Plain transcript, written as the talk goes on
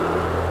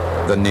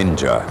The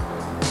ninja.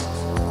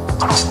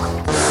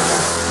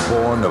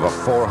 Born of a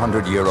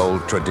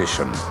 400-year-old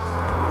tradition.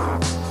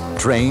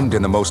 Trained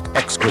in the most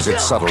exquisite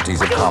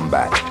subtleties of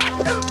combat.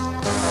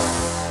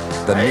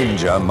 The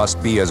ninja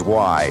must be as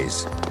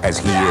wise as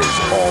he is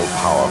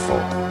all-powerful.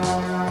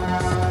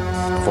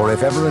 For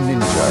if ever a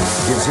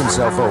ninja gives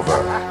himself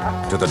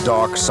over to the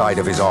dark side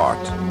of his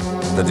art,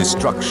 the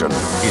destruction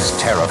is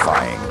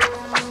terrifying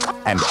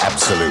and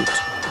absolute.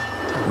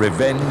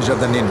 Revenge of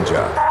the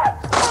Ninja,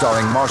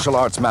 starring martial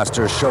arts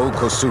master Sho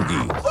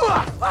Kosugi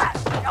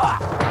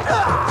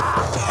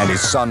and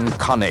his son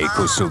Kane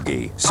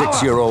Kosugi,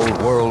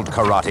 6-year-old world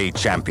karate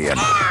champion.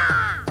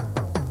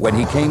 When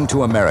he came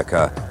to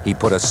America, he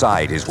put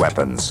aside his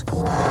weapons.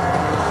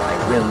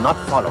 I will not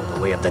follow the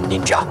way of the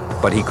ninja.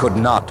 But he could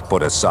not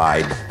put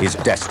aside his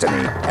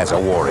destiny as a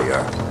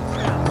warrior.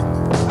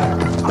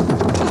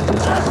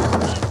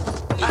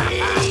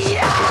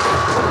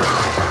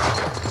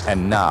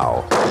 And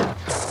now,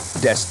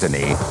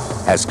 destiny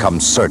has come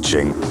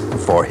searching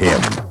for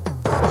him.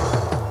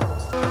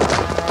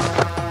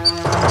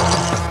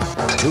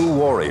 Two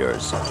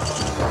warriors.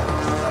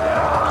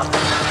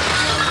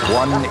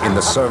 One in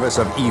the service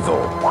of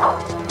evil.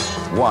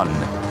 One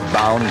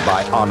bound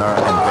by honor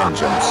and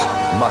vengeance,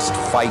 must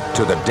fight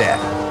to the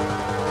death.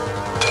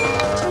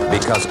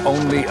 Because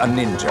only a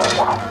ninja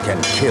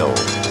can kill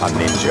a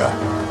ninja.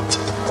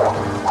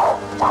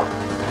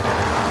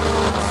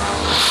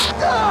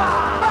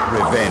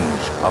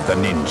 Revenge of the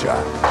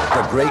Ninja,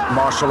 the great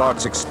martial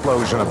arts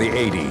explosion of the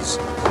 80s,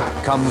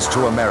 comes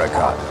to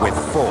America with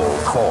full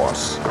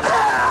force.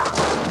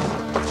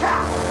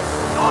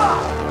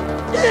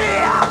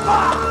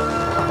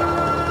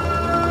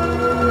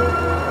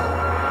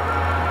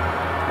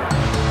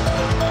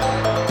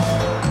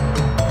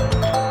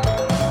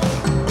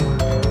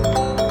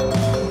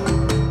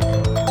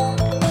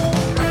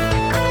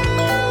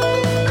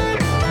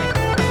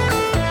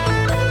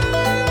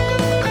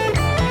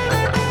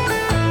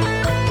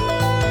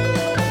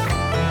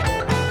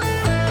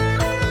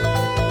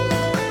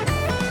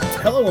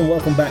 Hello and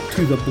welcome back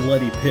to the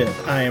Bloody Pit.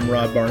 I am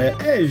Rod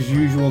Barnett. As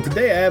usual,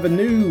 today I have a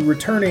new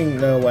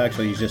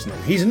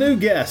he's a new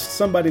guest,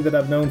 somebody that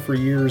I've known for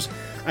years.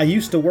 I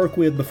used to work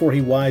with before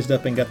he wised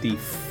up and got the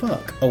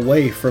fuck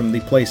away from the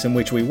place in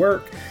which we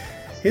work.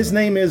 His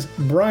name is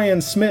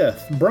Brian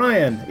Smith.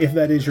 Brian, if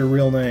that is your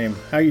real name.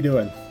 How you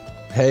doing?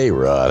 Hey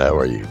Rod, how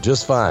are you?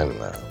 Just fine.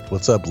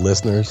 What's up,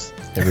 listeners?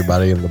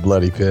 Everybody in the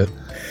Bloody Pit?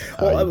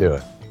 How you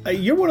doing?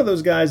 You're one of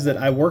those guys that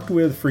I worked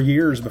with for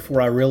years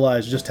before I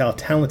realized just how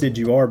talented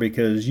you are,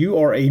 because you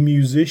are a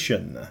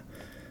musician.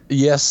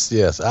 Yes.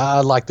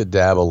 I like to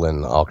dabble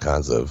in all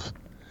kinds of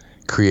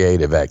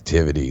creative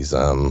activities,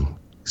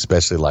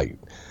 especially like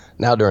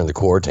now during the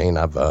quarantine.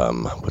 I've,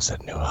 what's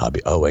that new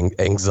hobby? Oh,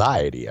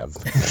 anxiety. I've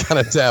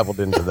kind of dabbled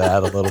into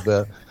that a little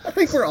bit. I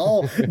think we're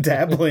all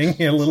dabbling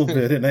a little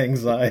bit in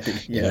anxiety.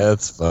 Yeah,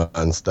 it's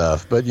fun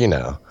stuff, but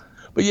yeah,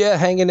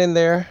 hanging in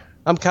there.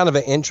 I'm kind of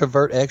an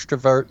introvert,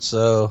 extrovert,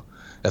 so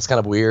that's kind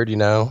of weird,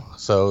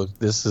 So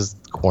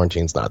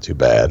quarantine's not too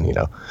bad,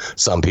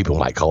 Some people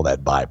might call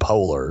that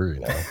bipolar,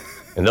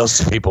 and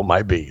those people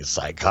might be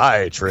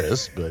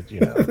psychiatrists, but,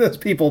 Those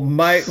people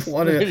might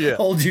want to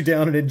hold you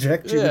down and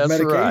inject you with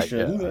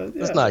medication. Right, yeah.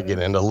 Let's not get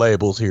into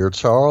labels here,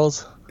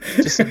 Charles.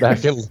 Just sit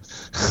back and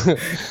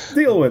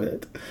deal with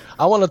it.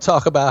 I want to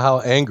talk about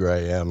how angry I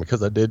am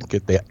because I didn't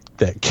get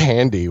that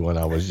candy when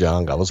I was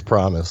young. I was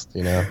promised,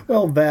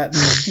 Well, that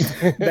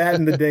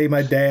and the day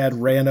my dad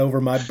ran over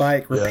my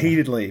bike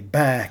repeatedly,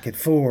 back and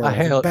forth,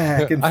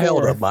 back and forth. I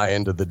held up my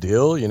end of the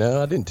deal,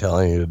 I didn't tell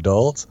any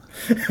adults.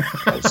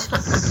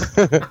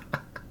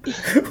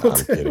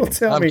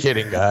 I'm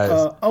kidding,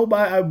 guys.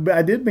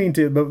 I did mean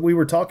to, but we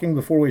were talking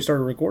before we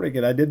started recording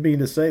it. I did mean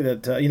to say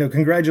that,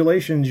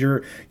 congratulations,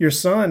 your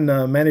son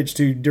managed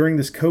to, during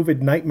this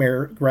COVID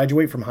nightmare,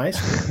 graduate from high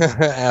school.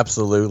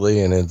 Absolutely,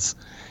 and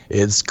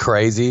it's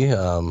crazy.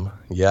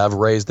 I've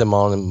raised him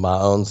on my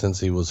own since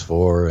he was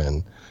 4,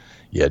 and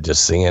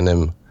just seeing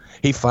him,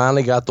 he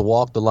finally got to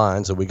walk the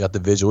line, so we got the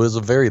visual. It was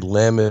a very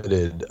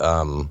limited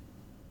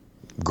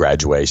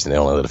graduation. They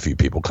only let a few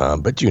people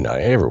come, but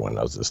everyone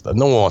knows this stuff.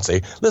 No one wants to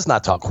say, let's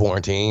not talk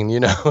quarantine,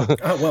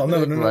 well,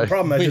 no right.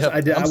 Problem.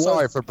 I'm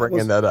sorry for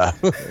bringing that up.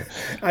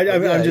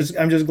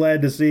 I'm just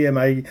glad to see him.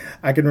 I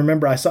can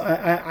remember I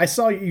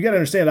saw you got to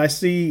understand, I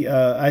see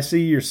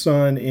your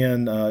son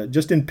in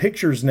just in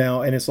pictures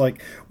now, and it's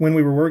like when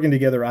we were working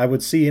together, I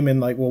would see him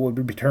in like what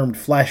would be termed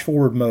flash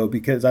forward mode,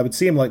 because I would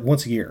see him like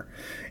once a year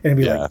and it'd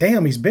be like,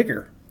 damn, he's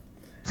bigger.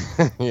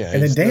 And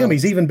then damn,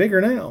 he's even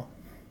bigger now.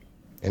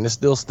 And it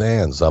still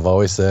stands. I've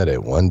always said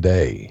it. One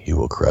day he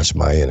will crush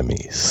my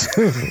enemies.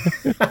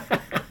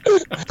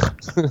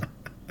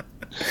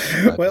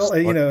 Well,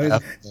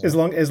 as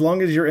long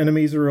as your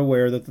enemies are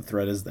aware that the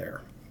threat is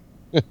there.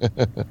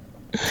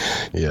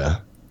 Yeah.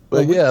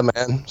 But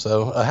man.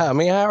 So, how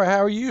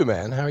are you,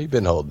 man? How are you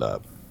been holding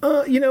up?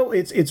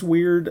 It's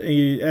weird.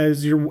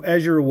 As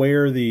you're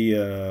aware,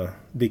 the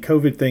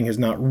COVID thing has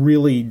not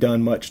really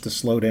done much to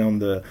slow down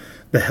the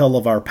the hell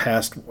of our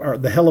past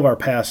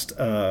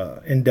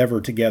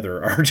endeavor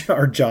together,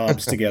 our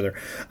jobs together.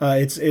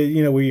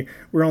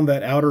 We're on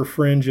that outer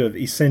fringe of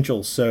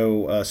essentials,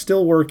 so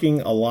still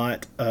working a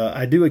lot.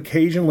 I do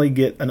occasionally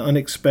get an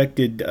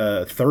unexpected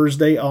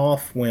Thursday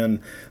off, when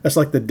that's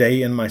like the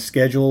day in my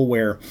schedule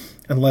where,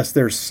 unless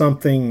there's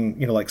something,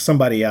 like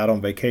somebody out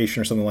on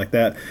vacation or something like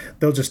that,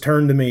 they'll just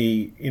turn to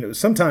me,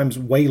 sometimes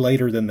way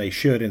later than they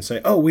should, and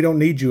say, "Oh, we don't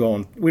need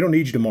you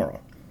tomorrow."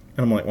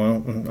 And I'm like,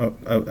 "Well,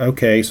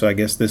 okay, so I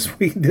guess this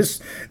week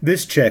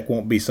this check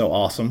won't be so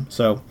awesome."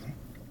 So,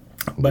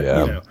 but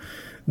Yeah.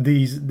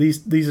 these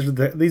are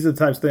the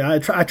types of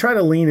things I try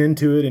to lean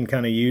into it and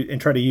kind of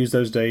try to use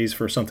those days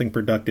for something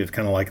productive,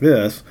 kind of like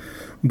this.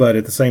 But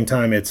at the same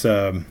time, it's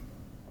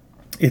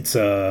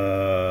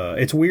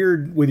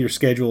weird with your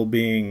schedule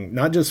being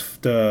not just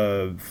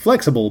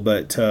flexible,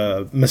 but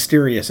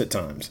mysterious at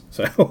times.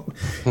 So,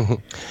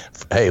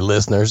 Hey,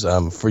 listeners,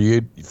 for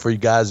you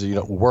guys,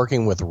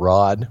 working with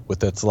Rod,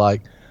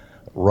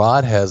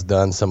 Rod has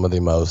done some of the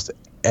most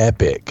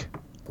epic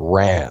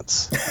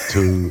rants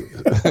to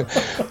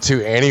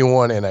to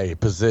anyone in a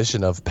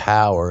position of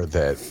power.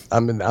 That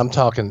I'm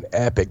talking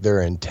epic.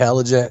 They're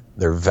intelligent,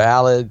 they're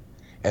valid,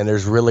 and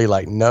there's really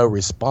like no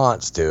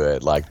response to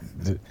it. Like,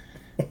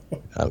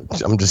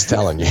 I'm just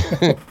telling you.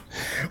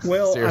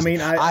 well, Seriously.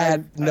 I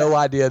had no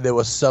idea there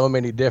was so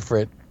many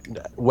different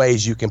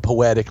ways you can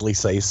poetically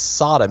say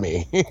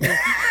sodomy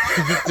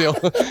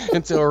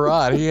until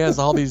Rod. He has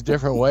all these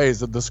different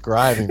ways of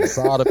describing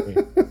sodomy.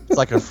 It's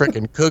like a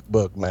freaking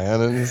cookbook,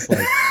 man. And it's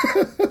like,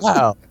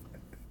 wow.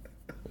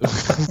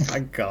 Oh my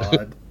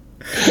God.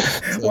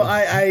 Well,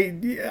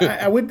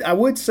 I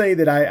would say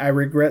that I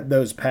regret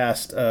those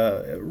past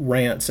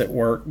rants at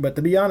work, but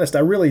to be honest, I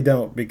really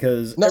don't,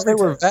 because they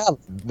were valid.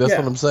 That's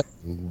what I'm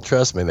saying.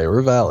 Trust me, they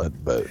were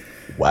valid. But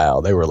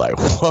wow, they were like,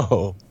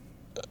 whoa.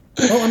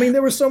 Well, I mean,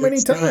 there were so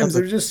many times.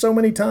 There's just so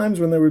many times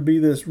when there would be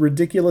this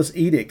ridiculous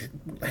edict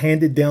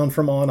handed down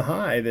from on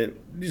high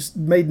that just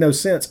made no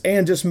sense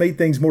and just made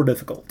things more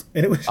difficult.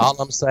 And it was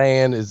all I'm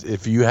saying is,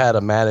 if you had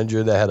a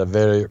manager that had a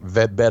very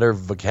better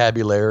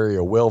vocabulary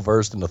or well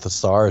versed in the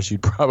thesaurus, you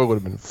probably would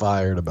have been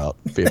fired about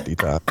 50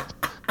 times.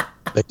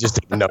 They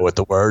just didn't know what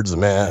the words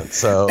meant.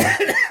 So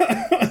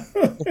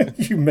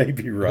you may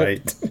be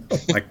right. Oh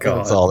my God,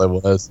 that's all it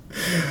was.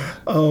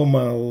 Oh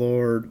my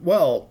Lord.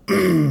 Well.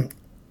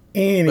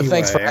 Anyway. But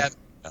thanks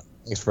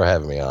for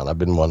having me on. I've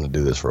been wanting to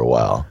do this for a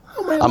while.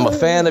 I'm a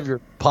fan of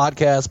your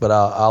podcast, but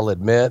I'll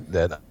admit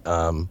that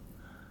I'm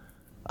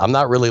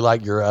not really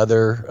like your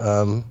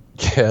other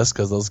guests,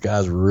 because those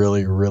guys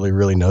really, really,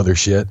 really know their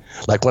shit.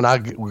 Like, when I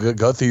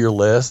go through your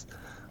list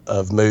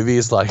of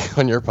movies, like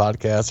on your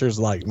podcast, there's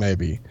like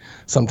maybe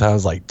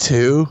sometimes like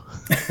 2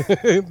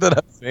 that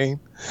I've seen.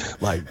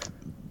 Like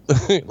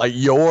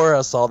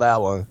I saw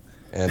that one.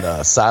 And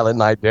Silent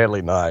Night,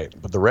 Deadly Night.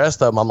 But the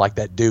rest of them, I'm like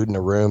that dude in the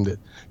room that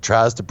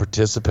tries to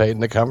participate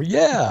in the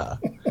conversation.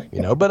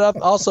 Yeah. But I've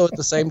also, at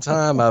the same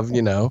time, I've,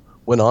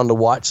 went on to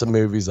watch some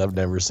movies I've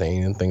never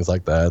seen and things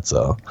like that.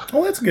 So,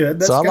 well, that's good.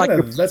 That's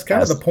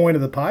kind of the point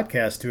of the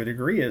podcast, to a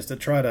degree, is to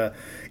try to,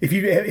 if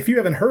you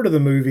haven't heard of the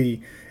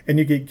movie and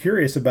you get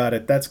curious about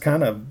it, that's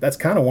kind of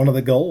one of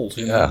the goals.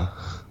 You know?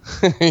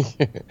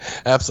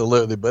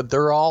 Absolutely. But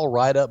they're all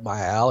right up my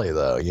alley,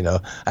 though.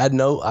 I had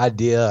no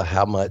idea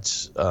how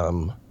much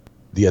the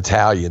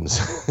Italians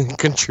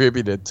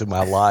contributed to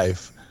my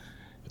life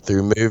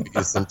through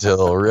movies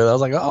until really I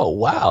was like, oh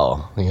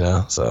wow,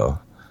 so.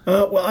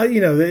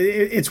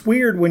 It's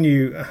weird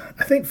when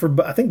I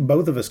think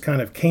both of us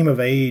kind of came of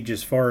age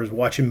as far as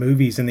watching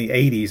movies in the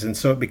 80s, and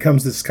so it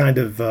becomes this kind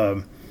of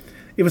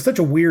it was such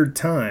a weird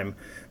time,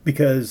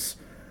 because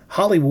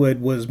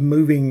Hollywood was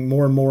moving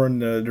more and more in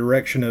the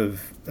direction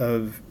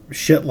of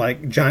shit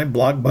like giant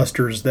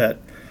blockbusters that,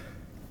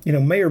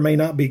 may or may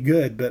not be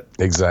good, but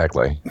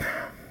exactly.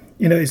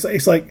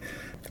 It's like,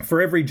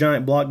 for every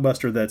giant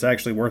blockbuster that's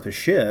actually worth a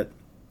shit,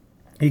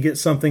 you get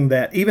something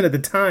that, even at the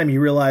time, you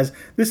realize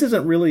this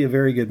isn't really a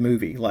very good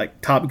movie, like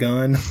Top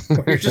Gun,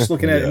 where you're just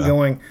looking at it and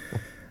going,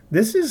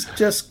 this is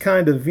just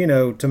kind of,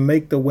 to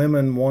make the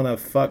women want to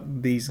fuck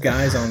these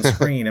guys on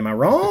screen. Am I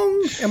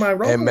wrong?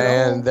 And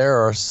man, there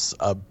are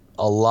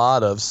a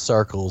lot of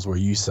circles where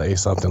you say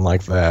something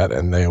like that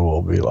and they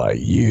will be like,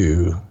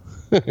 you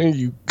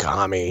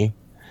commie.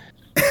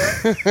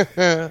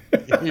 Like,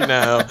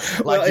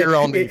 you're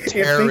on the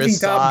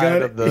terrorist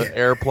side of the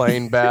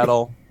airplane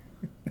battle.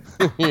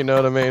 You know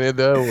what I mean?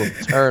 They will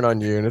turn on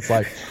you, and it's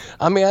like,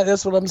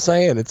 that's what I'm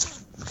saying.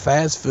 It's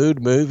fast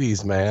food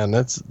movies, man.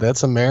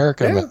 That's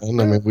America,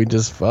 man. We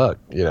just fuck,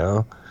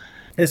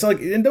 It's like,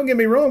 and don't get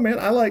me wrong, man.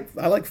 I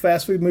like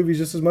fast food movies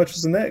just as much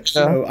as the next.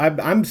 Yeah.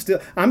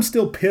 I'm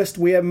still pissed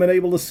we haven't been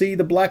able to see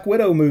the Black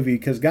Widow movie,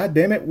 because God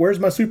damn it, where's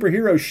my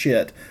superhero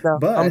shit? No,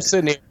 but I'm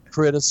sitting here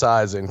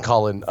criticizing,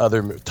 calling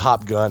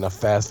Top Gun a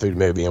fast food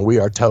movie, and we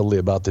are totally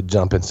about to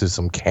jump into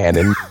some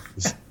canon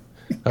movies.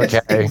 Okay,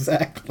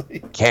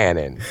 exactly.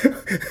 Canon.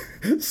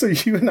 So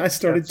you and I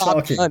started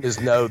talking. Top Gun is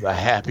the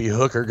happy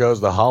hooker goes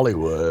to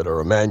Hollywood or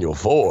Emmanuel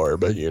Ford,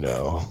 but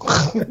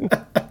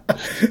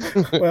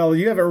Well,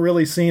 you haven't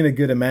really seen a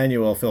good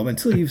Emmanuel film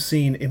until you've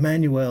seen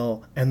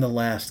Emmanuel and the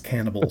Last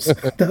Cannibals.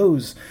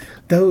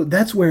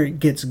 That's where it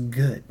gets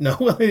good. No,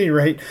 well, at any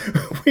rate,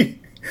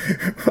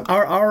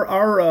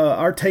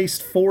 our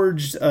taste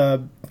forged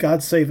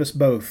God Save Us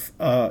Both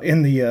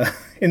in the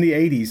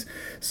 80s.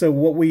 So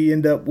what we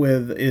end up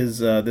with is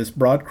this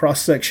broad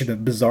cross section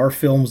of bizarre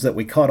films that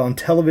we caught on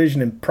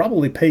television and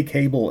probably pay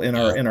cable in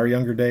our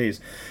younger days.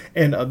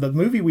 And the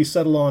movie we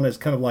settle on as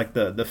kind of like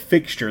the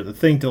fixture, the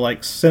thing to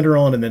like center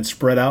on and then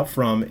spread out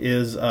from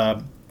is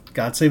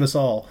God Save Us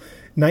All,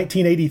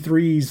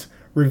 1983's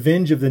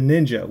Revenge of the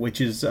Ninja, which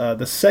is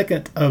the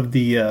second of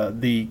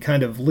the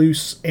kind of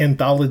loose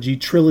anthology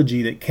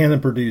trilogy that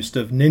Cannon produced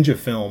of ninja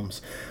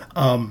films.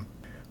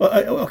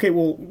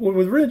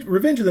 With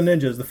Revenge of the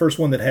Ninja is the first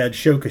one that had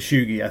Sho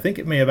Kosugi. I think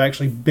it may have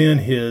actually been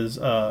his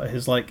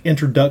like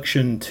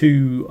introduction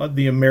to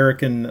the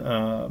American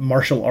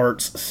martial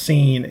arts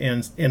scene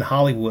in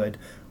Hollywood.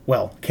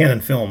 Well,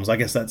 Cannon Films. I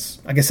guess that's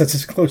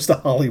as close to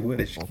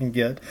Hollywood as you can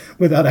get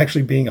without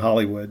actually being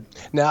Hollywood.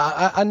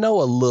 Now I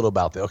know a little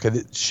about that. Okay,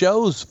 the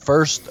show's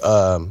first.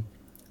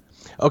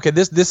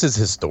 This is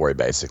his story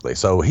basically.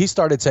 So he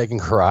started taking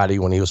karate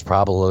when he was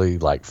probably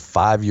like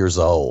 5 years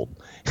old,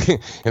 and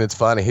it's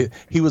funny.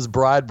 He was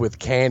bribed with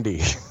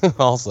candy,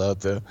 also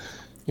to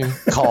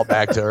call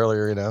back to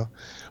earlier,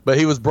 But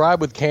he was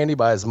bribed with candy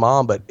by his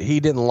mom, but he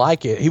didn't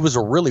like it. He was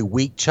a really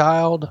weak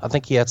child. I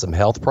think he had some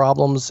health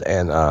problems,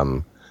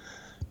 and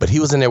but he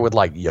was in there with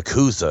like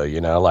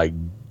Yakuza, like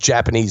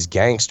Japanese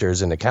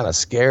gangsters, and it kind of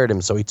scared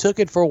him. So he took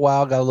it for a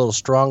while, got a little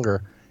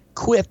stronger,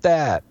 quit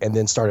that, and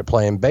then started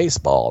playing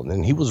baseball.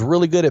 And he was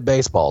really good at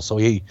baseball. So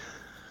he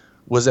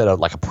was at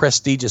a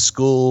prestigious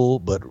school,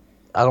 but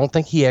I don't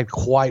think he had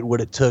quite what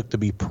it took to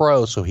be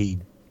pro. So he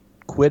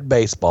quit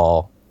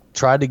baseball,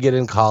 tried to get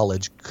in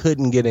college,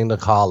 couldn't get into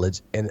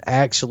college. And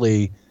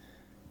actually,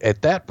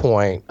 at that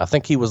point, I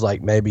think he was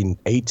like maybe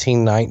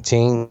 18,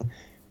 19,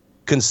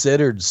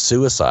 considered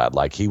suicide.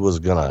 Like he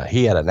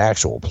had an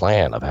actual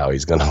plan of how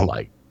he's gonna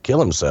like kill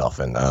himself.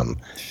 And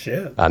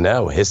shit, I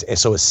know his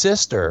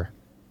sister,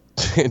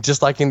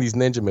 just like in these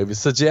ninja movies,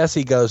 suggests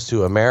he goes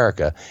to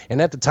America.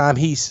 And at the time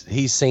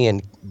he's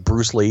seeing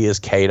Bruce Lee as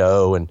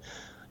Kato, and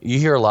you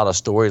hear a lot of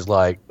stories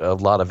like a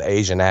lot of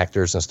Asian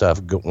actors and stuff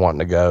wanting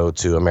to go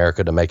to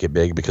America to make it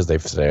big because they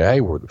say, hey,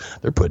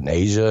 they're putting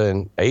Asia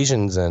and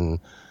Asians in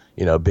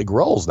big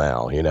roles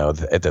now,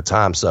 at the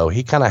time. So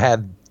he kind of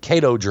had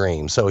Kato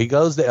dreams. So he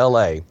goes to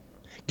LA,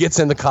 gets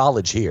into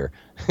college here,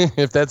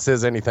 if that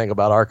says anything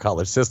about our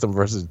college system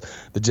versus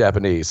the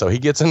Japanese. So he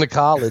gets into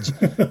college,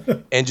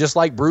 and just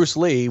like Bruce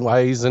Lee,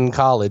 while he's in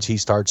college, he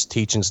starts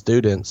teaching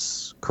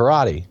students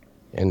karate,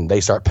 and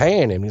they start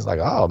paying him. He's like,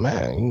 oh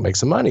man, you can make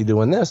some money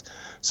doing this.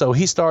 So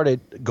he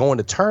started going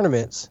to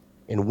tournaments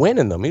and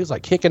winning them. He was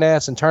like kicking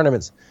ass in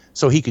tournaments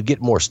so he could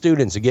get more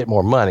students and get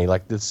more money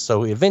like this.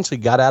 So he eventually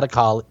got out of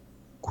college,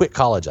 quit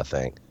college, I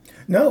think.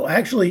 No,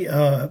 actually,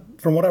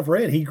 from what I've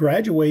read, he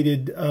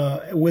graduated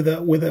with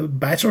a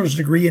bachelor's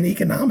degree in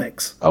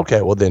economics.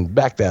 Okay, well then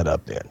back that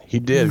up. Then he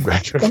did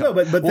graduate. Well, no,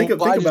 but think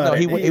about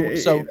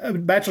it. A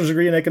bachelor's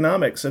degree in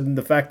economics, and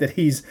the fact that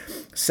he's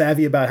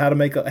savvy about how to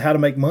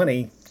make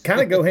money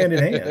kind of go hand in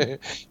hand.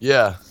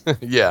 Yeah.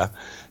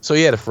 So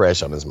he had it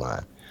fresh on his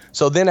mind.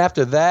 So then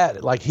after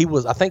that, like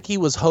I think he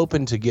was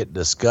hoping to get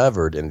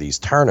discovered in these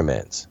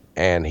tournaments,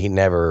 and he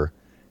never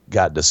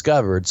got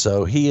discovered.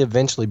 So he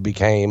eventually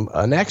became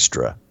an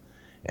extra,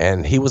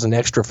 and he was an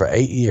extra for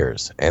 8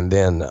 years. And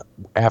then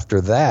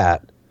after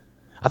that,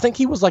 I think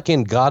he was like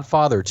in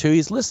Godfather 2.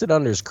 He's listed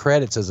under his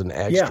credits as an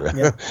extra.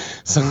 Yeah.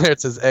 So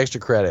there's his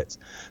extra credits.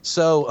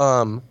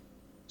 So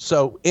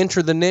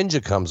Enter the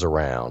Ninja comes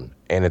around,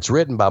 and it's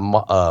written by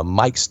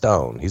Mike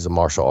Stone. He's a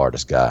martial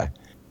artist guy.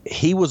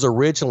 He was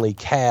originally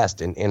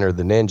cast in Enter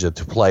the Ninja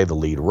to play the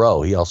lead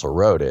role. He also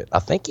wrote it. I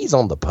think he's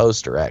on the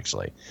poster,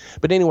 actually.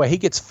 But anyway, he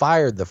gets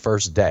fired the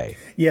first day.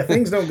 Yeah,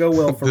 things don't go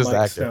well for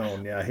Mike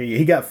Stone. Yeah,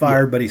 he got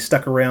fired, but he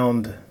stuck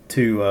around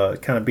to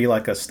kind of be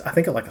like a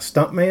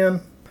stunt man.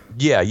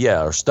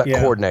 Yeah, or stunt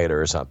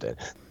coordinator or something.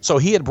 So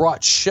he had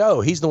brought Sho.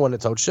 He's the one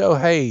that told Sho,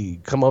 hey,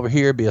 come over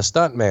here, be a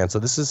stunt man. So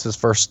this is his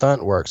first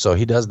stunt work. So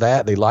he does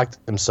that. They liked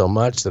him so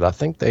much that I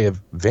think they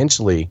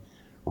eventually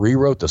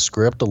rewrote the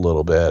script a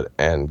little bit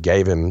and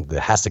gave him the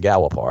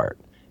Hasegawa part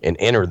and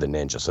Enter the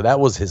Ninja. So that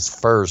was his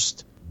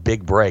first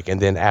big break.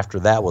 And then after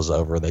that was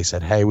over, they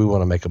said, hey, we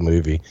want to make a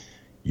movie.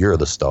 You're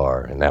the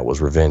star. And that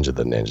was Revenge of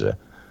the Ninja.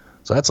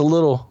 So that's a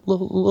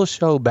little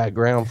show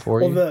background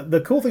for you. Well,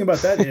 the cool thing about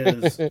that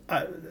is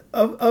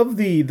of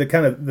the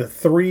kind of the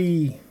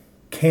three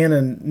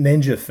canon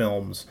ninja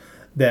films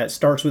that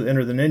starts with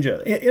Enter the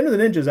Ninja. Enter the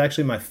Ninja is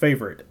actually my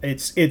favorite.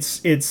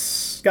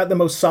 It's got the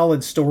most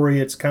solid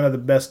story. It's kind of the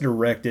best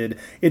directed.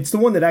 It's the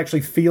one that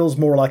actually feels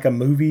more like a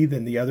movie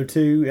than the other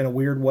two in a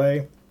weird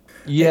way.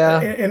 Yeah,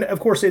 and of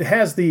course it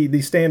has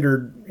the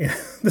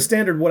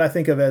standard what I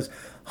think of as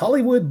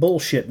Hollywood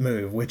bullshit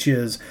move, which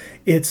is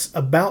it's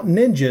about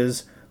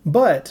ninjas,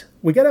 but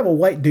we got to have a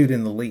white dude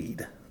in the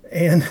lead.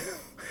 And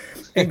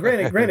And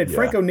granted, Yeah.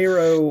 Franco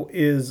Nero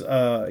is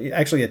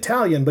actually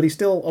Italian, but he's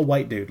still a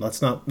white dude.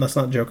 Let's not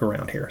joke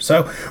around here.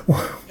 So,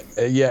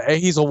 Yeah, and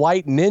he's a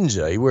white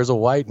ninja. He wears a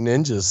white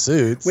ninja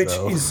suit. which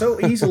so. is so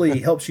easily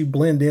helps you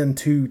blend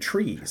into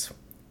trees.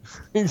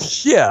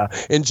 Yeah,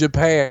 in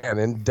Japan,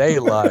 in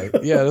daylight.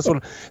 Yeah, that's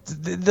what.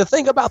 The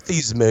thing about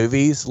these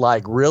movies,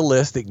 like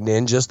realistic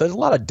ninjas, there's a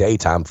lot of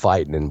daytime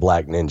fighting in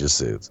black ninja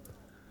suits.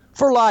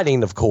 For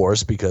lighting, of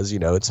course, because,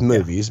 it's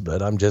movies,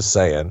 but I'm just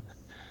saying.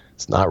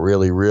 It's not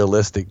really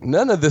realistic.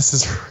 None of this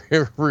is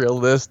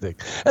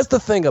realistic. That's the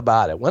thing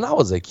about it. When I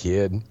was a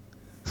kid,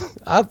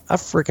 I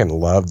freaking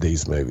loved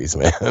these movies,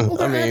 man. Well,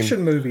 they're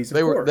action movies,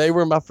 of course. They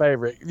were my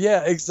favorite.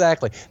 Yeah,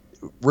 exactly.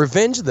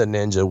 Revenge of the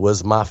Ninja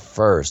was my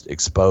first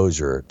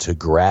exposure to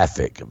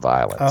graphic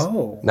violence.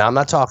 Oh. Now, I'm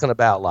not talking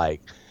about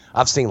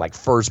I've seen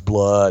First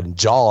Blood and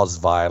Jaws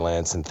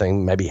violence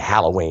and maybe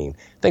Halloween,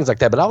 things like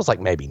that. But I was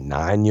maybe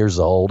 9 years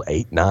old,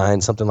 8,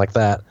 9, something like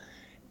that.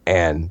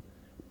 And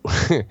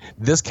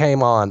this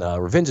came on,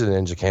 Revenge of the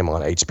Ninja came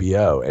on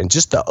HBO. And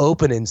just the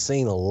opening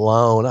scene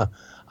alone,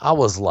 I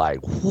was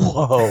like,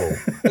 whoa.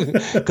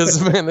 Because,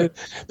 man,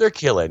 they're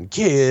killing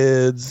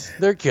kids.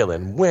 They're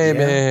killing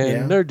women.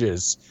 Yeah. They're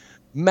just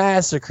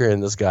massacring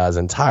this guy's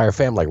entire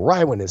family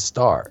right when it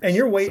starts. And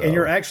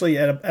you're actually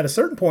at a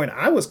certain point,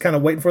 I was kind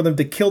of waiting for them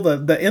to kill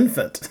the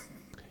infant.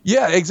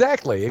 Yeah,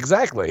 exactly.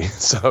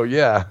 So,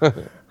 yeah.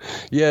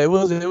 Yeah, it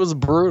was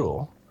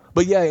brutal.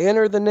 But yeah,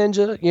 Enter the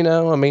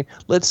Ninja,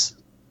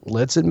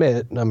 let's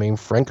admit,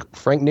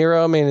 Frank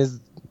Nero, is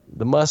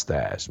the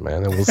mustache,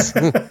 man. It was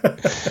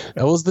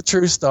that was the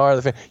true star of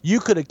the film. You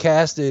could have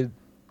casted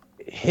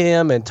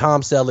him and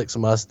Tom Selleck's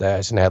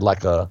mustache and had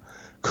a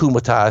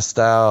Kumatai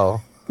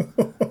style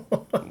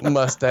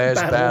mustache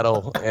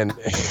battle, and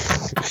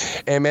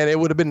man, it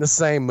would have been the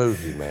same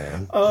movie,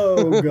 man.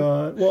 Oh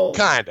God, well,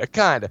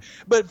 kinda.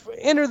 But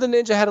Enter the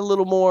Ninja had a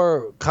little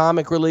more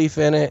comic relief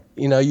in it.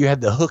 You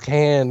had the hook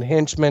hand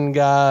henchman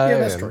guy. Yeah,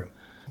 that's true.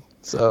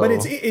 So, but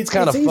it's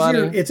kind of funny.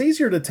 It's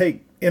easier to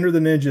take Enter the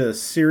Ninja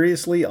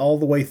seriously all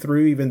the way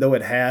through, even though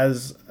it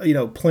has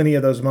plenty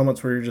of those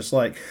moments where you're just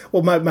like,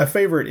 well, my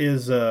favorite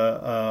is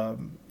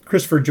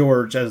Christopher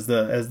George as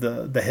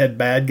the head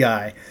bad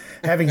guy,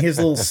 having his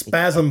little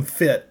spasm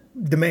fit,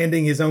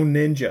 demanding his own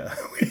ninja,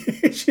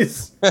 which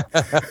is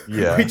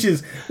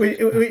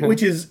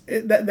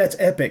that's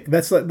epic.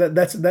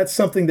 That's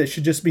something that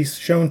should just be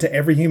shown to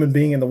every human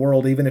being in the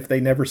world, even if they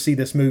never see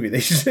this movie.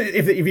 They should,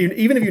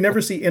 even if you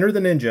never see Enter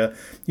the Ninja,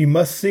 you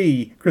must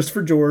see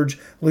Christopher George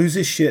lose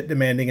his shit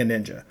demanding a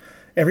ninja.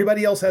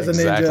 Everybody else has a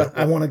ninja.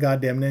 I want a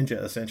goddamn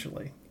ninja,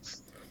 essentially.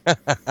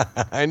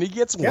 And he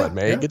gets one,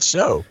 man. He gets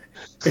show.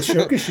 It's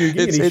Shokashugi,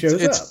 and he shows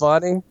up. It's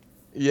funny.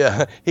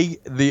 Yeah,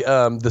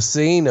 the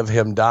scene of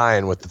him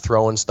dying with the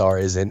throwing star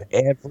is in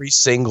every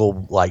single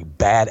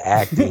bad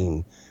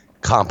acting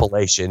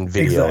compilation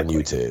video on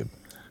YouTube.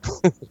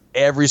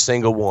 Every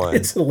single one.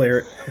 It's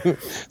hilarious.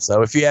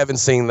 So if you haven't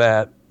seen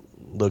that,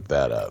 look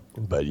that up.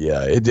 But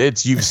yeah,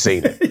 it's you've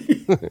seen it.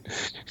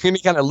 And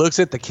he kind of looks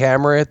at the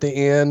camera at the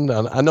end.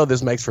 I know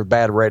this makes for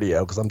bad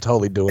radio because I'm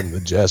totally doing the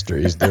gesture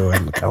he's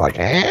doing, kind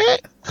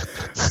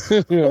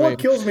of What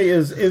kills me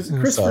is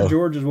Christopher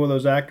George is one of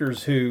those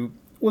actors who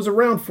was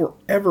around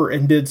forever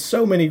and did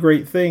so many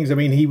great things.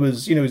 He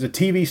was, he was a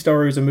TV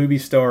star, he was a movie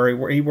star,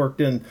 where he worked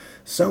in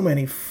so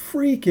many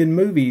freaking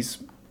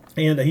movies,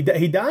 and he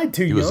died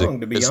too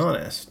young, to be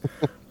honest.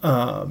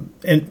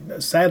 And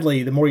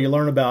sadly, the more you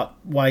learn about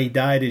why he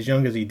died as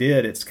young as he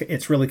did,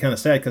 it's really kind of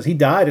sad because he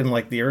died in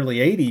the early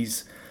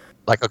 80s.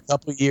 A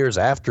couple of years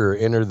after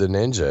Enter the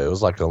Ninja. It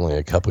was only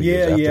a couple of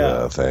years after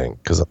that, I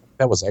think. Because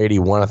that was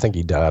 81. I think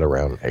he died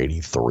around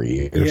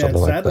 83 or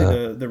something like that.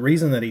 Sadly, the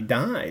reason that he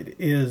died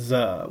is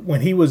when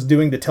he was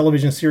doing the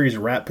television series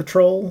Rat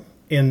Patrol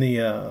in the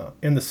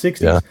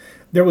 60s,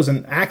 there was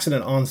an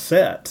accident on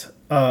set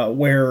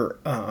where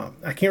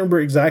I can't remember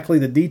exactly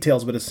the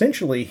details, but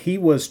essentially he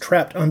was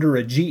trapped under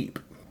a Jeep,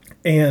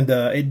 and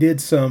it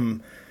did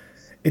some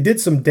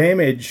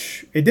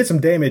damage. It did some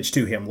damage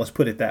to him. Let's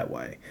put it that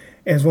way.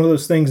 And it's one of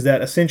those things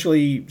that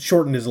essentially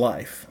shortened his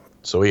life.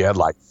 So he had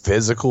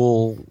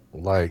physical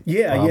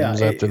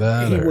problems after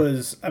that. He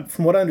was,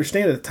 from what I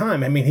understand at the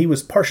time, he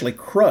was partially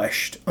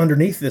crushed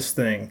underneath this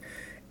thing,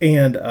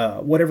 and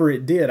whatever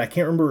it did, I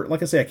can't remember.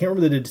 Like I say, I can't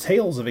remember the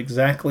details of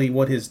exactly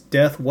what his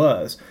death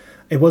was.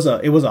 It was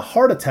a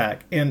heart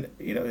attack, and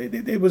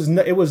it was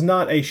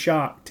not a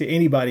shock to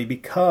anybody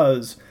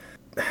because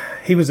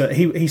he was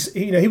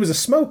a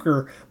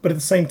smoker, but at the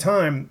same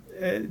time,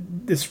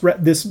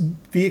 this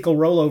vehicle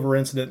rollover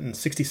incident in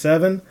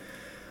 '67,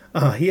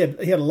 he had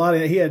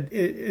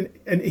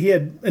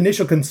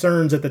initial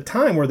concerns at the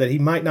time were that he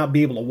might not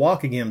be able to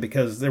walk again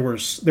because there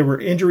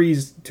were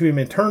injuries to him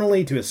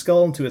internally, to his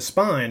skull and to his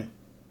spine,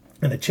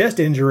 and a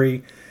chest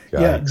injury.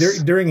 Yikes.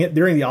 Yeah,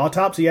 during the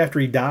autopsy after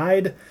he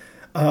died,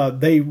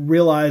 they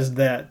realized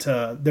that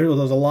there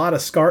was a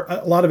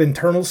lot of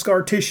internal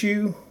scar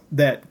tissue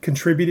that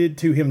contributed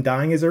to him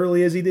dying as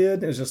early as he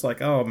did. It was just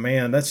like, oh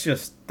man,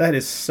 that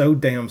is so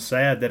damn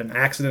sad that an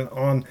accident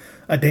on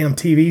a damn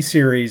TV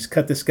series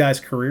cut this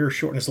guy's career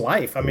short in his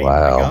life. I mean,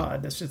 wow. My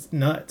God, that's just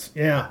nuts.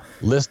 Yeah.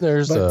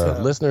 Listeners,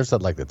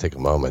 I'd like to take a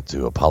moment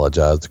to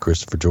apologize to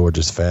Christopher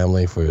George's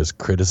family for his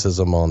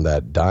criticism on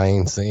that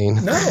dying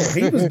scene. No,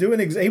 he was doing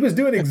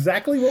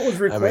exactly what was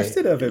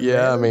requested of him. Yeah,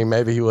 man. I mean,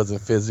 maybe he wasn't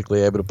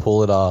physically able to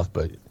pull it off,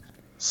 but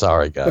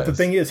sorry, guys. But the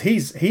thing is, it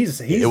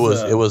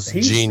was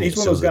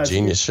genius. It was a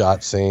genius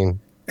shot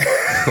scene.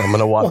 I'm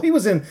gonna watch. Well, he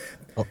was in.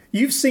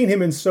 You've seen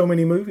him in so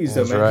many movies,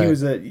 though, man. Right. He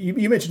was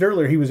you mentioned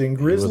earlier he was in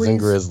Grizzly. He was in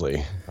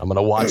Grizzly. I'm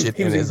gonna watch it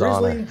in his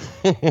honor.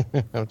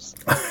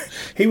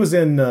 He was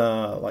in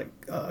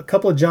a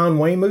couple of John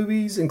Wayne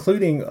movies,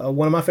 including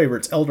one of my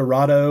favorites, El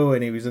Dorado,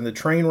 and he was in the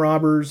Train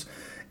Robbers,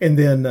 and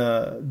then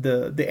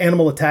the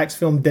animal attacks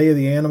film Day of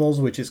the Animals,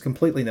 which is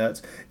completely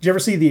nuts. Did you ever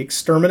see The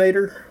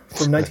Exterminator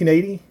from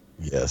 1980?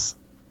 Yes.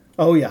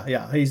 Oh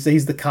yeah.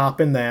 He's the cop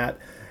in that.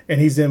 And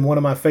he's in one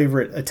of my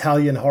favorite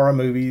Italian horror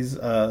movies,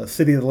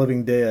 City of the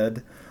Living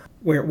Dead,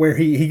 where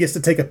he gets to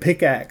take a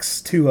pickaxe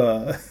to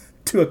a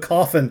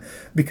coffin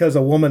because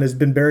a woman has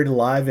been buried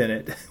alive in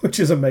it, which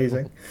is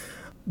amazing.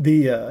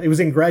 It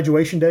was in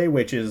Graduation Day,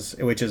 which is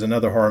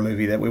another horror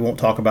movie that we won't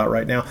talk about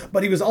right now.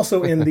 But he was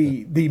also in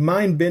the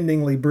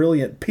mind-bendingly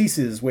brilliant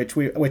Pieces, which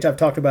I've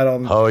talked about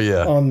on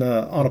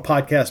a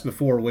podcast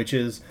before, which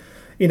is,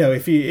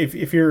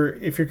 if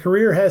your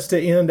career has to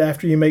end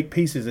after you make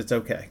Pieces, it's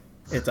okay.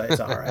 It's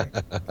all right.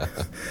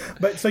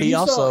 But so he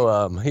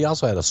also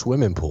had a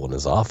swimming pool in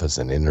his office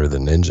in Enter the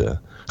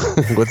Ninja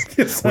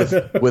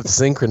with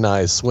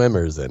synchronized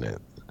swimmers in it.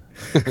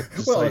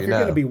 Well, if you're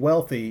going to be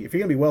wealthy,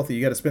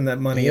 you got to spend that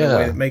money in a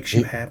way that makes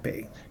you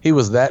happy. He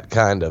was that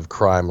kind of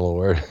crime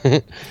lord. He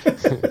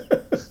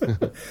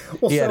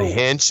had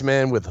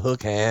henchmen with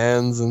hook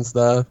hands and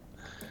stuff.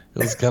 It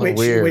was kind of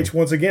weird. Which,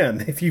 once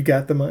again, if you've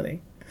got the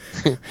money.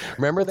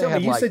 Remember they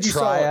had like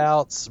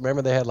tryouts?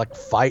 Remember they had like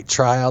fight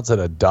tryouts at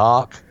a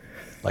dock?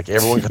 Like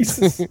everyone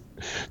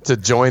to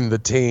join the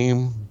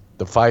team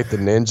to fight the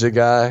ninja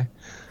guy?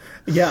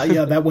 Yeah,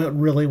 that went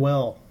really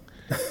well.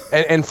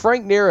 And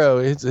Frank Nero,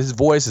 his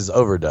voice is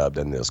overdubbed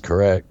in this,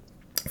 correct?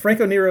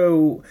 Franco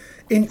Nero.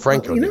 In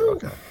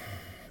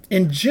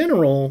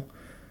general,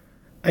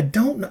 I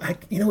don't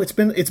know. It's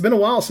been a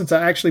while since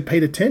I actually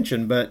paid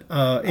attention, but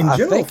in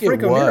general,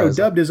 Franco Nero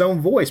dubbed his own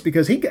voice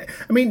because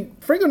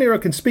Franco Nero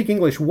can speak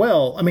English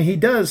well. I mean, he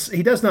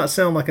does not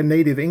sound like a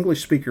native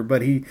English speaker,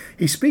 but he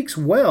speaks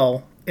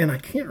well, and I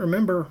can't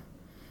remember.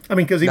 I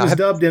mean, because he was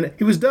dubbed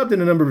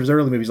in a number of his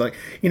early movies. Like,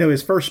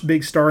 his first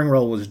big starring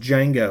role was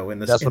Django in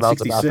That's what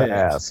 66. I was about to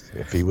ask.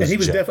 If he was,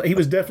 and he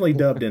was definitely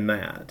dubbed in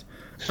that.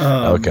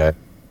 Okay.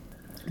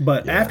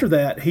 But after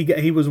that,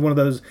 he was one of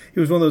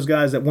those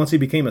guys that once he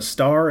became a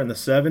star in the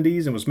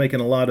 70s and was making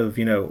a lot of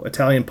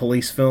Italian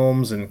police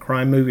films and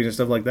crime movies and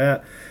stuff like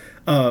that.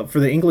 For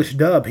the English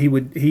dub, he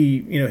would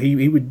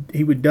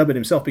dub it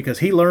himself because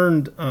he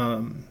learned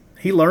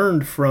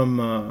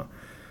from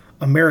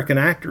American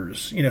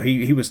actors.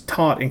 He was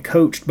taught and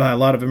coached by a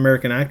lot of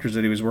American actors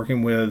that he was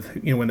working with.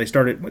 When they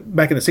started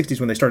back in the 60s,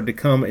 when they started to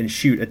come and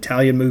shoot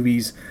Italian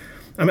movies.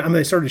 I mean,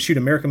 they started to shoot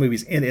American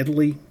movies in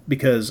Italy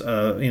because, for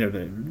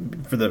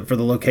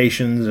the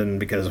locations and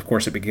because, of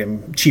course, it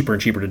became cheaper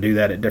and cheaper to do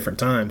that at different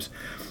times.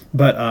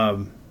 But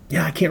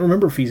I can't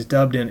remember if he's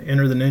dubbed in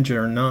Enter the Ninja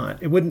or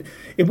not. It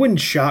wouldn't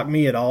shock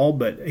me at all.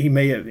 But he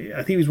may have.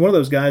 I think he was one of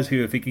those guys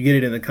who, if he could get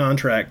it in the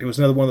contract, it was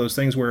another one of those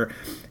things where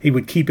he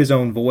would keep his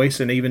own voice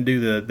and even do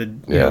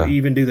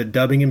the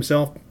dubbing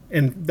himself.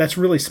 And that's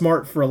really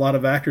smart for a lot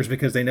of actors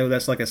because they know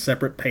that's like a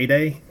separate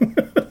payday.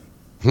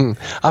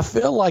 I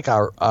feel like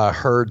I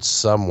heard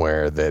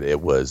somewhere that it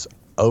was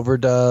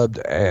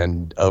overdubbed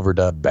and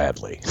overdubbed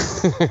badly.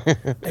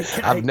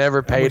 I've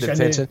never paid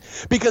attention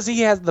because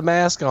he has the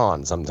mask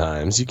on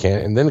sometimes. You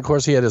can't. And then, of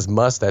course, he had his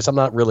mustache. I'm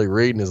not really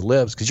reading his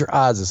lips because your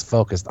eyes is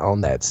focused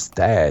on that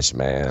stash,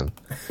 man.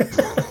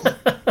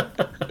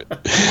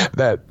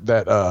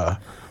 that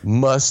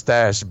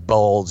mustache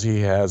bulge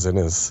he has in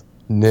his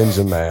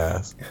ninja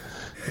mask.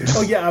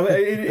 Oh yeah,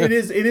 it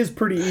is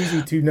pretty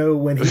easy to know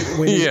when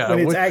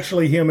it's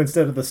actually him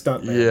instead of the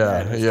stuntman.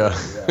 Yeah.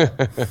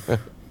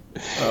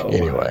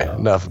 Anyway,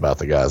 enough about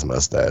the guy's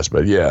mustache,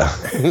 but yeah.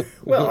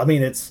 Well, I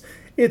mean, it's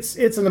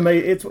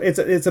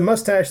a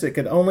mustache that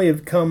could only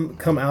have come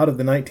out of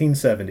the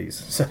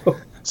 1970s.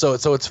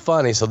 So it's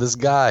funny. So this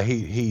guy,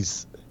 he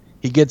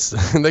gets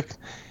it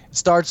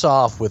starts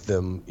off with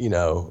them,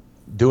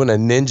 doing a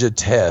ninja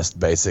test,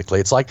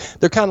 basically. It's like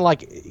they're kind of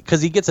like, because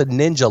he gets a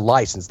ninja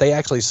license. They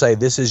actually say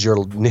this is your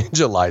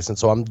ninja license.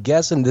 So I'm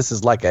guessing this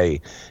is like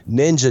a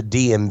ninja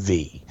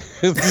DMV.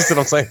 You see what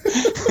I'm saying?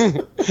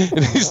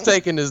 And he's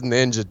taking his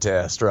ninja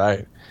test,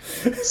 right?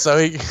 So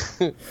he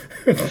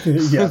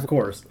yeah, of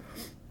course.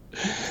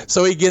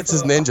 So he gets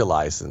his ninja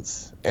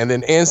license, and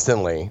then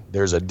instantly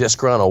there's a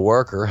disgruntled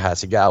worker,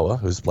 Hasegawa,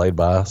 who's played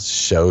by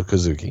Sho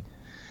Kozuki,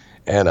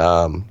 and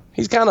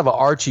he's kind of an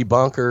Archie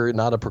Bunker,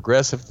 not a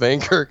progressive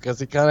thinker, because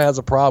he kind of has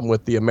a problem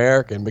with the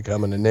American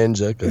becoming a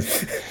ninja,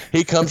 because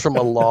he comes from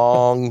a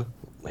long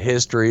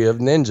history of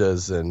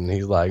ninjas, and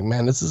he's like,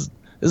 man, this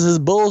is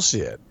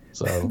bullshit.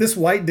 So this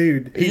white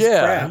dude, he's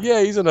crap.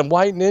 He's in a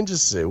white ninja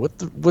suit.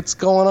 What's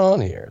going on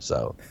here?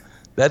 So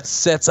that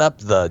sets up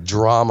the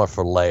drama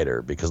for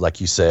later, because like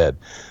you said,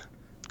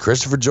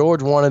 Christopher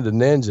George wanted a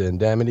ninja, and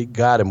damn it, he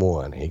got him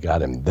one. He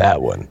got him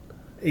that one.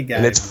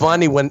 And it's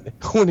funny when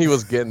he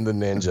was getting the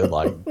ninja,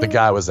 like the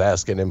guy was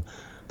asking him,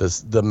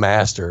 the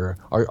master,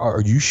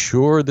 are you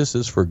sure this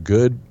is for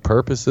good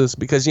purposes?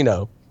 Because, you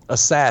know,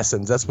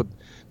 assassins, that's what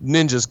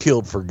ninjas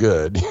killed for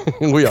good.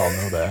 We all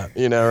know that,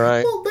 you know,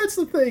 right? Well, that's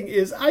the thing,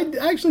 is I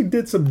actually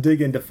did some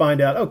digging to find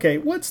out, okay,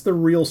 what's the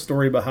real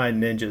story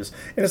behind ninjas?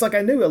 And it's like,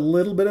 I knew a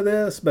little bit of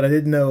this, but I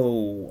didn't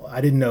know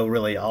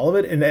really all of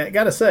it. And I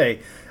gotta say,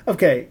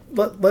 okay,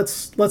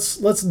 let's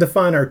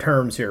define our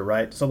terms here,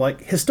 right? So,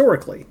 like,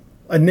 historically,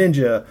 a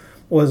ninja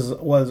was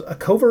a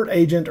covert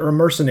agent or a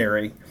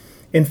mercenary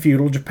in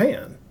feudal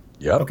Japan.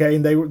 Yep. Okay,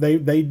 and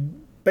they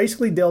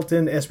basically dealt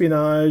in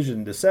espionage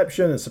and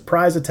deception and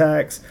surprise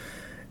attacks.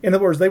 In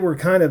other words, they were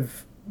kind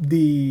of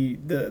they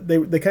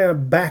kind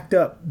of backed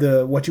up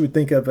what you would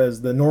think of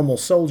as the normal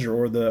soldier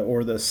or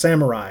the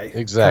samurai.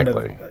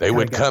 Exactly. Kind of, they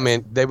would come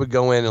in. They would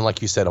go in and,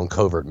 like you said, on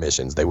covert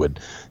missions, they would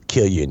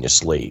kill you in your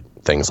sleep.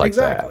 Things like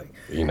that.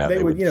 You know,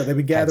 they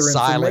would gather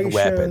silent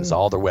information. weapons.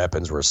 All their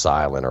weapons were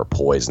silent or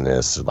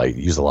poisonous. Like,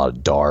 use a lot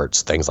of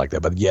darts, things like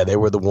that. But yeah, they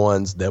were the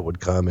ones that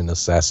would come and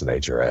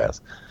assassinate your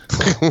ass.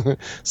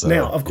 So,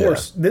 now, of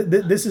course,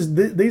 this is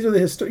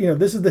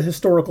the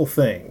historical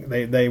thing.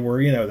 They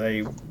were,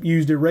 they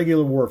used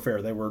irregular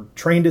warfare. They were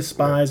trained as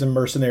spies and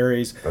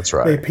mercenaries. That's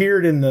right. They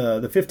appeared in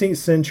the 15th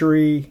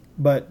century,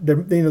 but they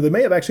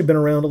may have actually been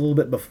around a little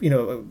bit,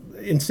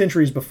 in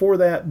centuries before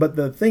that. But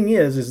the thing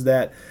is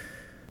that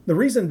the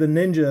reason the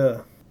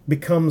ninja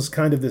becomes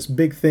kind of this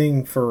big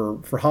thing for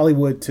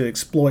Hollywood to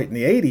exploit in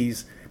the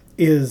 80s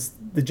is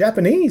the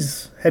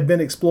Japanese had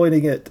been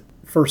exploiting it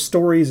for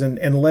stories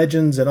and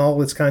legends and all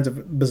this kinds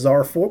of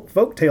bizarre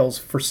folk tales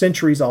for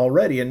centuries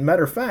already. And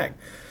matter of fact,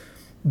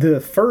 the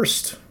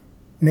first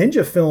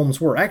ninja films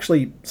were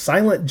actually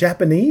silent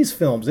Japanese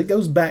films. It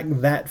goes back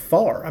that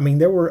far. I mean,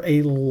 there were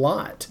a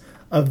lot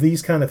of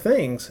these kind of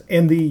things.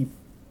 And the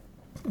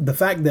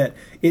fact that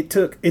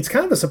it's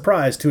kind of a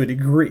surprise to a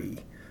degree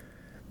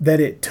that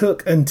it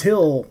took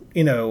until,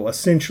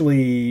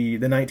 essentially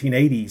the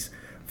 1980s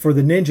for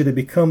the ninja to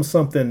become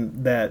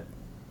something that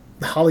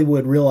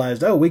Hollywood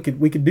realized, we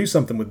could do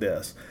something with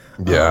this.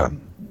 Yeah.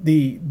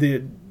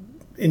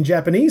 In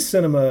Japanese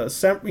cinema,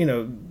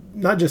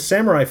 not just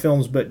samurai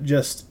films, but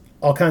just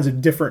all kinds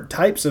of different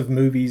types of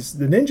movies,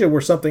 the ninja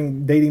were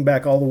something dating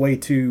back all the way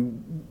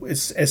to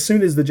as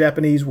soon as the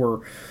Japanese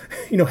were,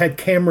 had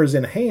cameras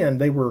in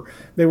hand, they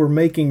were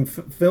making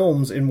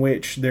films in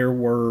which there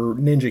were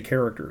ninja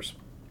characters.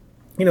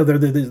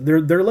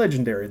 They're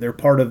legendary. They're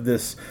part of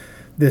this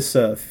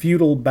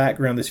feudal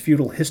background, this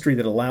feudal history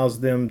that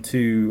allows them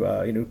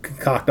to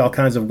concoct all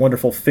kinds of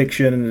wonderful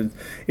fiction, and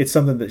it's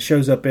something that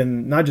shows up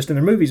in not just in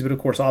their movies, but of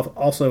course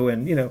also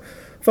in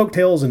folk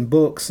tales and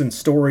books and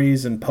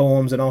stories and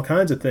poems and all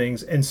kinds of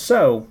things. And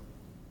so,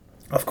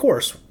 of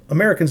course,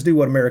 Americans do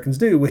what Americans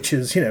do, which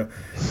is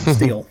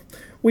steal.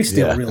 We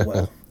steal real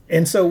well.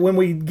 And so when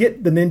we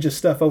get the ninja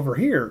stuff over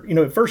here,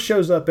 it first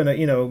shows up in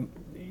a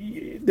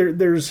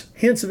there's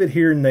hints of it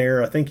here and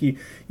there. I think you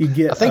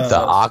get. I think the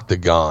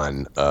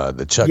Octagon,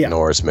 the Chuck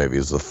Norris movie,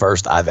 was the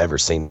first I've ever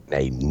seen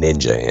a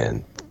ninja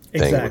in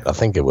thing. Exactly. I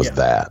think it was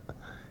that.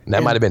 And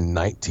that might have been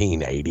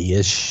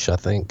 1980-ish, I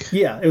think.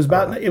 Yeah, it was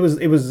about. It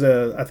was.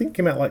 I think it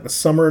came out like the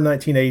summer of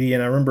 1980,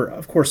 and I remember,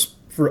 of course,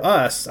 for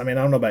us. I mean,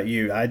 I don't know about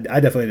you. I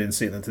definitely didn't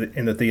see it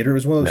in the theater. It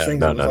was one of those things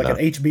that was like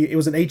an HBO. It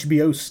was an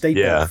HBO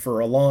staple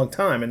for a long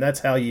time, and that's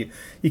how you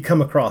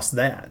come across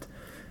that.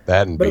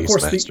 That and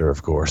Beastmaster,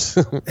 of course.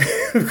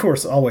 Of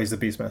course, always the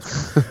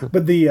Beastmaster.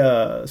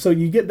 But so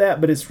you get that,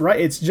 but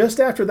it's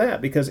just after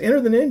that, because Enter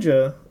the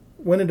Ninja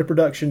went into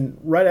production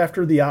right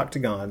after the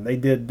Octagon. They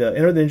did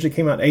Enter the Ninja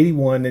came out in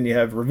 81, and you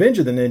have Revenge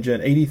of the Ninja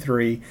in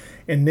 83,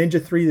 and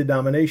Ninja 3: The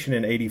Domination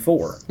in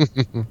 84.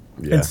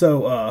 And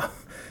so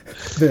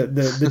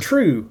the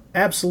true,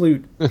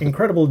 absolute,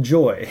 incredible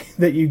joy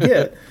that you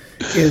get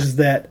is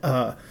that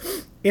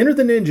Enter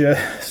the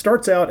Ninja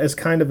starts out as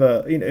kind of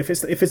a, if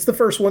it's the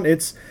first one,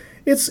 it's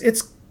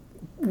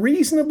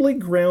reasonably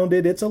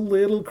grounded. It's a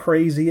little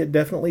crazy. It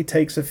definitely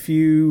takes a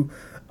few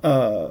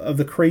of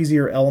the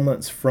crazier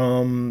elements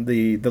from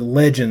the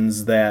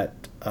legends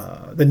that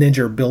the ninja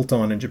are built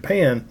on in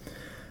Japan,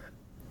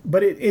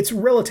 but it's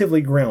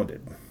relatively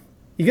grounded.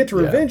 You get to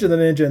Revenge of the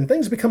Ninja, and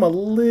things become a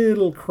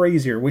little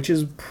crazier, which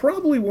is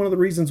probably one of the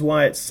reasons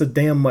why it's so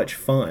damn much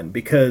fun,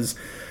 because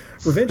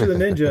Revenge of the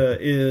Ninja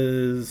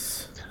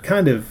is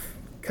kind of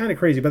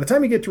crazy. By the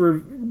time you get to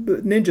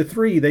Ninja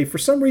 3, they for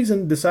some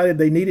reason decided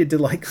they needed to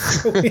like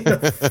throw in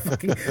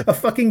a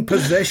fucking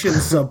possession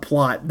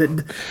subplot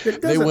that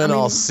doesn't. They went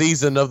all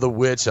Season of the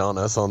Witch on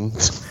us on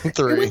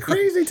 3. It went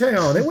crazy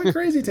town. It went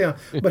crazy town.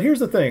 But here's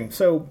the thing.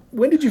 So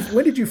when did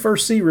you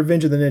first see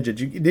Revenge of the Ninja?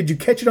 Did you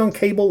catch it on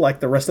cable like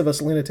the rest of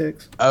us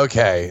lunatics?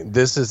 Okay,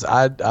 this is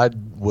I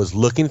was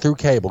looking through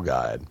Cable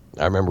Guide.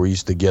 I remember we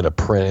used to get a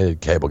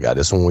printed Cable Guide.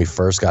 This is when we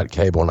first got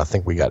cable, and I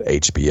think we got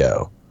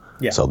HBO.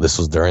 Yeah. So this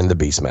was during the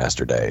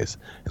Beastmaster days.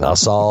 And I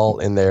saw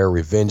in there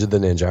Revenge of the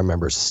Ninja. I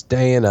remember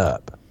staying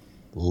up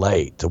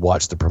late to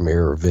watch the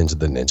premiere of Revenge of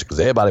the Ninja because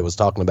everybody was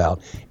talking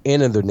about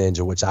Enter the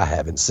Ninja, which I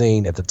haven't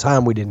seen. At the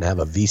time, we didn't have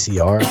a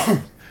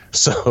VCR.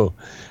 So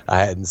I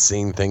hadn't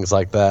seen things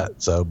like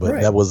that. So, but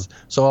right. I was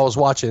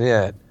watching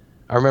it.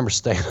 I remember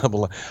staying up.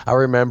 I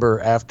remember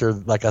after,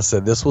 like I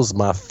said, this was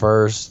my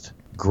first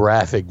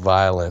graphic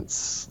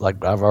violence.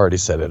 Like I've already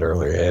said it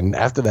earlier. And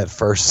after that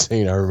first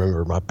scene, I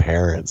remember my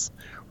parents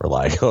were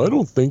like, "Oh, I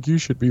don't think you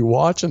should be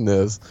watching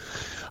this."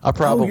 I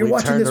probably you're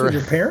watching turned this with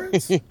your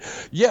parents?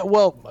 Yeah,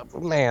 well,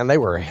 man, they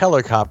were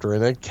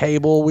helicoptering it.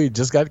 Cable, we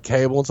just got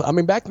cable. I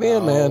mean, back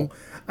then, man.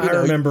 I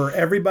remember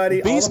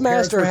everybody.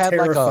 Beastmaster all the had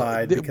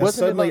terrified like a because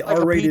suddenly like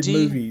R-rated PG?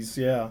 movies.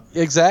 Yeah,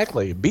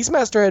 exactly.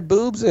 Beastmaster had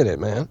boobs in it,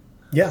 man.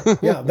 Yeah.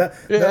 That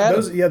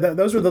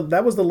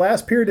was the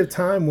last period of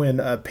time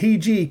when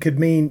PG could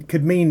mean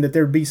that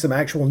there'd be some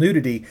actual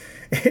nudity,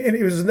 and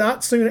it was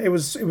not soon. It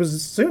was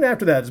soon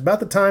after that. It's about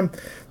the time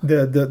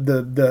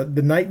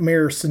the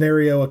nightmare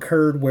scenario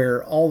occurred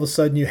where all of a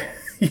sudden you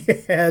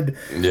had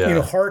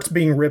hearts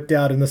being ripped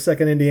out in the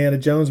second Indiana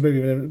Jones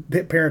movie.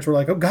 And parents were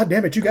like, "Oh God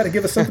damn it, you got to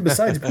give us something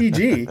besides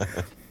PG."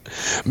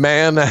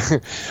 Man, I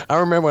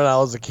remember when I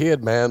was a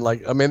kid, man,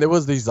 like, I mean, there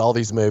was all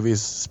these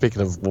movies,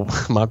 speaking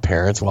of my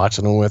parents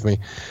watching them with me,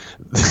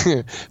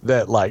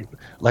 that like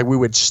we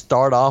would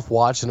start off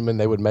watching them and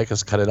they would make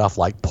us cut it off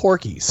like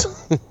Porky's.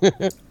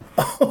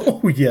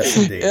 Oh, yes,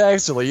 indeed.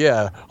 Actually,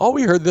 yeah. Oh,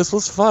 we heard this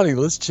was funny.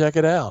 Let's check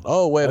it out.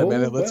 Oh, wait a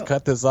minute. Let's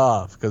cut this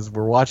off because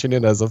we're watching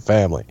it as a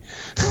family.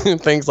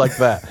 Things like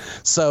that.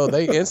 So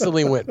they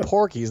instantly went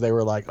Porky's. They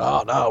were like,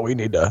 "Oh, no, we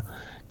need to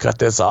cut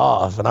this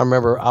off." And I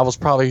remember I was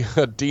probably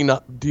a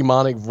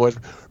demonic voice.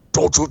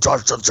 "Don't you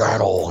touch the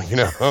channel," you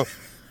know?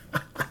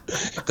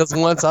 Because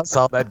once I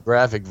saw that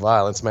graphic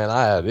violence, man,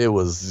 it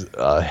was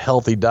a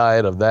healthy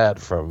diet of that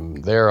from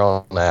there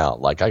on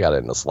out. Like I got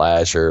into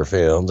slasher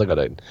films.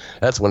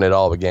 That's when it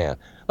all began.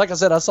 Like I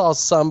said, I saw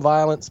some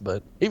violence,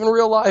 but even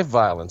real life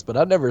violence, but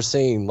I've never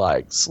seen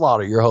like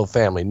slaughter your whole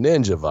family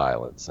ninja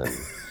violence. And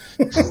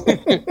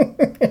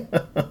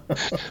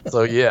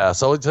So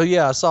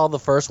I saw the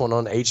first one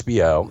on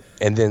HBO,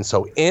 and then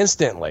so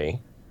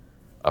instantly,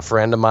 a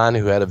friend of mine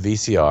who had a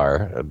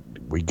VCR,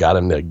 we got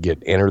him to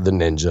get Enter the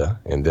Ninja,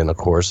 and then of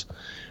course,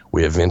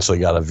 we eventually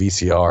got a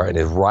VCR, and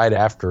it's right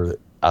after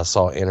I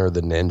saw Enter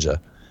the Ninja,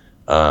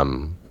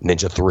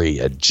 Ninja 3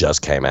 had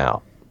just came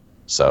out.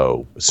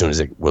 So as soon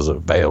as it was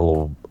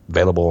available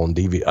on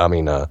DVD,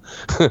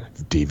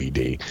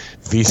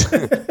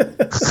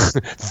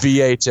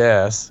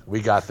 VHS,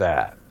 we got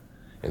that.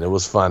 And it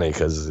was funny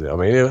because, I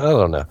mean, I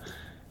don't know.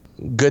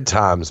 Good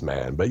times,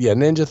 man. But yeah,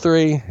 Ninja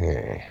 3.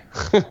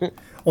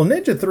 Well,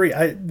 Ninja 3,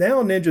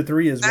 Ninja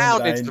 3 is now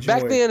one that I enjoy.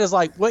 Back then is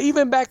like, well,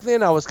 even back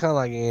then I was kind of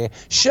like,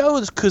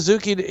 Shows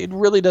Kazuki, it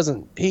really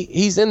doesn't,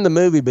 he's in the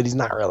movie, but he's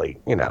not really,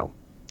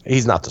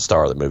 he's not the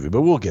star of the movie,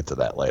 but we'll get to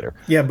that later.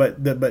 Yeah,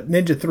 but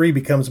Ninja 3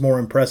 becomes more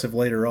impressive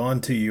later on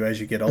to you as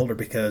you get older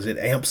because it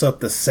amps up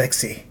the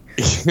sexy.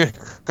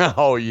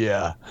 Oh,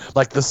 yeah.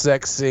 Like the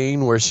sex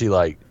scene where she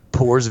like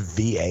pours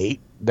V8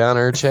 down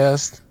her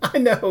chest. I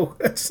know.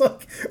 It's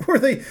like, were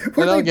they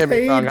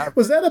paid?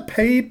 Was that a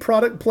paid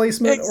product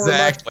placement?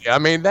 Exactly. I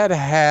mean, that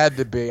had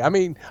to be. I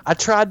mean, I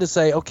tried to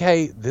say,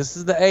 okay, this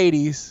is the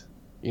 80s,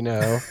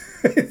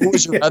 What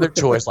was your other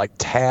choice? Like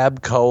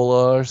Tab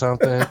Cola or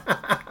something?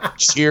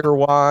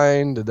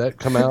 Cheerwine? Did that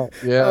come out?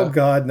 Yeah. Oh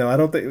God, no! I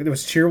don't think it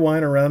was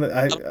Cheerwine around it.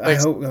 I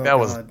hope that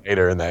was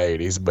later in the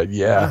 80s, but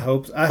yeah. I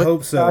hope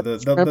so.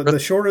 The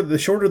shorter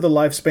the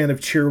lifespan of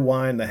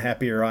Cheerwine, the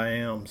happier I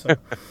am. So.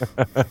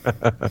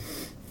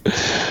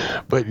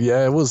 But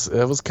yeah, it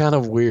was kind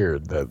of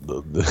weird that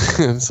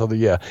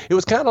it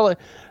was kind of like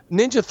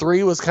Ninja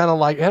 3 was kind of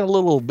like had a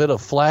little bit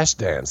of flash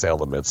dance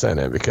elements in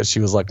it because she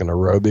was like an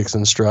aerobics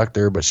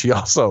instructor, but she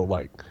also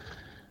like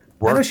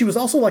I know she was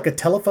also like a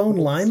telephone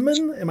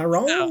lineman. Am I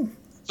wrong? Yeah.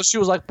 So she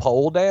was like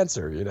pole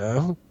dancer,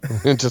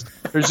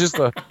 There's just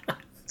a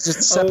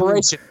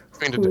separation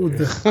between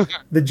the two.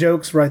 The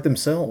jokes write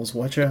themselves.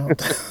 Watch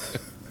out.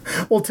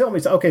 Well, tell me.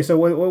 Okay, so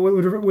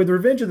with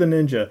Revenge of the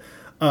Ninja,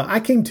 I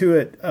came to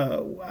it.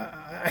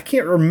 I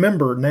can't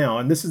remember now,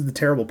 and this is the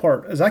terrible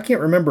part, is I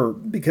can't remember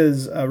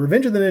because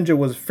Revenge of the Ninja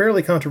was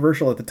fairly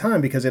controversial at the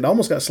time because it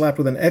almost got slapped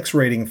with an X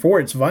rating for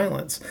its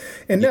violence.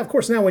 And now, of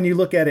course, when you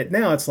look at it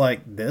now, it's like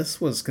this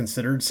was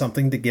considered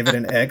something to give it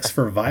an X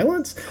for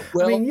violence.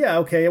 Well, I mean, yeah,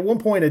 okay. At one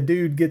point, a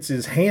dude gets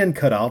his hand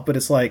cut off, but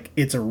it's like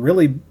it's a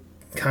really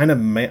kind of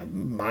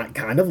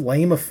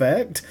lame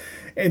effect.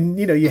 And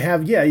you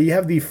have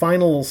the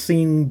final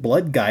scene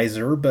blood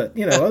geyser, but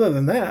other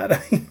than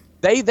that,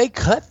 they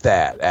cut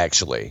that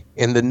actually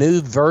in the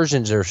new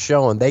versions they're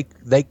showing.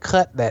 They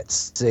cut that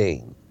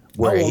scene.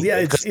 Where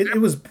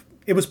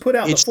it was put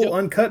out. The full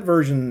uncut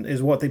version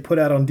is what they put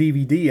out on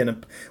DVD,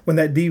 and when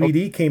that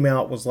DVD came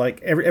out, was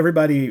like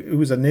everybody who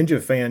was a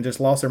Ninja fan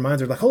just lost their minds.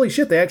 They're like, "Holy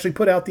shit! They actually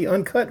put out the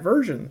uncut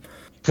version."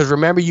 Because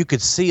remember, you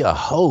could see a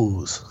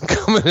hose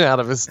coming out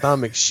of his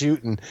stomach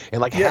shooting,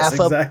 and like half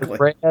of it was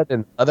red,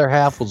 and the other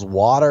half was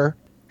water,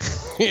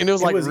 and it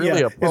was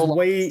really a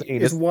prolonged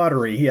scene. It's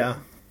watery, yeah.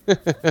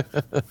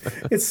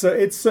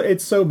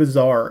 it's so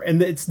bizarre,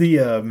 and it's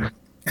the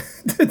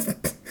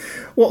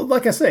well,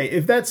 like I say,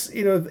 if that's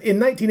in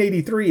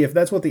 1983, if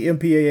that's what the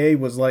MPAA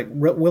was like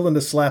willing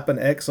to slap an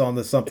X on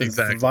to something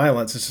for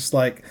violence, it's just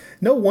like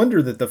no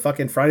wonder that the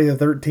fucking Friday the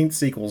 13th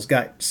sequels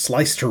got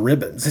sliced to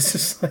ribbons. It's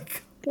just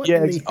like. What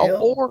in the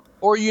hell?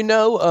 Or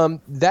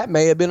that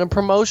may have been a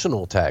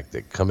promotional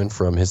tactic coming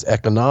from his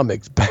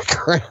economics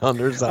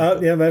background or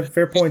something. Yeah,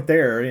 fair point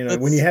there.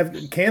 When you have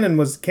Canon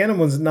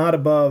was not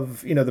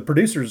above. The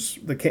producers,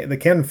 the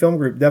Canon Film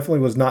Group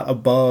definitely was not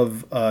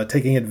above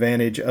taking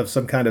advantage of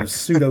some kind of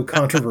pseudo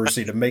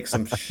controversy to make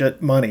some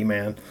shit money,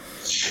 man.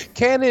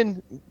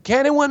 Canon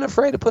wasn't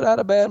afraid to put out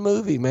a bad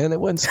movie, man. It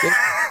wasn't scared.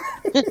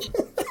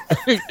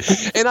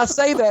 And I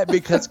say that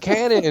because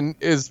Canon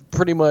is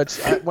pretty much,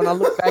 when I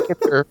look back at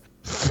their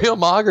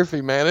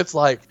filmography, man, it's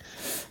like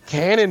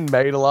Canon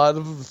made a lot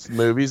of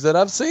movies that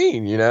I've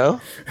seen,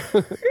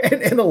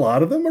 and a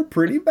lot of them are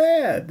pretty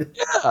bad.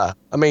 Yeah.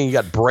 I mean, you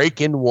got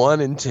Breakin'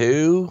 1 and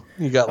 2.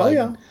 You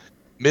got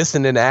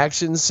Missing in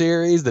Action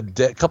series,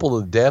 couple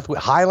of Death with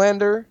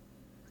Highlander,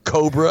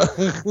 Cobra,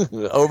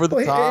 Over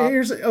the Top.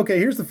 Here's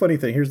the funny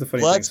thing.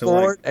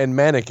 Bloodsport and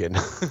Mannequin.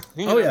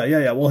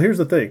 Yeah. Well, here's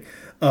the thing.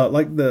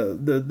 Like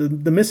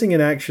the Missing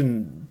in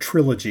Action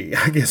trilogy,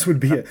 I guess would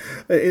be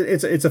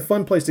it's a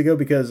fun place to go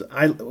because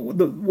I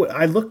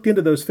looked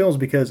into those films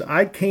because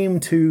I came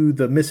to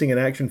the Missing in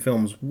Action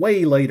films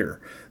way later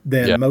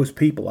than most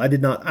people. I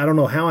don't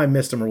know how I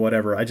missed them or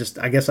whatever. I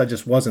guess I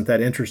just wasn't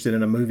that interested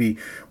in a movie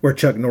where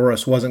Chuck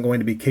Norris wasn't going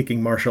to be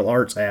kicking martial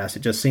arts ass.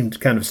 It just seemed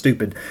kind of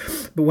stupid.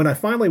 But when I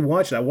finally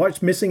watched it, I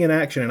watched Missing in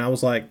Action and I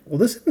was like, well,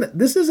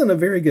 this isn't a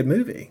very good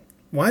movie.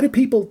 Why do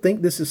people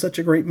think this is such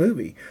a great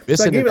movie?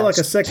 So I gave it like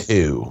a second.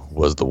 2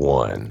 was the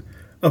one.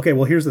 Okay,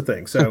 well here's the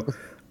thing. So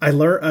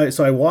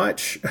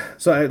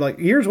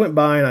years went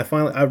by and I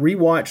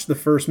rewatched the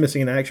first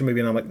Missing in Action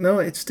movie and I'm like, no,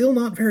 it's still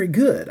not very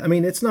good. I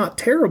mean, it's not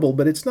terrible,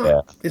 but it's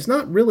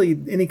not really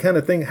any kind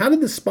of thing. How did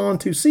this spawn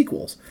 2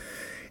 sequels?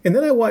 And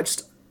then I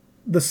watched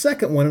the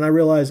second one and I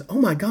realized,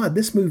 oh my God,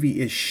 this movie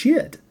is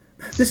shit.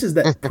 This is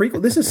that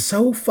prequel. This is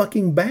so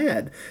fucking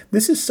bad.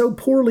 This is so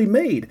poorly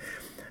made.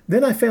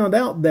 Then I found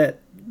out that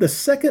the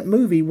second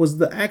movie was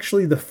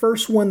actually the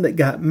first one that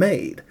got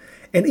made.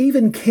 And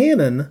even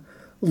Canon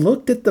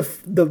looked at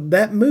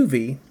that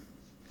movie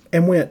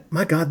and went,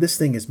 my God, this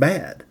thing is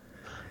bad.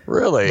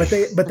 Really?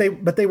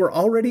 But they were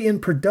already in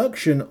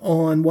production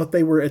on what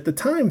they were at the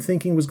time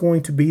thinking was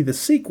going to be the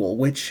sequel,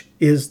 which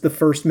is the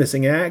first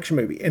Missing in Action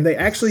movie. And they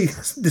actually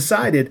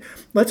decided,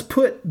 let's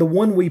put the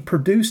one we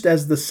produced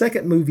as the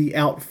second movie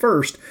out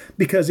first,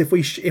 because if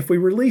we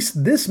release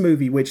this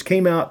movie, which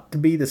came out to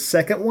be the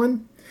second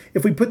one,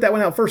 if we put that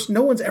one out first,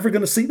 no one's ever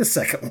going to see the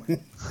second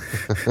one.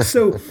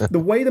 So the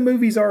way the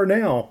movies are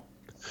now,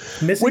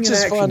 Missing in Action. Which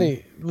is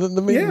funny.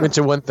 Let me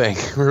mention one thing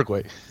real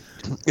quick.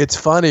 It's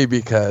funny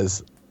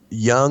because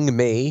young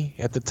me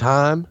at the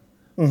time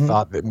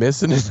thought that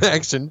Missing in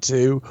Action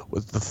 2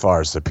 was the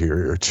far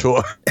superior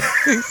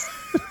choice.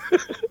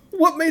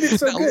 What made it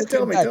so good?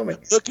 Tell me.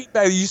 Looking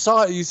back, you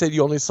saw it. You said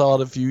you only saw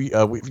it a few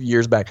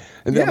years back,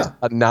 and that was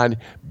about 9.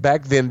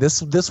 Back then,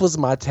 this was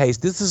my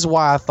taste. This is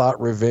why I thought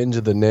Revenge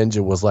of the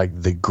Ninja was like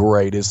the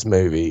greatest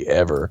movie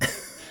ever.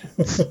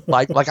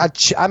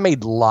 I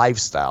made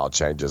lifestyle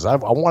changes. I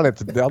wanted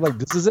to. I'm like,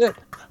 this is it.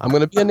 I'm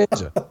going to be a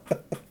ninja.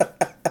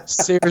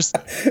 Seriously.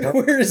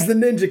 Where is the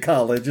ninja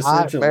college?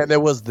 Essentially, man, there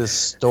was this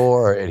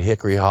store at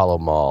Hickory Hollow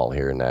Mall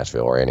here in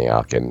Nashville or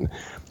Antioch, and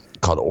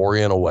called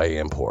Oriental Way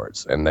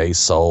Imports, and they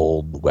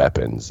sold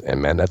weapons.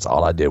 And man, that's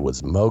all I did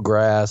was mow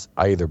grass.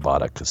 I either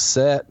bought a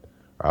cassette,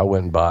 or I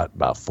went and bought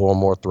about 4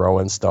 more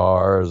throwing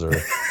stars, or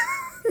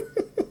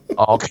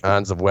all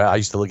kinds of. I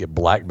used to look at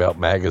Black Belt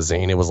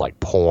magazine. It was like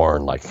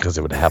porn, like because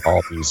it would have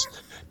all these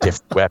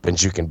different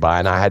weapons you can buy,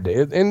 and I had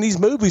to. And these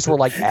movies were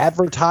like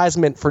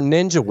advertisement for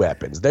ninja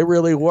weapons. They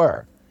really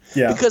were.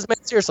 Yeah. Because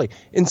man, seriously,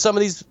 in some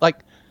of these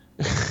like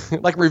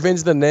Revenge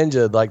of the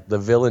Ninja, like the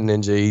villain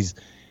ninja,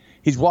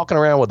 He's walking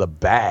around with a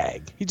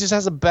bag. He just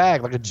has a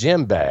bag, like a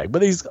gym bag.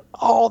 But he's got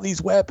all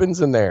these weapons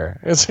in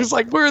there. It's just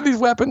like, where are these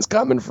weapons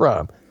coming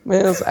from?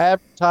 Man, it's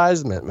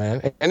advertisement,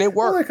 man. And it worked.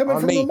 Well, they're coming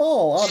from the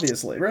mall,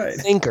 obviously, right?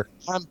 Thinker.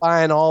 I'm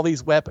buying all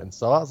these weapons.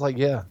 So I was like,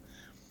 yeah.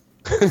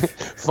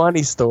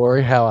 Funny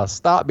story how I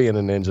stopped being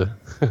a ninja.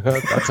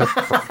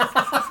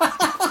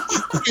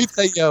 Let me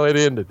tell you how it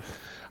ended.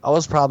 I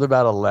was probably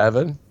about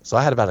 11. So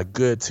I had about a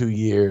good 2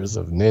 years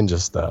of ninja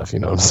stuff. You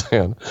know what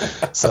I'm saying?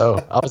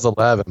 So I was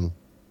 11.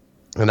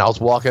 And I was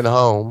walking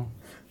home.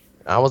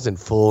 I was in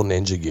full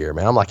ninja gear,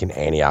 man. I'm like in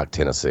Antioch,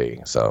 Tennessee.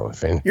 So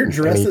you're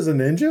dressed as a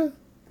ninja,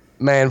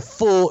 man,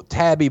 full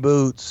tabby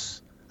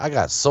boots. I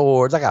got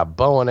swords. I got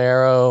bow and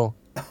arrow.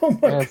 Oh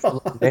my Man, full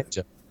god!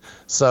 ninja.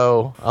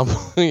 So I'm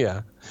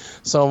yeah.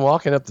 So I'm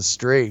walking up the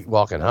street,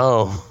 walking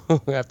home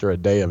after a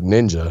day of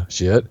ninja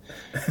shit,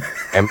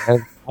 and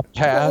man, I What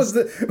passed. was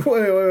the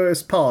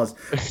wait, pause?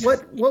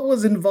 What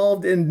was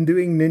involved in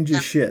doing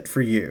ninja shit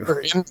for you?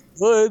 In the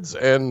woods,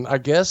 and I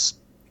guess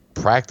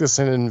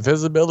practicing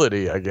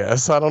invisibility. I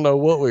guess I don't know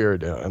what we were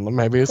doing.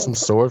 Maybe it's some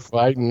sword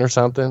fighting or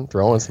something,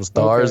 throwing some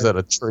stars at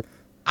a tree.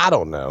 I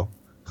don't know.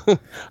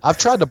 I've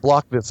tried to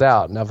block this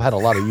out, and I've had a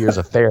lot of years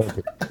of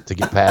therapy to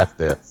get past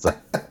this. So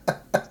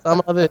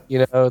some of it,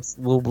 it's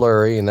a little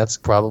blurry, and that's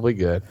probably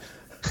good.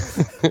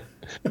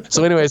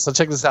 So anyway, so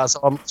check this out.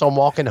 So I'm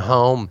walking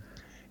home,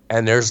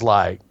 and there's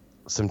like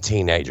some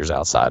teenagers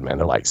outside, man.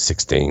 They're like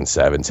 16,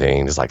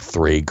 17. There's like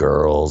 3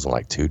 girls and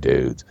like 2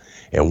 dudes.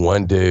 And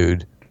one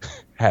dude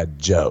had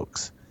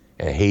jokes,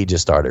 and he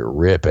just started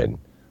ripping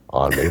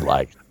on me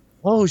like,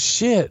 oh,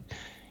 shit,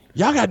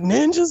 y'all got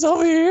ninjas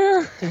over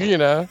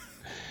here?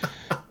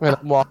 When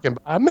I'm walking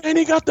by, man,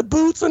 he got the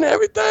boots and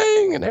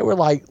everything. And they were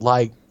like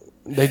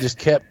they just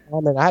kept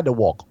coming. I had to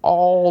walk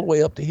all the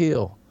way up the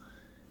hill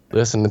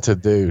listening to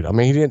dude. I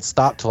mean, he didn't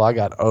stop till I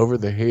got over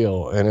the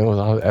hill. And it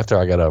was after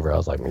I got over, I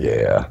was like,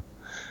 yeah.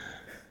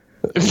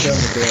 Done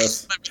with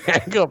this.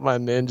 Hang up my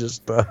ninja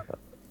stuff.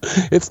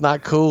 It's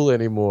not cool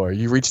anymore.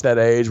 You reach that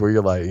age where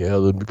you're like, yeah,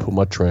 let me put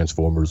my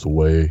Transformers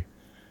away.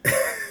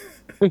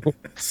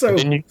 So,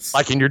 And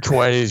like in your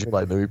 20s, you're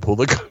like, let me pull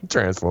the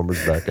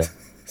Transformers back up.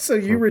 so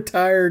you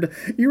retired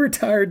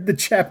the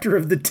chapter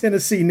of the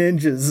Tennessee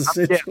Ninjas,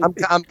 essentially.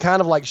 Yeah, I'm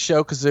kind of like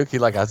Sho Kazuki.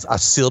 Like I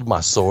sealed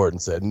my sword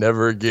and said,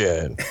 never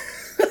again.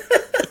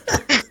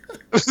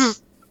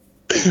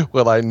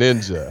 Well, I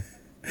ninja.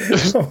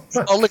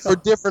 Only for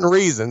different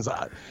reasons.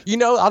 I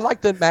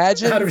like to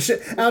imagine out of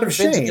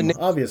shame,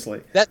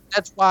 obviously.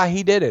 That's why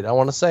he did it. I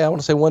want to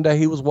say one day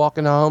he was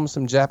walking home,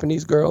 some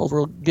Japanese girls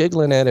were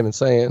giggling at him and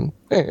saying,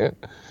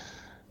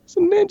 it's a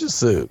ninja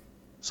suit.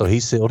 So he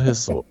sealed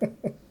his sword.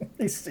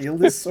 He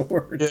sealed his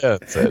sword. Yeah,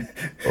 said,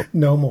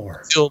 no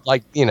more. sealed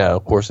like,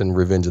 of course in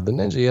Revenge of the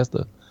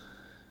Ninja,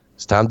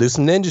 it's time to do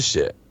some ninja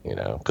shit,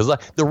 because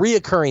like the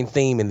reoccurring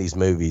theme in these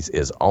movies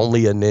is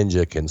only a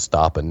ninja can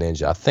stop a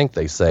ninja. I think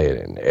they say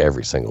it in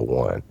every single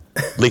one.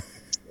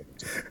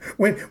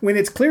 When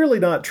it's clearly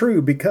not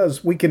true,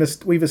 because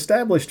we've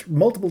established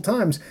multiple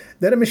times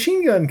that a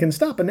machine gun can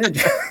stop a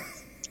ninja.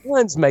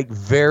 Ones make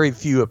very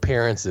few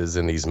appearances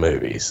in these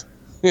movies.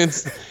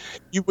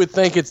 You would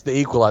think it's the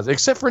Equalizer,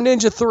 except for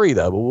Ninja 3,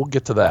 though, but we'll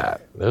get to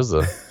that. There's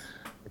a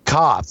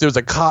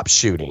cop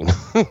shooting.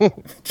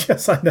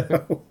 Yes, I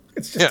know.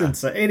 It's just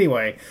insane.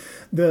 Anyway,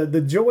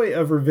 the joy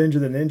of Revenge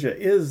of the Ninja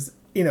is,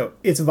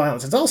 it's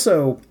violence. It's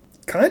also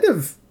kind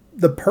of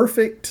the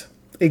perfect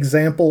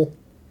example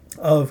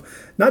of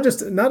not a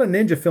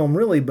ninja film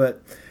really,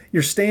 but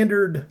your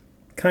standard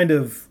kind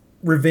of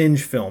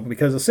revenge film,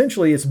 because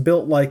essentially it's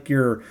built like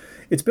you're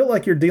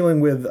dealing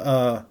with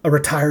a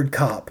retired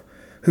cop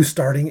who's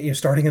starting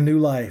a new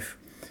life,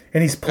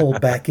 and he's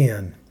pulled back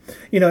in.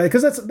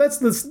 Because that's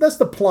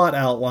the plot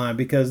outline.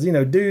 Because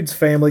dude's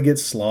family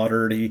gets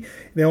slaughtered.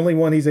 The only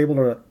one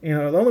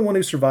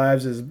who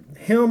survives is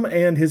him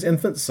and his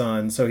infant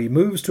son. So he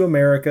moves to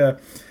America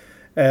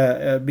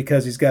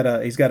because he's got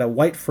a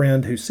white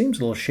friend who seems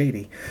a little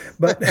shady.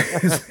 But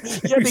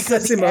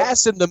because he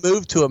asked him to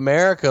move to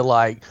America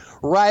like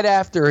right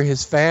after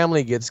his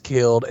family gets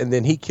killed, and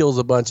then he kills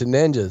a bunch of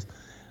ninjas.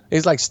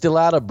 He's like still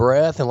out of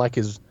breath, and like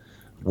his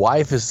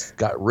wife has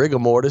got rigor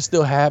mortis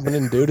still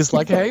happening. Dude, it's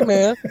like, hey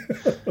man,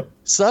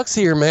 sucks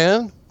here,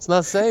 man. It's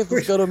not safe.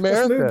 Let's go to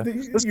America.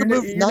 Let's go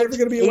move. You're never going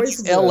to be away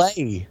from LA.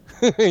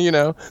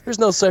 There's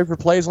no safer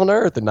place on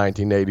earth in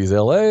 1980s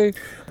LA.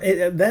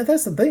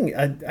 That's the thing.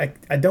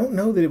 I don't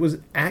know that it was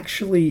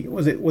actually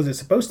was it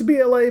supposed to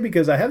be LA,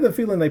 because I have the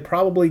feeling they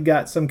probably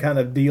got some kind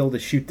of deal to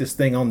shoot this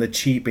thing on the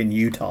cheap in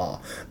Utah,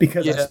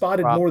 because I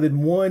spotted more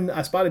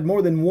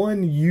than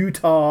one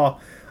Utah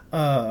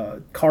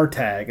car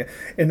tag,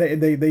 and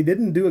they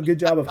didn't do a good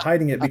job of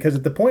hiding it, because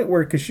at the point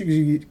where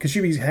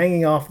Kashubi's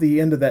hanging off the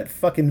end of that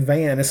fucking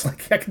van, it's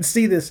like I can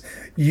see this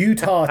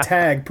Utah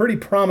tag pretty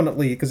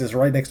prominently because it's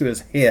right next to his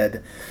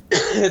head.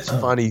 It's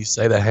funny you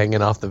say that,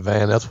 hanging off the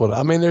van. That's what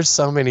I mean. There's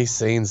so many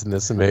scenes in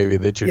this movie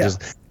that you're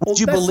just, would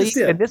you believe?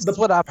 And this is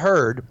what I've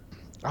heard.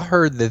 I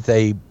heard that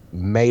they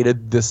made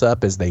this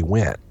up as they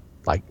went,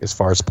 like as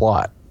far as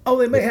plot. Oh,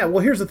 they may have.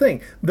 Well, here's the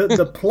thing.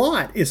 The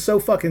plot is so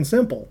fucking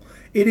simple.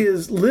 It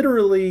is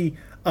literally,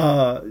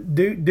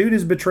 dude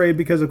is betrayed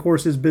because, of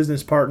course, his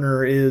business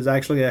partner is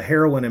actually a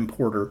heroin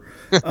importer.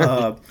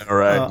 All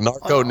right,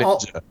 narco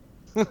ninja.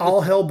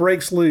 All hell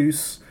breaks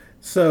loose.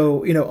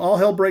 So, all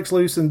hell breaks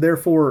loose, and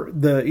therefore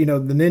the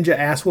ninja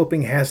ass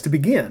whooping has to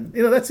begin.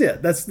 That's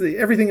it.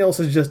 Everything else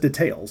is just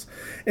details.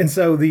 And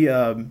so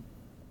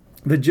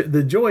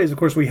the joy is, of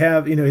course, we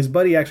have, his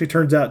buddy actually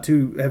turns out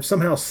to have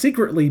somehow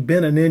secretly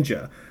been a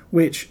ninja,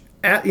 which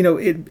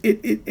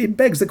it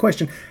begs the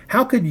question: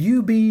 how could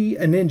you be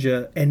a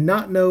ninja and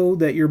not know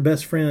that your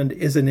best friend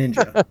is a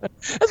ninja?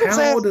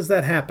 How does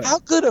that happen? How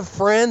good of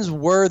friends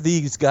were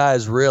these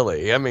guys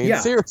really? I mean,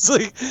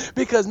 seriously,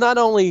 because not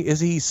only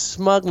is he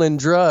smuggling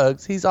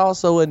drugs, he's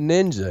also a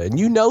ninja, and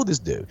you know this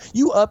dude.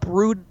 You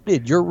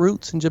uprooted your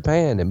roots in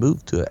Japan and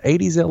moved to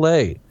 80s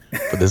LA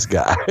for this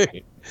guy,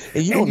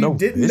 and you don't know.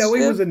 Didn't know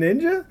he was a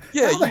ninja?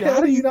 Yeah,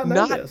 how do you not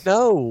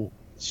know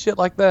shit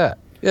like that?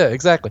 Yeah,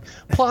 exactly.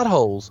 Plot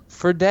holes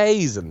for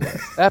days in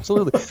this.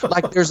 Absolutely.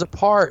 Like there's a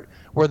part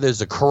where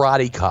there's a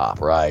karate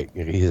cop, right?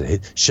 He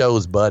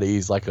shows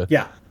buddies like a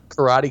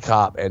karate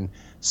cop. And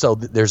so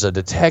there's a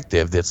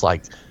detective that's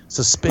like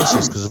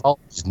suspicious because of all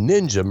these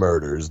ninja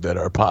murders that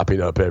are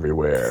popping up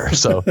everywhere.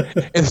 So,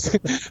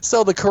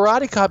 so the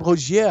karate cop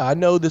goes, yeah, I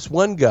know this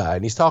one guy.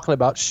 And he's talking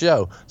about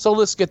Sho. So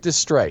let's get this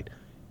straight.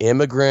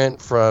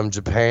 Immigrant from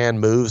Japan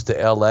moves to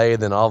LA,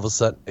 then all of a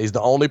sudden he's the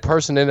only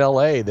person in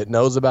LA that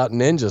knows about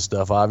ninja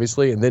stuff,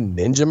 obviously, and then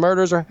ninja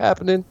murders are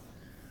happening.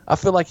 I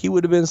feel like he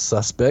would have been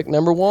suspect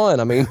number one.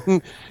 I mean,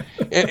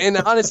 and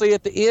honestly,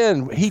 at the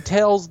end, he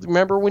tells,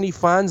 remember when he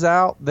finds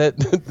out that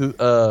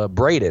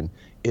Brayden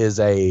is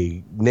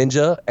a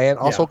ninja and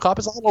also a cop?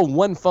 It's all on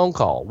one phone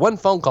call. One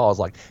phone call is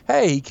like,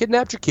 hey, he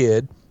kidnapped your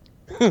kid.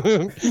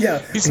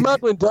 He's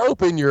smuggling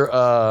dope in your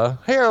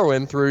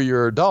heroin through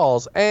your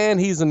dolls, and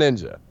he's a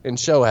ninja. And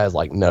Sho has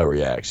like no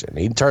reaction.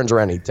 He turns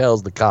around and he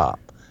tells the cop.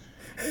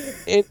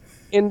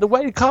 And the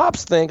way the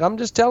cops think, I'm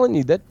just telling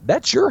you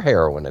that's your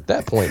heroin at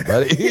that point,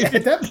 buddy.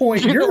 At that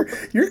point, you're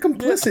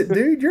complicit,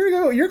 dude.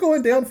 You're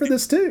going down for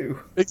this too.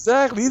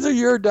 Exactly. These are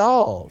your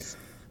dolls.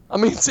 I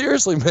mean,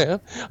 seriously,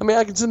 man. I mean,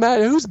 I can just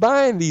imagine who's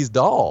buying these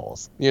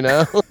dolls, you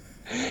know?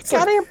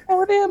 Got him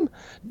for them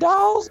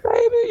dolls,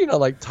 baby. You know,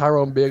 like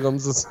Tyrone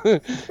Biggums.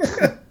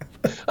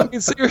 I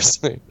mean,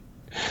 seriously.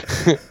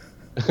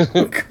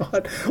 Oh,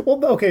 God.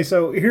 Well, okay,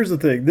 so here's the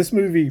thing. This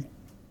movie,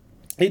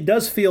 it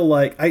does feel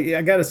like,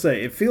 I gotta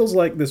say, it feels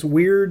like this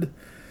weird,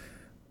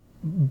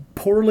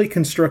 poorly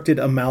constructed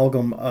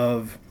amalgam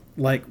of,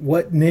 like,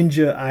 what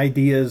ninja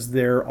ideas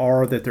there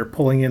are that they're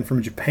pulling in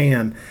from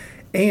Japan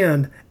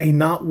and a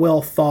not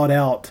well thought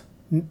out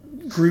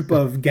group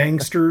of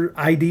gangster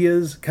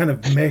ideas kind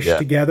of meshed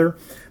together,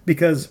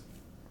 because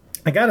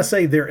I gotta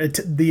say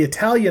the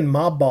Italian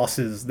mob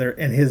bosses there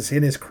and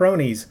his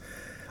cronies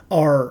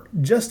are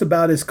just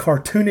about as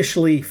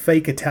cartoonishly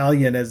fake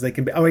Italian as they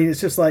can be. I mean,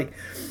 it's like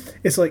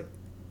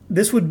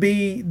this would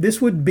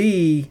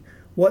be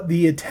what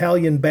the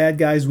Italian bad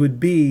guys would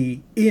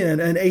be in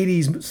an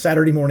 80s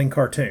Saturday morning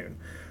cartoon.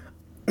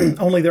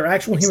 Only they're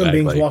actual human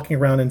beings walking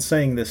around and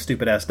saying this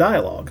stupid ass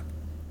dialogue.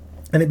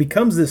 And it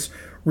becomes this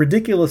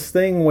ridiculous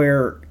thing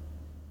where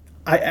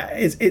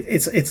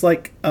it's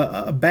like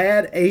a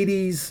bad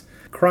 80s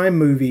crime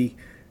movie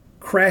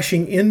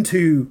crashing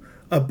into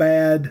a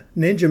bad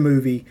ninja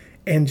movie,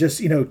 and just,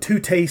 you know, two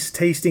tastes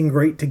tasting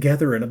great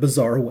together in a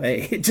bizarre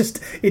way.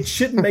 It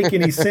shouldn't make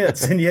any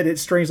sense, and yet it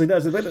strangely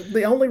does. But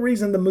the only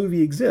reason the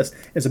movie exists,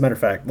 as a matter of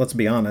fact, let's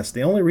be honest,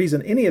 the only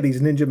reason any of these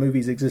ninja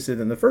movies existed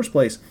in the first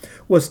place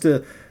was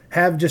to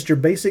have just your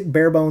basic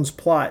bare bones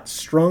plot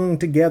strung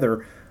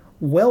together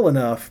well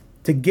enough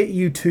to get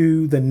you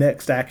to the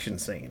next action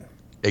scene.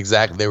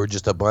 Exactly. They were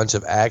just a bunch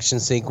of action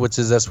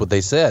sequences. That's what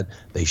they said.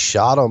 They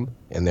shot them,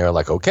 and they're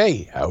like,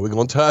 okay, how are we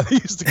going to tie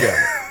these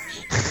together?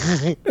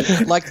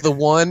 Like the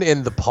one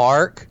in the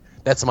park.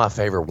 That's my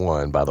favorite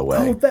one, by the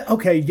way.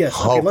 Okay, yes.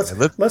 Okay,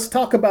 let's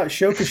talk about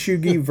Sho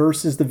Kosugi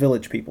versus the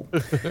Village People.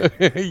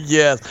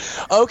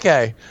 Yes.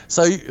 Okay.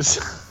 So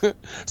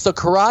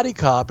Karate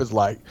Cop is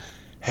like,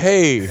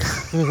 hey.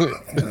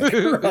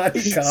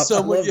 Karate Cop.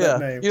 Someone, I love that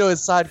name. You know,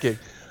 his sidekick.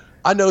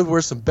 I know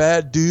where some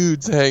bad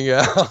dudes hang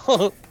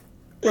out.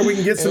 Where we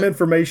can get some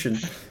information.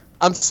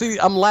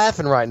 I'm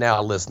laughing right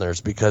now,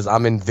 listeners, because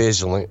I'm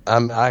envisioning.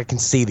 I can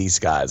see these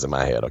guys in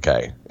my head.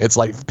 Okay, it's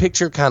like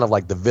picture kind of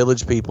like the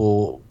Village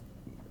People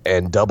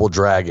and Double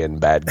Dragon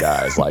bad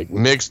guys, like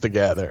mixed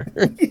together.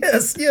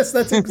 Yes,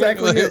 that's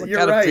exactly it. You're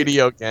kind right. Of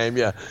video game,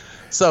 yeah.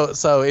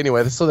 So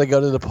anyway, so they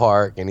go to the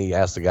park and he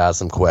asks the guys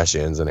some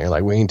questions, and they're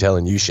like, "We ain't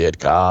telling you shit,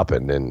 cop,"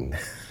 and then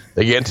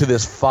they get into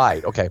this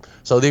fight. Okay,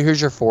 so here's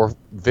your four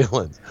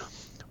villains.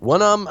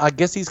 One of them, I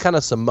guess he's kind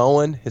of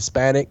Samoan,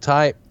 Hispanic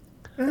type,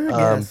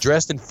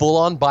 dressed in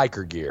full-on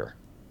biker gear.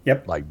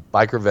 Yep. Like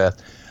biker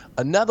vest.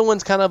 Another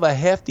one's kind of a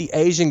hefty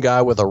Asian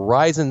guy with a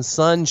Rising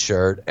Sun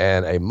shirt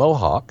and a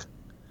mohawk.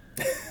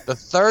 The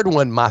third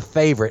one, my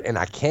favorite, and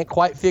I can't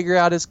quite figure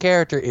out his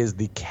character, is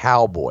the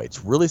cowboy.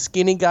 It's really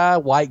skinny guy,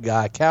 white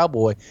guy,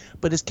 cowboy,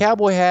 but his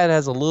cowboy hat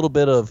has a little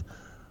bit of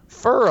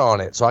fur on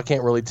it, so I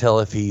can't really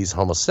tell if he's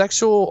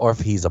homosexual or if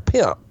he's a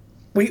pimp.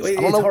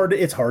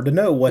 It's hard to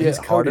know what his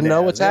code is. Hard to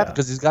know what's happening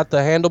because he's got the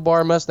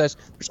handlebar mustache.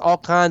 There's all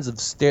kinds of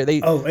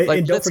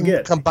and don't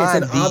forget,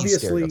 combine these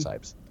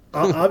stereotypes.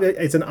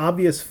 It's an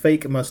obvious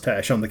fake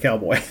mustache on the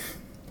cowboy.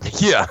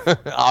 Yeah,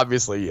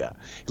 obviously, yeah.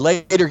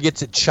 Later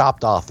gets it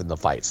chopped off in the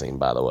fight scene,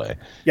 by the way.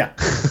 Yeah.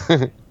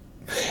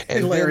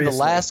 And then the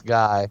last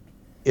guy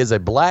is a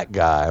black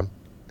guy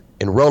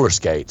in roller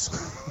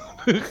skates.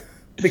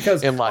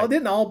 Because and like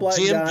didn't all black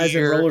gym guys in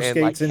gear roller and,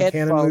 skates like, in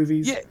Cannon headphones.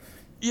 movies?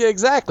 Yeah,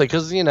 exactly.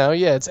 Because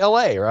it's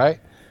L.A., right?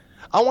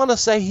 I want to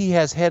say he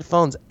has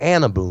headphones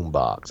and a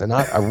boombox, and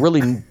I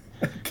really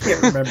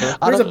Can't remember.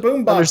 There's a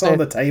boombox on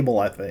the table,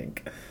 I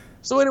think.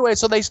 So anyway,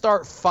 so they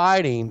start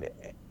fighting,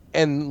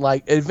 and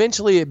like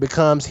eventually it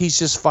becomes he's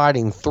just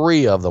fighting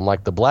three of them.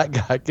 Like the black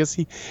guy, because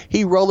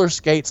he roller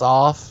skates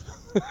off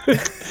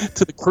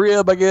to the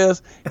crib, I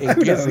guess,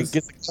 and gets a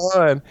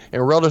gun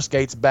and roller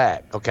skates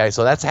back. Okay,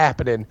 so that's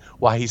happening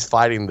while he's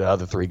fighting the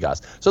other three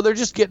guys. So they're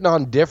just getting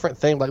on different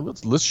things. Like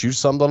let's shoot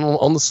something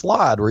on the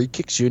slide where he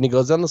kicks you and he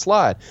goes down the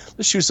slide.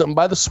 Let's shoot something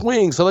by the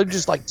swing. So they're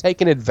just like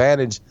taking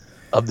advantage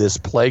of this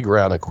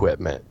playground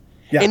equipment.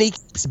 Yeah. And he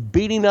keeps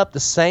beating up the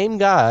same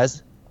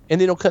guys, and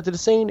then he'll cut to the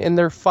scene and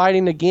they're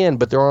fighting again,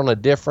 but they're on a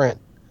different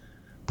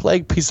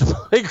piece of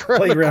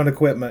playground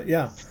equipment.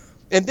 Yeah.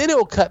 And then it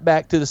will cut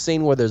back to the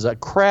scene where there's a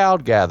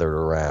crowd gathered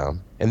around.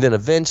 And then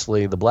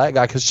eventually the black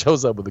guy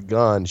shows up with a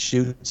gun,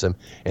 shoots him.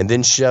 And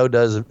then Show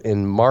does,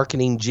 in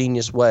marketing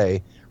genius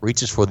way,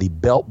 reaches for the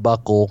belt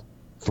buckle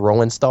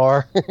throwing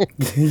star.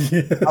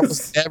 Yes. I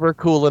was never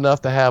cool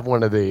enough to have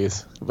one of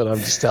these. But I'm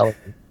just telling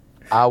you.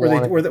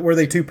 Were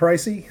they too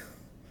pricey?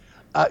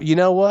 You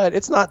know what?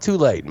 It's not too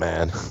late,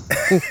 man.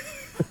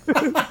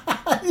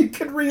 You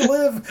can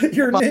relive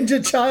your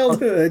ninja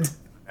childhood.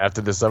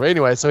 After this summer.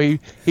 Anyway, so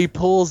he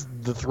pulls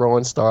the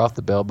throwing star off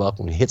the belt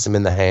buckle and hits him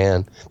in the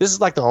hand. This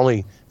is like the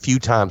only few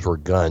times where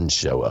guns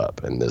show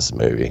up in this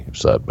movie.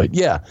 So, but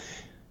yeah.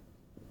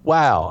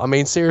 Wow. I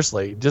mean,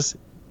 seriously, just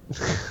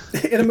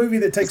in a movie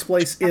that takes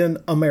place in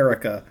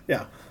America.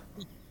 Yeah.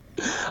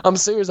 I'm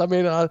serious. I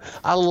mean,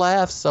 I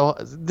laughed. So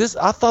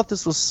I thought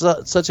this was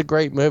such a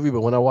great movie, but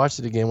when I watched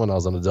it again when I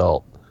was an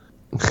adult,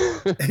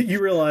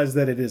 you realize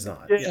that it is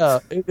not. Yeah,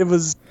 yes. It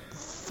was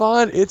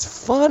fun.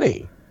 It's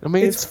funny. I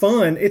mean, it's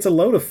fun. It's a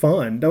load of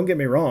fun. Don't get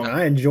me wrong.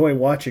 I enjoy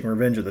watching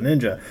Revenge of the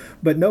Ninja,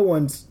 but no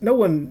one,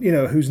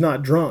 who's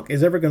not drunk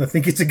is ever going to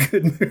think it's a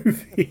good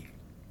movie.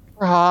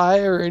 Or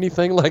high or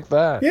anything like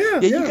that. Yeah.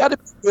 You got to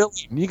be willing.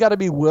 You got to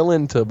be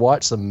willing to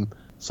watch some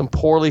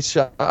poorly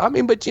shot. I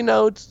mean, but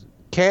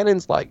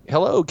Cannon's like,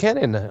 hello,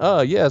 Cannon.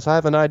 Yes, I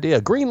have an idea.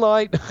 Green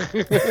light.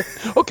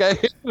 Okay.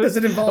 Does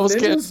it involve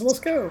ninjas? Let's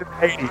go.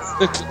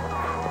 80s.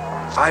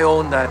 I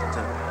own that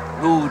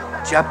new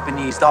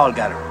Japanese doll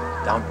gallery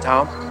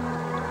downtown.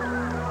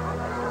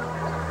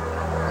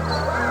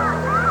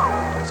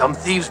 Some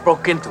thieves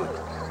broke into it.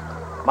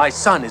 My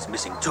son is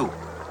missing too.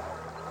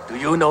 Do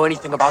you know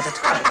anything about it?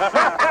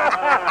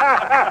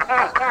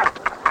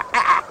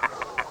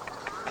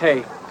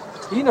 Hey,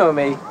 you know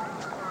me.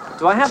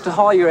 Do I have to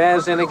haul your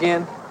ass in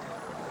again?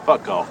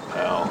 Fuck off,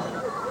 pal.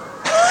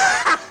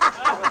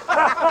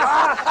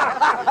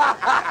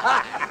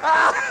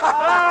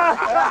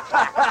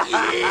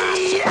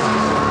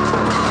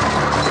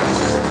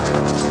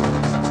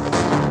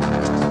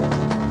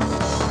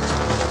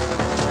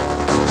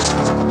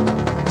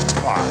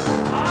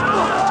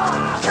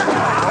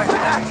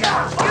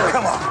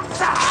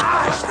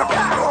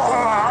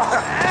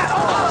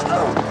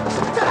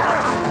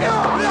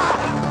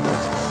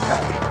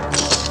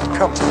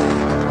 Come on.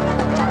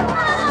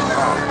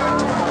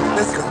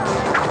 Let's go.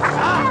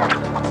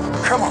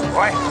 Come on,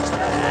 boy.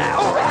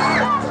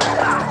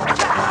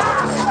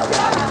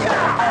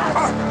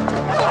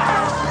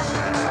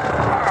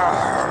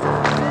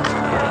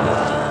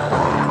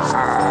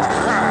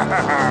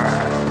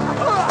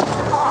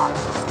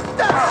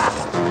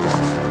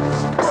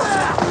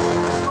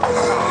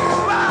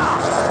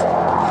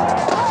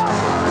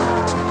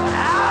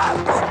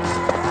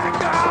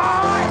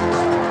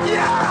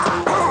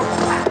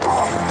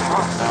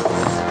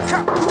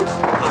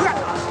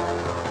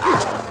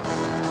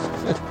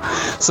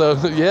 So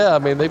yeah, I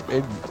mean,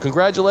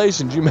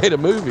 congratulations, you made a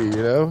movie.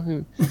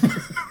 Well,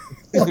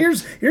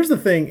 here's the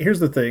thing.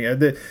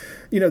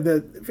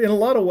 In a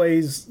lot of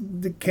ways,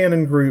 the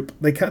Cannon Group,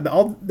 they kind of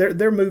all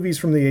their movies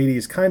from the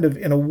 '80s, kind of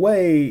in a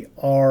way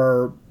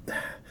are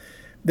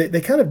they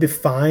kind of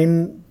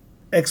define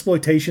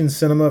exploitation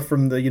cinema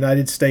from the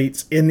United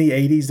States in the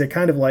 '80s. They're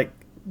kind of like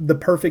the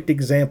perfect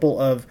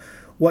example of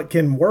what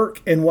can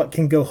work and what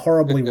can go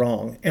horribly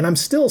wrong. And I'm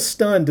still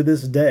stunned to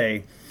this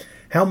day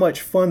how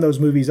much fun those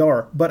movies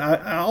are. But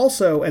I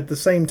also, at the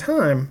same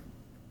time,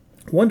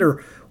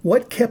 wonder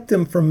what kept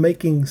them from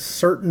making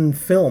certain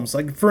films.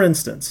 Like, for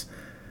instance,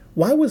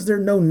 why was there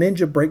no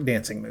ninja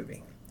breakdancing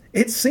movie?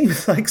 It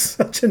seems like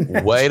such a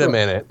natural... Wait a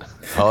minute.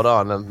 Hold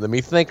on. Let me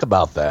think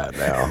about that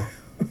now.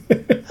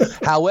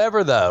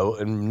 However, though,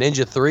 in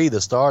Ninja 3,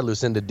 the star,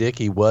 Lucinda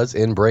Dickey, was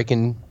in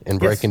Breaking 2.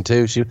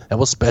 That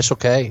was Special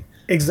K.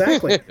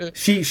 Exactly.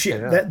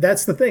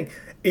 That's the thing.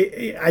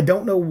 I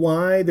don't know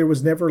why there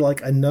was never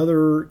like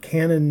another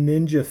Cannon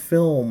Ninja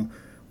film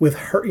with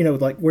her,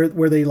 like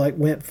where they like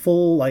went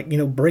full, like,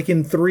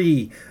 Breaking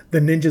 3, the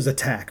ninjas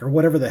attack or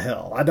whatever the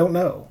hell. I don't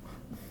know.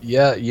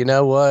 Yeah, you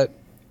know what?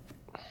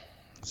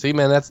 See,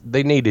 man,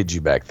 they needed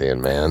you back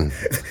then, man.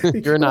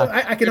 You're not.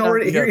 I can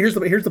already. Here's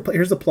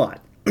the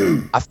plot.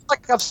 I feel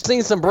like I've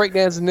seen some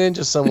breakdancing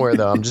ninjas somewhere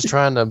though. I'm just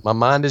trying to. My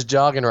mind is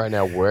jogging right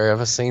now. Where have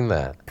I seen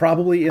that?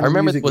 Probably in a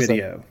music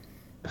video.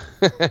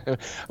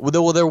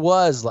 Well, there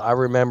was. I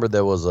remember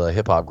there was a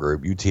hip hop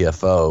group,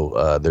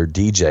 UTFO. Their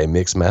DJ,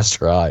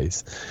 Mixmaster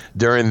Ice,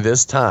 during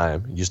this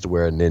time used to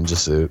wear a ninja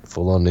suit,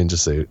 full on ninja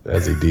suit,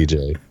 as he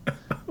DJ.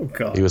 Oh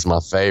God, he was my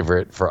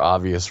favorite for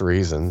obvious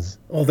reasons.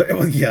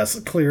 Well, yes,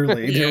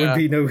 clearly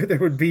there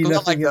would be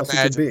nothing else it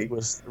could be. He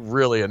was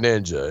really a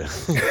ninja.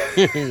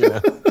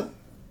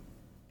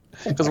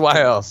 Because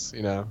why else?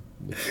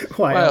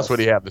 Why else would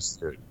he have this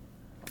suit?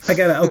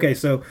 Okay,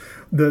 so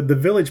the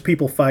village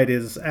people fight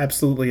is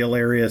absolutely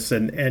hilarious,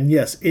 and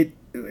yes, it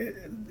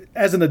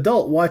as an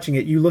adult watching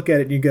it, you look at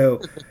it and you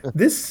go,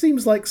 this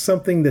seems like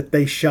something that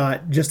they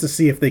shot just to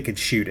see if they could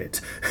shoot it.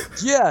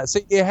 Yeah,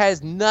 see, it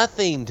has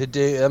nothing to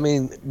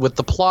do, with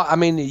the plot.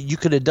 You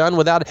could have done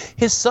without it.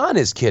 His son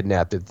is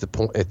kidnapped at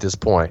this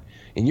point,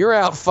 and you're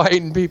out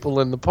fighting people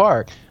in the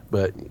park.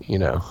 But,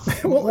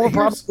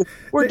 well,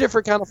 we're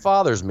different kind of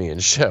fathers, me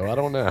and Show. I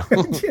don't know.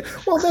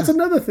 Well, that's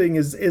another thing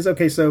is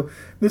okay, so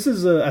this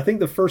is, I think,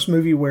 the first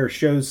movie where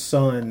Show's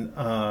son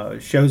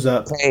shows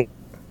up.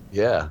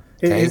 Yeah,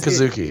 Kane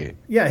Kazuki.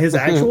 His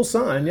actual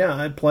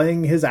son,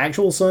 playing his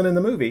actual son in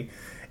the movie.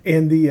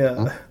 And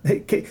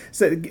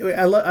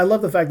I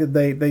love the fact that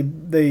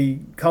they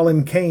call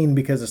him Kane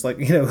because it's like,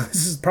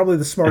 this is probably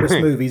the smartest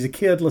move. He's a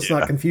kid. Let's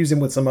not confuse him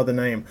with some other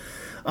name.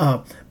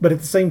 But at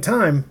the same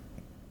time,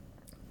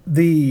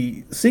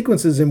 the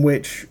sequences in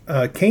which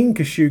Kane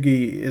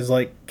Kashugi is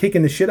like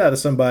kicking the shit out of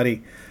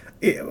somebody.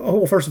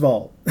 First of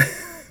all,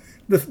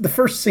 the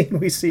first scene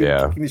we see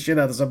him kicking the shit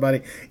out of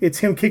somebody, it's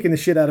him kicking the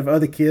shit out of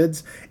other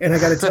kids. And I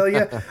got to tell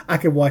you, I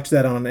could watch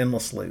that on an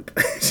endless loop.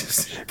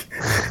 Just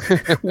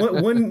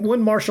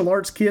one martial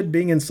arts kid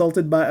being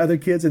insulted by other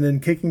kids and then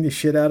kicking the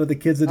shit out of the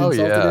kids that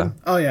insulted him.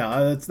 Oh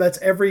yeah, that's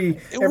every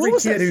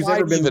kid who's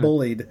ever been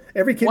bullied.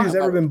 Every kid who's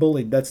ever been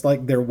bullied. That's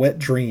like their wet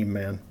dream,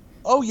 man.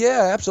 Oh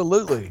yeah,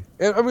 absolutely.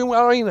 I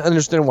don't even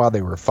understand why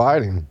they were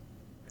fighting.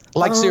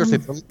 Like seriously,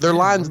 their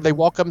lines. They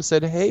walk up and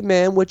said, "Hey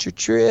man, what's your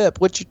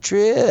trip? What's your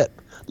trip?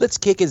 Let's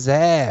kick his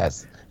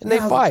ass." And they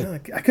fight.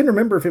 I couldn't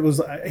remember if it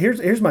was.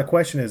 Here's my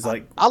question: is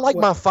like I like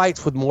my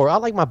fights with more. I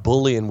like my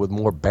bullying with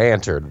more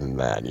banter than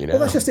that. Well,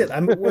 that's just it. I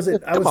was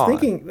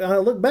thinking. I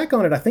look back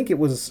on it. I think it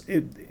was.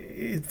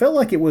 It felt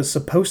like it was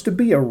supposed to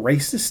be a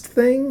racist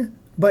thing.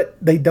 But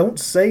they don't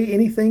say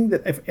anything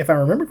that, if I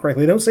remember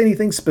correctly, they don't say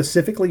anything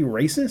specifically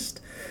racist.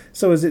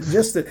 So is it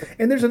just that?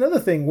 And there's another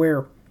thing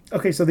where,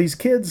 okay, so these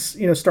kids,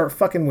 start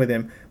fucking with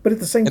him, but at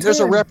the same time, there's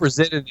a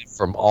representative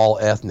from all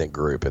ethnic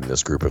group in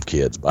this group of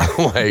kids, by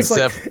the way.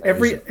 Except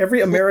like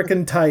every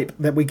American type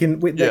that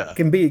that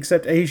can be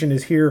except Asian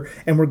is here,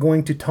 and we're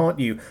going to taunt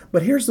you.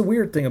 But here's the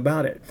weird thing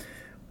about it.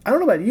 I don't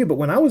know about you, but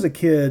when I was a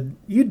kid,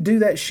 you'd do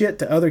that shit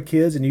to other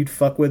kids and you'd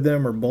fuck with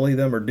them or bully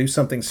them or do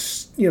something,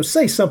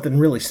 say something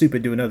really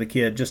stupid to another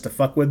kid just to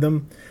fuck with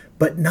them,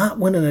 but not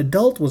when an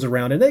adult was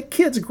around. And that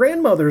kid's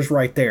grandmother's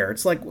right there.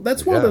 It's like,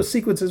 that's one of those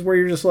sequences where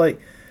you're just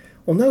like,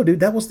 well, no, dude,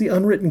 that was the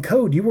unwritten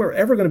code. You weren't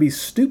ever going to be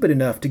stupid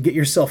enough to get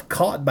yourself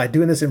caught by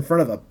doing this in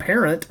front of a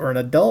parent or an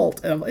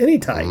adult of any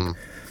type.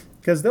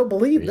 Because they'll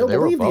believe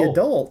the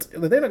adult.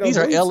 They're not These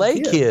are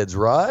L.A. kids,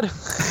 Rod.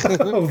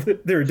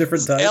 They're a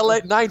different type.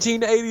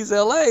 1980s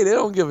L.A. They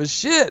don't give a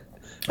shit.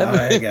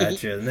 I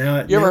got you. Now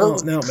it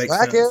makes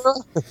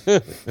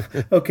sense.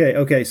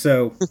 Okay.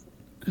 So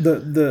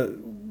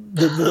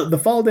the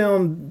fall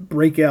down,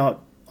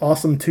 breakout,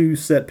 awesome 2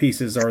 set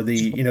pieces are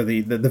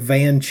the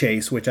van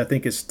chase, which I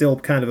think is still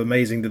kind of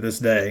amazing to this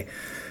day.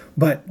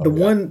 But the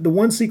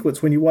one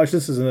sequence when you watch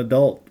this as an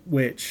adult,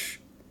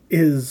 which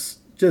is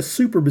just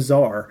super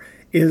bizarre,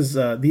 is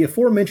the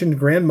aforementioned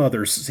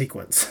grandmother's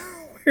sequence.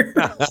 Where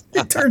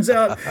it turns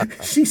out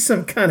she's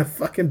some kind of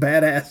fucking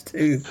badass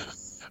too.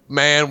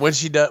 Man, when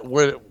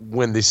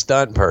when the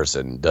stunt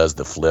person does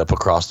the flip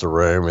across the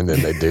room and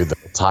then they do the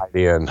tight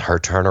end, her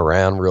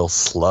turnaround real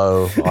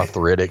slow,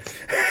 arthritic.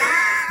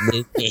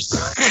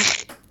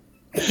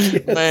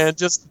 Man,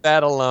 just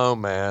that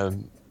alone,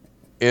 man.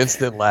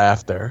 Instant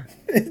laughter.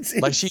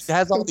 Like she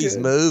has all these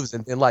moves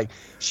and like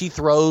she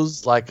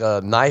throws like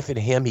a knife at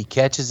him, he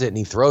catches it and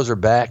he throws her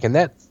back and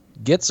that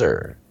gets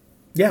her.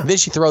 Yeah. And then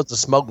she throws the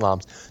smoke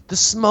bombs. The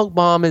smoke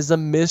bomb is a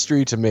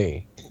mystery to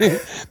me.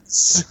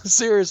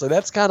 Seriously,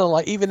 that's kind of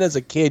like, even as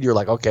a kid, you're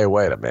like, okay,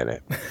 wait a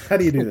minute. How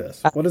do you do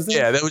this? What is this?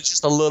 Yeah, that was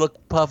just a little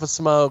puff of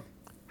smoke.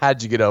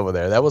 How'd you get over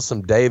there? That was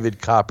some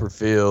David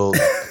Copperfield.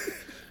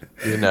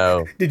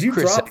 Did you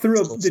drop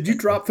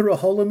through a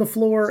hole in the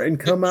floor and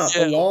come out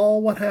the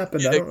wall? What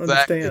happened? I don't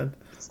understand.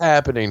 What's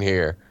happening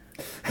here?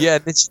 Yeah,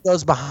 then she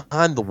goes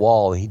behind the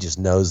wall and he just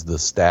knows to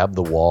stab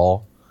the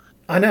wall.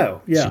 I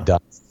know. Yeah. She dies.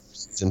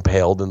 She's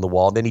impaled in the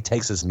wall. Then he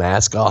takes his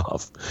mask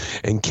off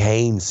and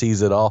Kane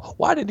sees it all.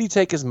 Why did he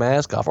take his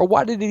mask off? Or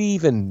why did he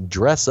even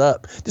dress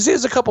up?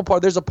 There's a couple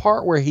parts. There's a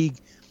part where he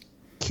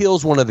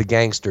kills one of the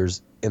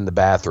gangsters in the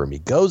bathroom. He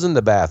goes in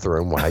the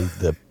bathroom while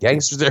the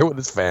gangster's there with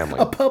his family.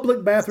 A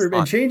public bathroom,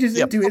 and changes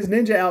into his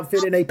ninja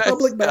outfit in a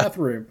public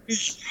bathroom.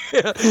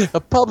 Yeah, a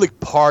public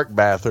park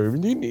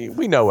bathroom.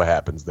 We know what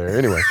happens there.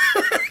 Anyway.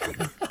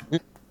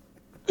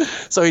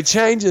 So he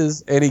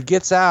changes and he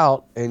gets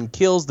out and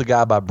kills the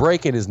guy by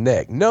breaking his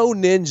neck. No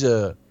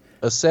ninja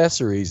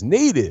accessories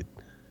needed.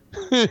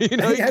 You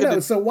know, I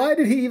know. So why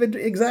did he even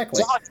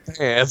exactly?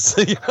 Pants.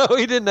 You know,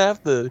 he didn't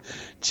have to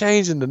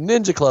change into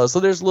ninja clothes. So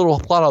there's little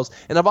plot holes.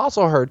 And I've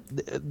also heard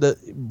the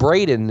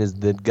Braden is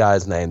the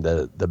guy's name,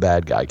 the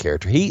bad guy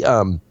character. He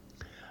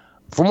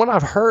from what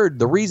I've heard,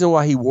 the reason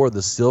why he wore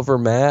the silver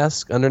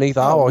mask underneath,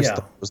 I always thought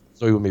it was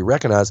so he would be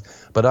recognized.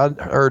 But I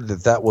heard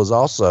that was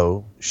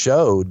also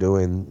Show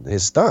doing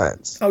his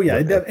stunts. Oh yeah,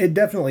 it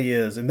definitely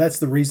is, and that's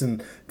the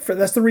reason.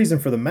 That's the reason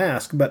for the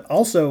mask. But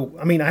also,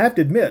 I mean, I have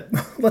to admit,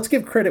 let's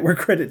give credit where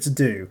credit's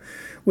due.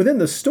 Within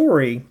the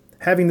story,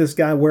 having this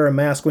guy wear a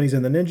mask when he's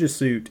in the ninja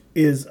suit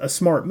is a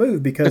smart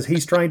move because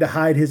he's trying to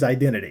hide his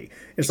identity.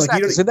 It's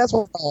exactly. like So that's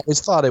what I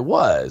always thought it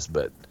was,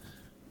 but.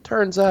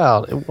 Turns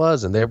out it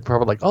wasn't. They're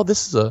probably like, oh,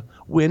 this is a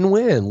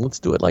win-win. Let's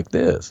do it like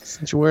this.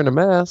 Since you're wearing a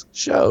mask,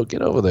 Show,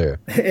 get over there.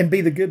 And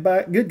be the good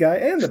guy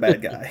and the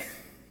bad guy.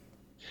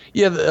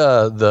 Yeah,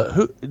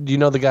 who do you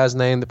know the guy's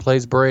name that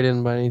plays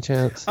Braden by any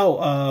chance?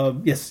 Oh,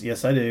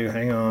 yes, I do.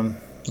 Hang on.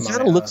 He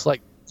kind of looks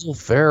like Will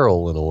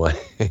Ferrell in a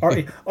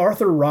way.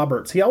 Arthur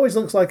Roberts. He always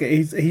looks like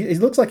he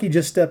looks like he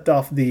just stepped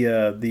off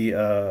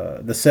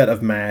the set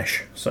of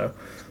MASH. So.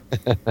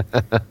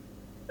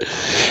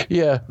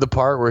 Yeah, the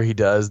part where he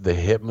does the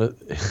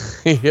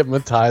he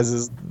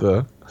hypnotizes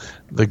the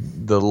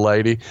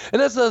lady,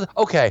 and that's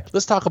okay.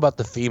 Let's talk about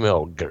the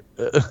female.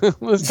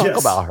 Let's talk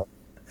about her.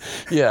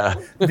 Yeah,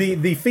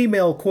 the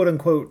female quote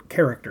unquote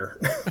character.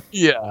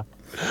 Yeah,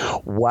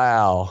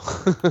 wow.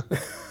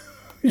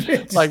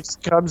 Like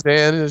she comes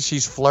in and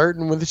she's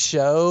flirting with the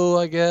Show.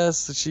 I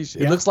guess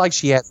it looks like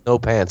she has no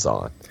pants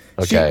on.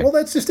 Okay, well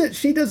that's just it.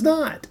 She does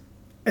not.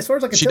 As far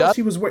as I can tell,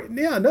 she was wearing...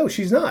 Yeah, no,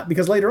 she's not.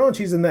 Because later on,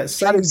 she's in that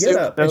same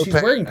get-up, and she's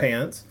wearing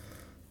pants.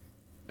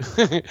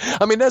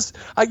 I mean,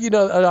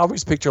 I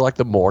always picture, like,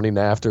 the morning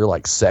after,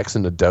 like, sex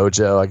in the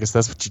dojo. I guess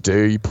that's what you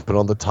do. You put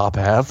on the top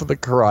half of the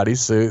karate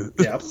suit.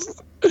 Yep.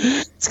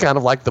 It's kind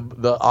of like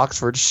the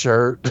Oxford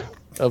shirt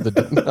of the...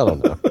 I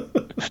don't know.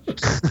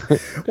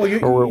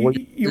 Well,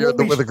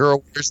 with a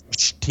girl wears a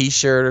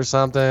T-shirt or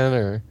something,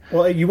 or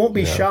you won't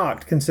be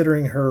shocked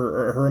considering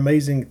her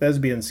amazing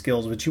thespian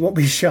skills, but you won't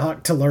be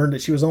shocked to learn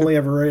that she was only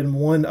ever in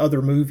one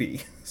other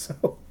movie.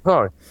 So,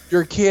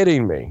 you're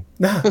kidding me?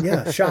 Nah,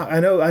 yeah, shocked. I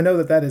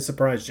know that has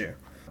surprised you.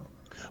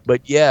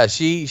 But yeah,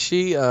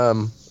 she I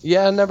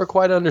never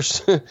quite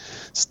understood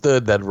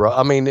that.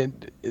 I mean,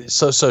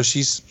 so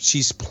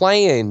she's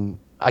playing.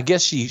 I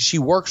guess she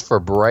works for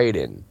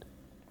Braden.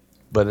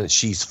 But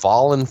she's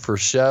fallen for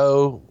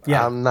Show.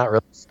 Yeah. I'm not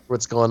really sure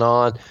what's going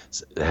on.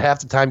 Half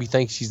the time you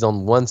think she's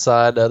on one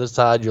side, the other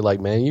side you're like,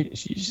 man,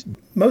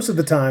 most of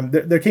the time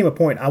there came a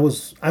point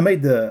I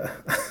made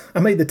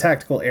the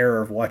tactical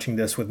error of watching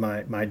this with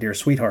my dear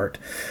sweetheart.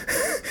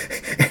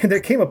 And there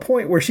came a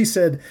point where she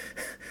said,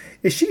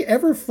 "Is she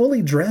ever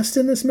fully dressed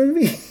in this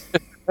movie?"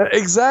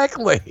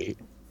 Exactly.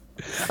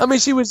 I mean,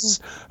 she was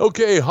just,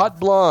 okay, hot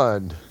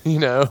blonde,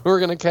 we're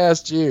going to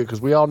cast you because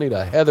we all need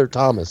a Heather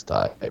Thomas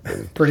type.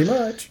 Pretty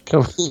much.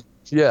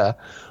 Yeah.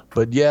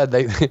 But yeah,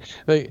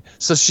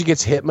 so she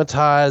gets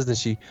hypnotized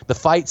and the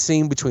fight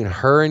scene between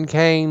her and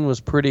Kane was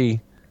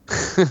pretty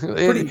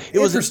it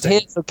was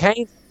intense. So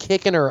Kane's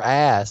kicking her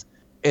ass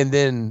and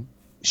then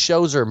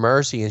shows her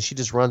mercy and she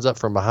just runs up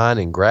from behind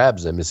and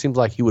grabs him. It seems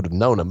like he would have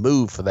known a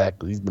move for that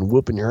because he's been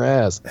whooping your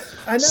ass.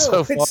 I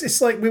know. It's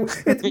like,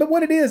 but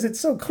what it is, it's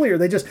so clear.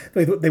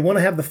 They want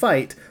to have the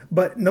fight,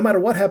 but no matter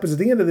what happens at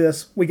the end of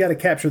this, we got to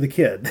capture the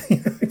kid.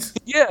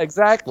 Yeah,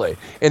 exactly.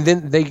 And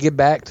then they get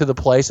back to the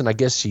place and I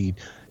guess she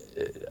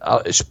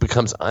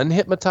becomes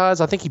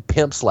unhypnotized. I think he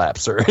pimp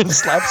slaps her and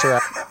slaps her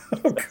out.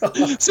 Oh,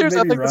 God.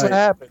 Seriously, I think that's what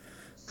happened.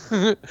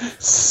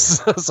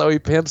 So he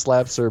pimp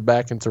slaps her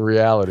back into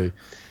reality.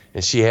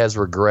 And she has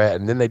regret,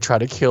 and then they try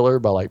to kill her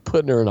by like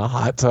putting her in a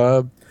hot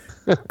tub.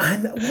 I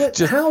know.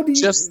 How do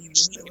you?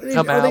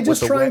 Are they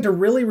just trying to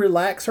really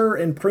relax her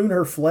and prune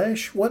her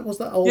flesh? What was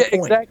the whole point?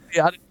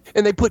 Exactly.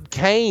 And they put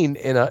Kane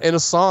in a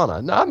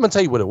sauna. Now I'm gonna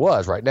tell you what it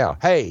was right now.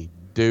 Hey,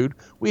 dude,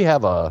 we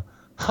have a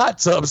hot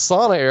tub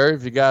sauna area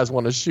if you guys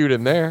want to shoot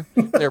in there.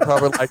 They're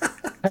probably like,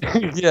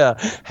 yeah.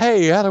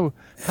 Hey, how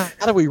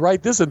do we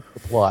write this in the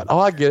plot? Oh,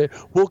 I get it.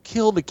 We'll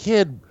kill the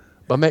kid.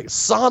 But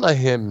sauna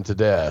him to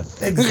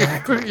death.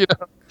 Exactly.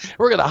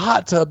 We're gonna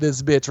hot tub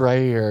this bitch right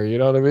here. You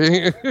know what I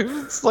mean?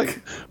 It's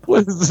like,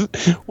 what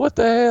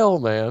the hell,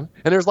 man?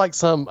 And there's like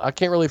I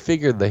can't really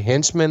figure the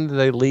henchmen that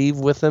they leave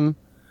with him.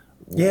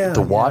 Yeah.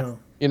 To what?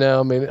 Yeah.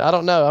 I mean, I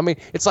don't know. I mean,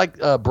 it's like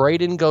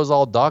Braden goes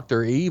all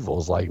Dr. Evil.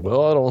 It's like,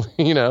 well, I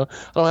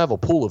don't have a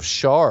pool of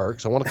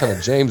sharks. I want to kind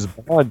of James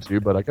Bond you,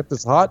 but I got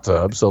this hot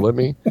tub, so let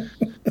me.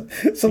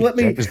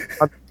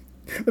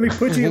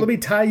 Let me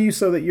tie you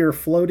so that you're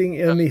floating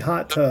in the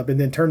hot tub and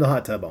then turn the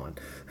hot tub on.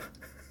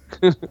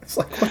 It's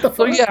like, what the fuck?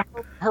 So yeah,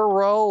 her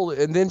role,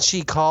 and then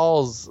she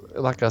calls,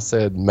 like I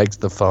said, makes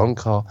the phone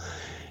call.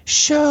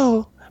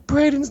 Show,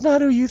 Braden's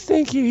not who you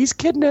think he. He's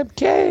kidnapped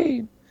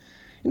Kane,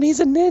 and he's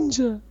a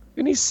ninja,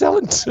 and he's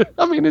selling.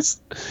 I mean,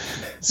 it's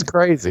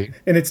crazy.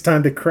 And it's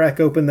time to crack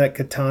open that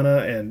katana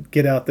and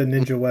get out the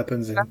ninja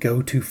weapons and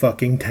go to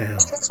fucking town.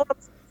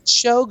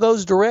 Show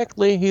goes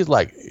directly. He's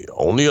like,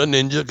 only a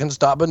ninja can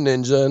stop a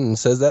ninja, and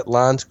says that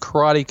line to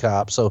Karate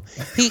Cop. So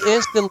he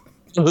instantly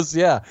knows,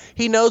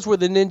 he knows where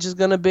the ninja's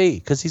gonna be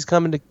because he's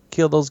coming to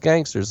kill those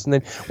gangsters. And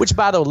then, which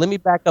by the way, let me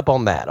back up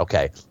on that.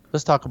 Okay,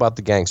 let's talk about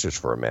the gangsters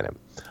for a minute.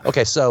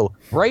 Okay, so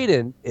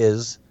Braden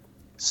is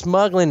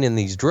smuggling in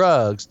these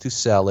drugs to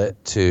sell it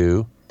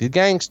to the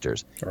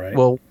gangsters. Right.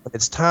 Well,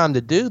 it's time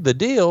to do the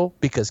deal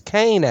because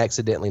Kane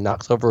accidentally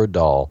knocks over a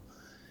doll,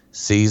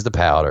 sees the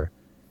powder.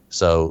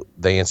 So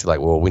they answer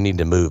like, well, we need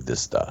to move this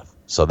stuff.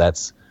 So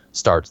that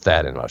starts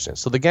that in motion.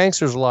 So the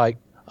gangsters are like,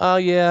 oh,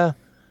 yeah,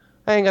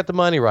 I ain't got the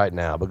money right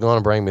now, but go on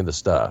and bring me the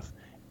stuff.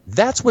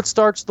 That's what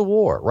starts the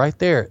war right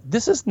there.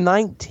 This is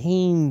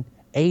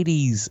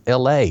 1980s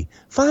L.A.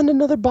 Find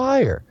another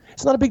buyer.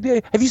 It's not a big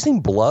deal. Have you seen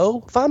Blow?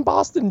 Find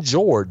Boston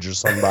George or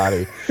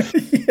somebody.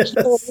 Yes.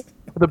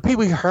 The Pee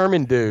Wee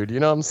Herman dude,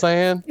 you know what I'm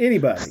saying?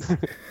 Anybody.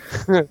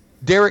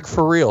 Derek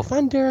for real.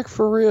 Find Derek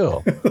for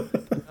real.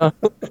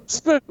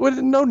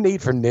 No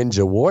need for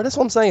ninja war. That's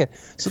what I'm saying.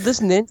 So this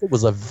ninja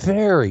was a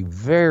very,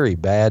 very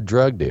bad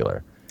drug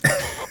dealer.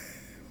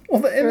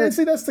 Well, and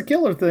see, that's the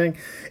killer thing,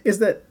 is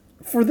that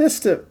for this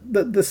to,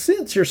 the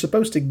sense you're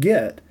supposed to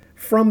get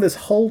from this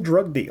whole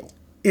drug deal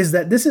is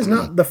that this is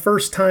not the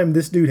first time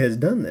this dude has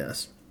done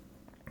this.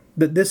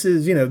 That this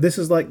is, this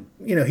is like,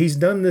 he's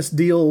done this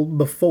deal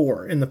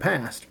before in the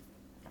past.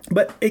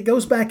 But it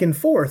goes back and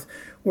forth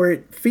where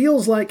it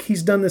feels like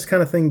he's done this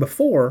kind of thing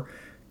before,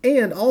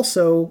 and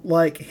also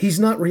like he's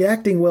not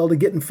reacting well to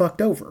getting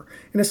fucked over.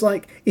 And it's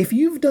like, if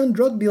you've done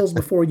drug deals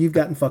before, you've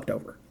gotten fucked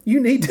over. You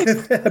need to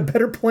have a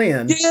better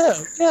plan.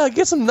 Yeah,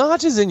 get some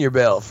notches in your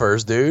belt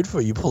first, dude,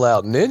 before you pull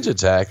out ninja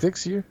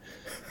tactics.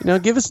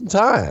 Give it some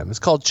time. It's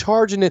called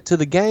charging it to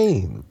the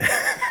game.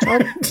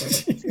 Charge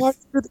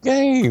to the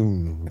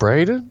game,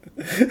 Braden.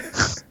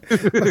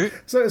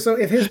 So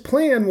if his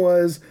plan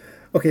was,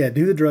 okay, I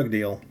do the drug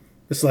deal.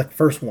 This is like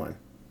first one.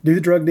 Do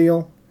the drug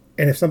deal,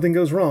 and if something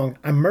goes wrong,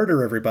 I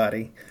murder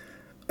everybody.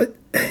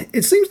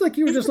 It seems like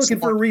you were just looking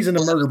for a reason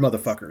to murder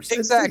motherfuckers.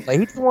 Exactly.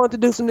 He just wanted to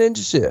do some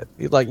ninja shit.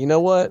 He's like, you know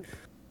what?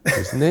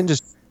 Do some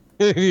ninja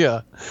shit.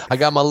 Yeah. I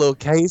got my little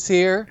case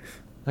here.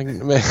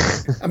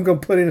 I'm gonna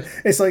put in.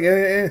 It's like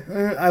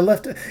I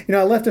left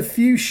a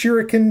few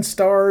shuriken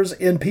stars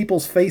in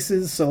people's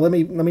faces, so let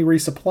me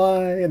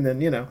resupply, and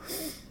then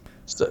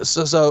So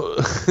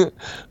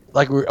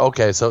like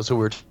so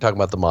we're talking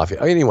about the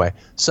mafia. Anyway,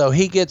 so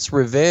he gets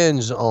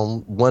revenge on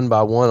one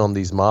by one on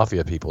these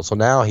mafia people. So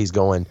now he's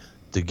going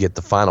to get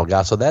the final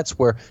guy. So that's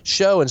where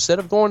Show, instead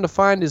of going to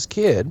find his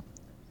kid,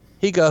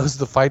 he goes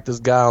to fight this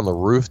guy on the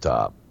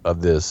rooftop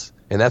of this,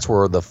 and that's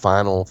where the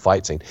final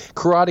fight scene.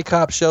 Karate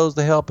Cop shows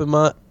to help him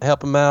out,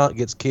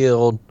 gets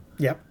killed.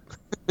 Yep.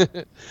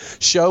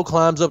 Show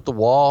climbs up the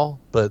wall,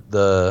 but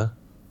the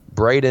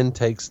Braden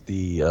takes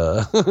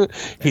the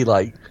he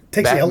like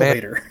takes Batman, the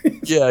elevator.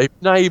 Yeah,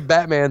 now he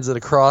Batmans it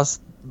across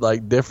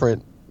like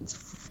different.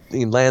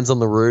 He lands on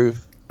the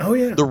roof. Oh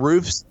yeah, the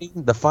roof scene,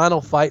 the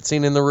final fight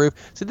scene in the roof.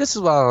 See, this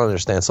is what I don't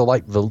understand. So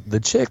like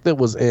the chick that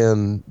was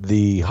in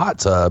the hot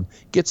tub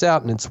gets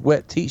out in its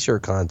wet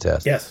t-shirt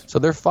contest. Yes. So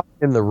they're fighting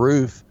in the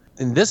roof.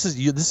 And this is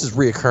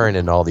reoccurring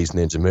in all these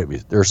ninja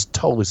movies. They're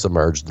totally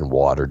submerged in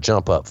water,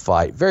 jump up,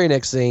 fight. Very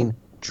next scene,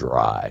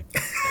 dry.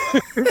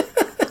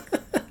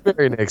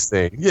 Very next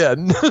thing. Yeah,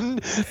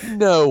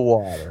 no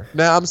water.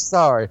 Now, I'm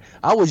sorry.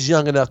 I was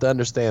young enough to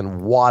understand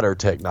water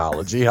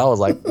technology. I was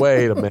like,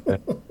 wait a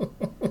minute.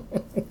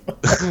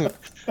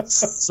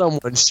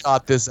 Someone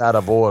shot this out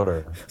of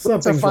order.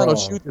 What's our final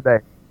shoot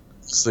today?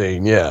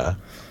 Scene, yeah.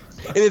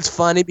 And it's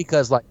funny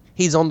because, like,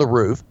 he's on the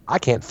roof. I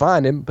can't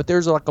find him, but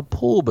there's, like, a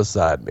pool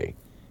beside me.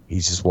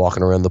 He's just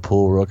walking around the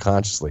pool real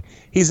consciously.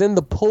 He's in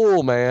the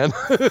pool, man.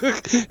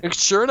 And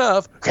sure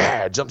enough,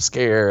 jump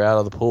scare out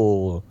of the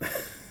pool.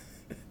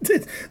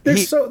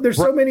 There's so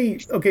many.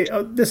 Okay,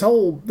 this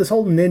whole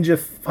ninja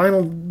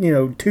final,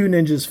 two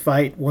ninjas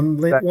fight. One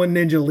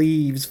ninja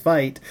leaves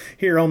fight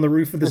here on the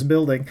roof of this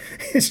building.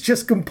 It's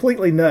just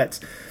completely nuts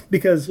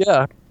because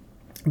part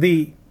of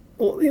the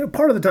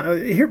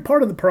time here,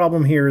 part of the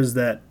problem here is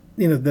that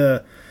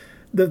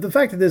the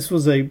fact that this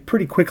was a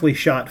pretty quickly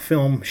shot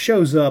film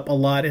shows up a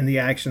lot in the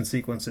action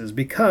sequences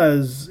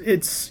because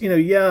it's,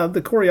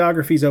 the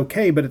choreography is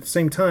okay, but at the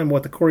same time,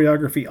 if the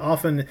choreography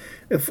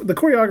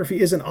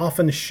isn't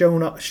often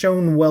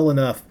shown well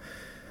enough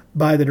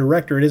by the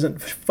director, it isn't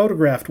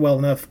photographed well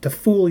enough to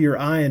fool your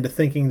eye into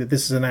thinking that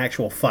this is an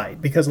actual fight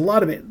because a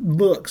lot of it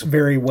looks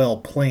very well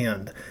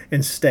planned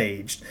and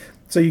staged.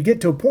 So you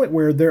get to a point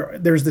where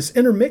there's this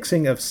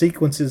intermixing of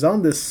sequences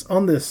on this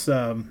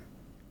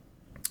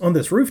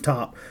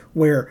rooftop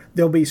where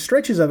there'll be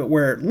stretches of it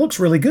where it looks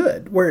really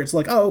good, where it's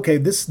like, oh, okay,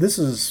 this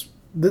is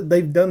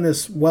they've done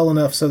this well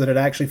enough so that it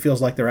actually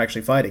feels like they're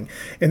actually fighting.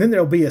 And then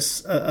there'll be a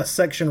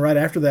section right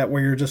after that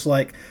where you're just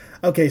like,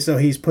 okay, so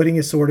he's putting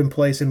his sword in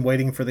place and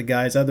waiting for the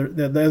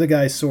other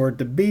guy's sword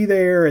to be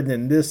there, and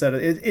then this, that,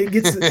 it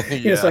gets,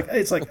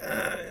 it's like,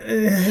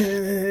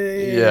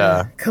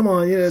 yeah, come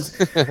on, and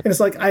it's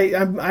like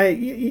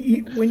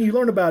when you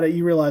learn about it,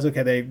 you realize,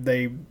 okay,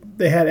 they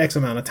had X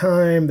amount of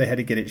time, they had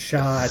to get it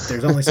shot.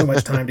 There's only so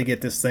much time to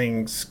get this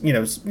thing,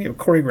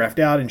 choreographed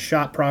out and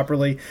shot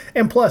properly.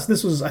 And plus,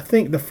 this was, I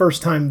think, the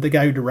first time the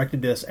guy who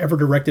directed this ever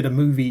directed a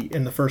movie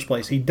in the first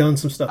place. He'd done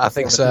some stuff before, I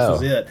think but so.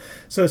 This was it.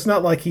 So it's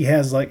not like he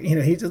has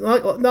he's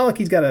not like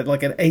he's got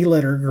an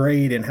A-letter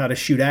grade in how to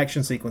shoot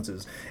action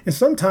sequences. And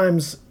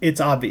sometimes it's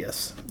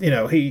obvious.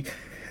 The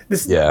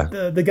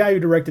guy who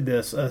directed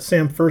this,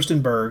 Sam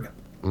Furstenberg,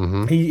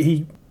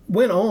 he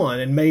went on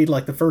and made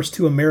like the first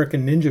 2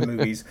 American Ninja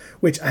movies,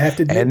 which I have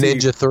to admit, and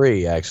Ninja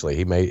 3 actually.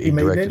 He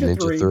directed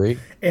Ninja 3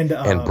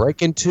 and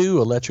Breaking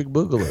 2, Electric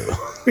Boogaloo,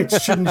 which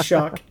shouldn't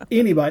shock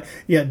anybody.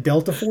 Yeah,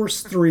 Delta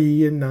Force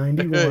 3 in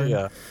 '91.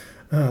 Yeah.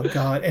 Oh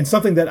God! And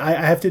something that I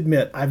have to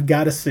admit I've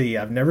got to see.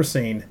 I've never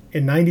seen.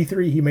 In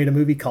 '93, he made a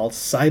movie called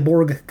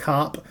Cyborg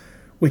Cop,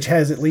 which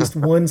has at least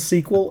one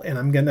sequel. And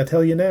I'm going to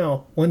tell you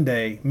now, one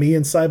day, me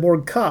and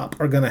Cyborg Cop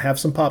are going to have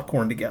some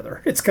popcorn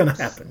together. It's going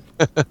to happen.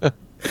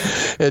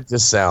 It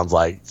just sounds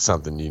like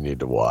something you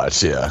need to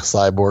watch. Yeah,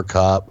 Cyborg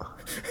Cop.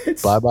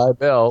 Bye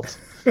belt.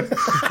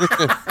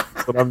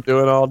 That's what I'm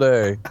doing all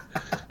day.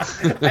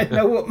 I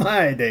know what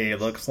my day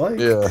looks like.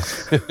 Yeah.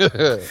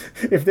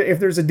 If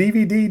there's a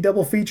DVD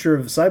double feature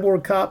of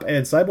Cyborg Cop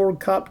and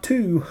Cyborg Cop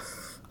 2,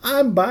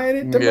 I'm buying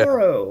it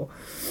tomorrow.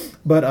 Yeah.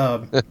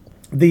 But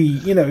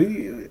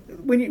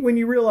when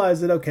you realize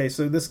that, okay,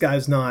 so this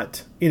guy's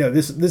not,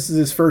 this is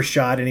his first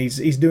shot and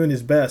he's doing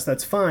his best,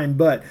 that's fine,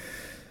 but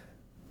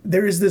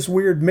there is this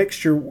weird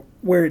mixture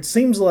where it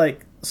seems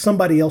like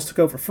somebody else took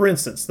over. For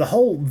instance, the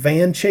whole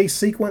van chase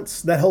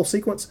sequence,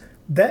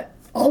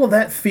 all of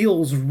that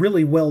feels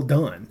really well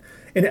done.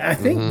 And I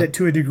think that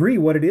to a degree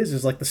what it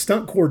is like the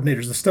stunt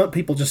coordinators, the stunt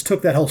people just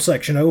took that whole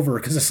section over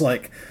because it's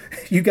like,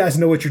 you guys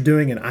know what you're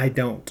doing and I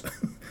don't.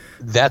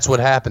 That's what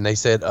happened. They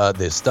said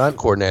the stunt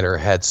coordinator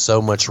had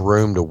so much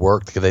room to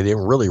work because they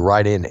didn't really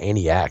write in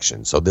any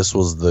action. So this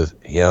was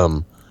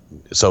him.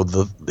 So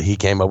he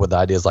came up with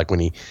ideas like when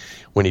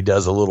he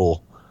does a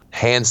little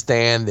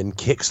handstand and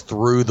kicks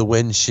through the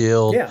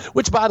windshield. Yeah.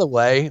 Which, by the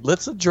way,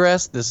 let's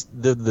address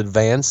the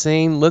van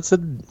scene. Let's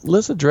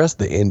address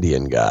the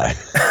Indian guy.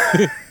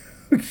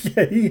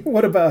 Okay,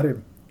 what about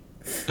him?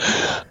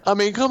 I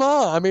mean, come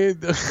on. I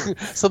mean,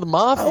 so the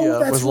mafia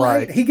was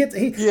right. like, he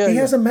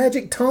has a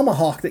magic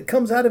tomahawk that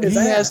comes out of his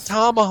ass. He has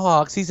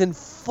tomahawks. He's in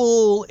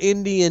full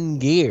Indian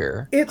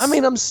gear.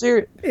 I'm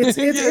serious.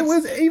 It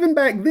was, even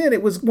back then,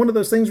 it was one of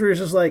those things where it's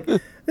just like,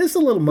 this is a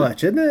little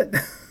much, isn't it?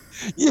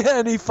 Yeah,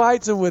 and he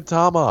fights him with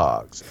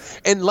tomahawks.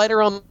 And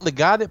later on, the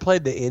guy that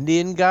played the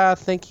Indian guy, I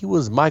think he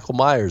was Michael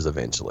Myers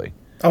eventually.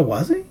 Oh,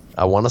 was he?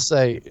 I want to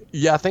say,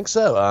 yeah, I think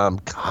so.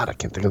 God, I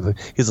can't think of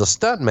he's a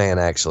stunt man,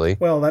 actually.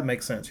 Well, that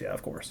makes sense, yeah,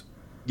 of course.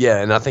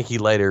 Yeah, and I think he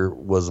later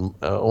was,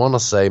 I want to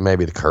say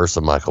maybe the Curse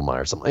of Michael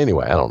Myers.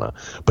 Anyway, I don't know.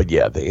 But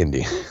yeah, the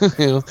Indian.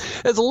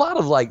 There's a lot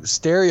of like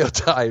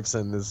stereotypes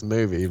in this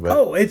movie.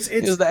 But it's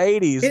the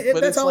 80s.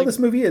 That's all this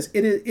movie is.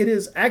 It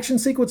is action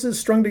sequences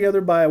strung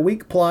together by a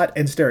weak plot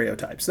and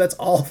stereotypes. That's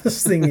all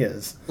this thing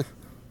is.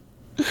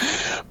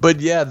 But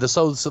yeah, the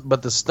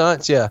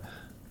stunts, yeah.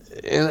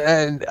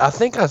 And I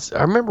think I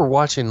remember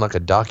watching like a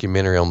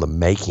documentary on the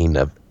making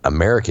of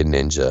American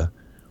Ninja,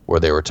 where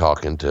they were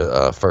talking to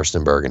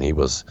Furstenberg, and he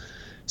was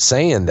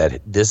saying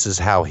that this is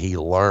how he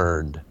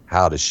learned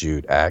how to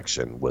shoot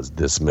action, was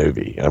this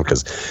movie.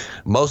 Because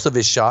most of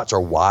his shots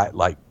are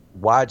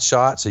wide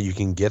shots, so you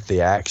can get the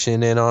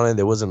action in on it.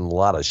 There wasn't a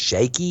lot of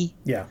shaky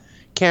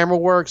camera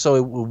work, so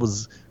it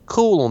was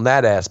cool on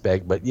that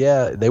aspect. But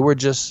yeah, they were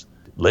just,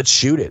 let's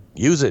shoot it,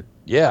 use it.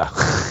 Yeah.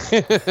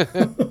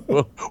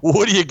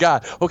 What do you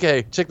got?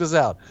 Okay, check this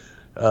out.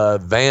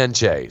 Van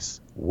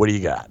chase. What do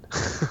you got?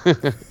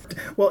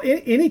 Well,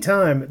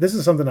 anytime, this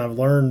is something I've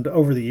learned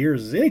over the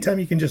years, is anytime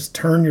you can just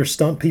turn your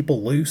stunt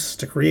people loose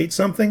to create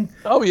something.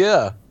 Oh,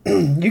 yeah.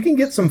 You can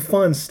get some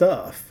fun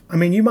stuff. I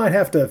mean, you might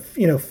have to,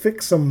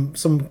 fix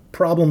some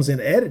problems in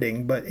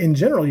editing, but in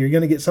general, you're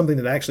going to get something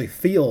that actually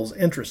feels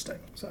interesting.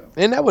 So,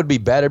 and that would be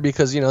better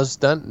because,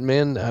 stunt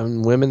men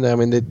and women, I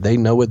mean, they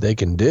know what they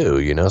can do.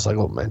 It's like,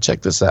 oh, man,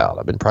 check this out.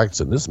 I've been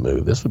practicing this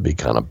move. This would be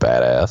kind of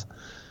badass.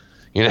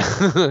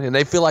 And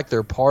they feel like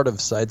they're part of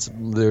sites.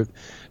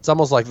 It's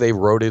almost like they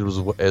wrote it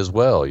as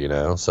well,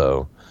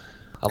 So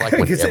I like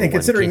when everyone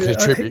can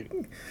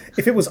contribute.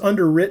 If it was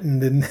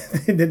underwritten,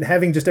 then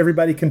having just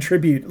everybody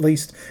contribute, at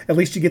least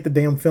you get the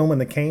damn film in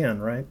the can,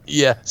 right?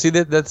 Yeah. See,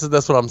 that's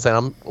what I'm saying.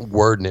 I'm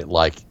wording it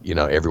like,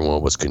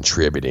 everyone was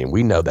contributing.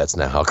 We know that's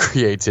not how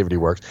creativity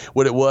works.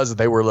 What it was,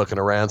 they were looking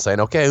around saying,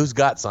 okay, who's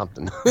got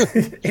something?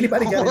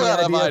 Anybody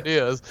got any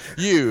ideas?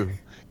 You,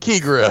 Key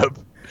Grip.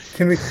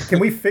 Can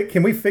we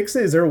fix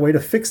it? Is there a way to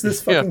fix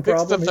this fucking fix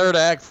problem? the third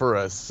act for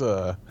us.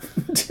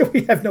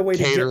 We have no way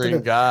to Catering get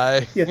to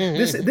guy. Yeah,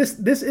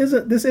 this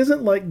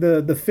isn't like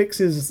the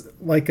fixes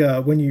like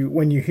when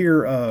you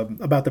hear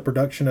about the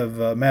production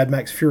of Mad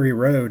Max Fury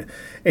Road,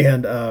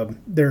 and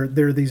there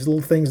are these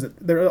little things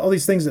there are all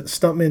these things that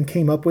stuntmen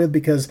came up with,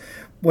 because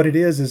what it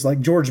is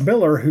like George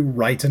Miller, who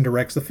writes and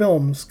directs the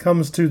films,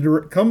 comes to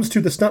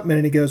the stuntman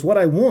and he goes, "What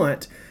I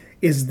want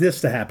is this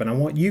to happen. I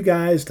want you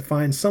guys to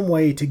find some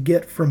way to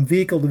get from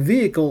vehicle to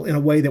vehicle in a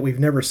way that we've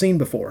never seen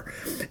before."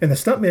 And the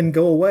stuntmen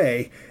go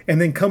away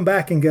and then come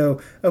back and go,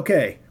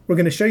 "Okay, we're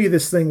going to show you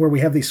this thing where we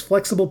have these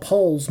flexible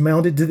poles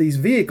mounted to these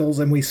vehicles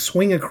and we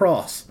swing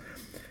across."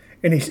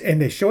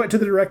 And they show it to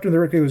the director, and the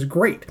director goes,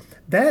 "Great.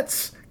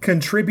 That's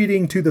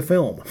contributing to the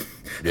film."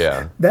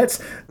 Yeah.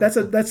 That's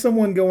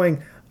someone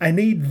going, "I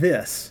need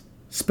this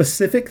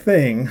specific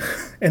thing,"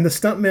 and the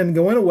stuntmen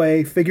going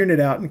away, figuring it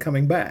out, and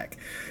coming back.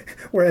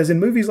 Whereas in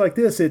movies like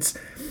this, it's,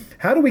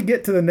 how do we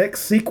get to the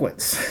next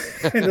sequence?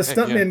 And the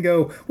stuntmen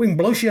go, "We can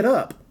blow shit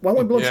up. Why don't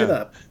we blow shit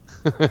up?"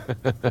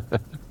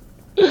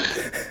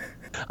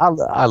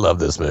 I love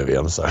this movie.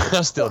 I'm sorry.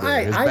 I still do.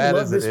 I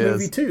love this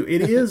movie too.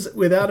 It is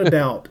without a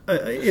doubt.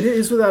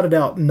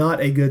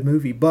 Not a good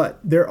movie, but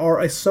there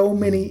are so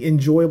many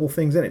enjoyable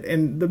things in it,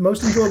 and the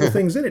most enjoyable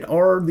things in it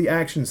are the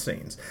action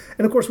scenes.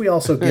 And of course, we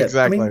also get.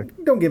 Exactly. I mean,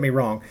 don't get me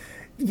wrong.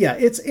 Yeah,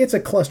 it's a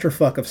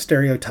clusterfuck of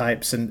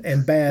stereotypes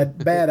and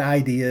bad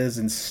ideas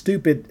and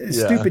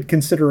stupid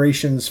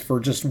considerations for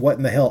just what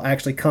in the hell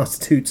actually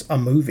constitutes a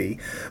movie.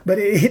 But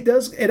it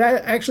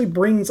actually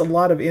brings a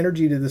lot of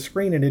energy to the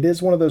screen, and it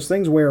is one of those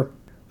things where,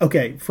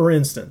 okay, for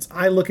instance,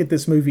 I look at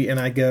this movie and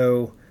I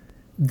go,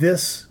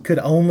 this could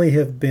only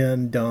have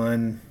been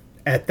done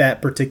at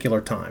that particular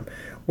time,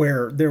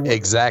 where there was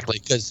exactly,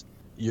 because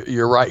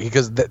you're right,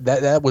 because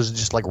that was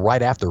just like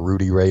right after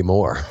Rudy Ray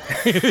Moore.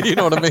 You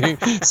know what I mean?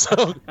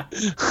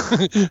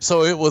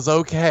 So it was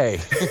okay.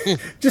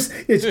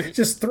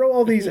 just throw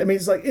all these. I mean,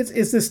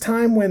 it's this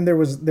time when there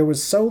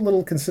was so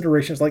little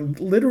consideration. It's like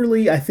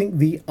literally, I think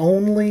the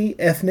only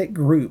ethnic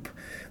group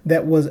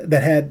that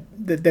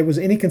there was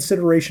any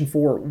consideration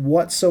for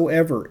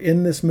whatsoever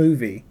in this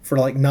movie, for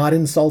like not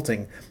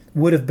insulting,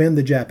 would have been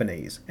the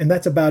Japanese. And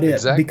that's about it.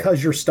 Exactly.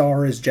 Because your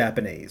star is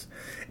Japanese.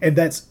 And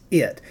that's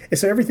it. And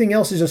so everything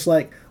else is just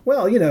like,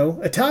 well,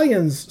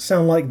 Italians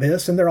sound like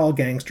this and they're all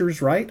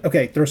gangsters, right?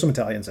 Okay, throw some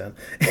Italians in.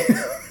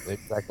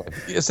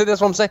 Exactly. See,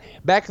 that's what I'm saying.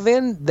 Back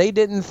then, they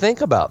didn't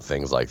think about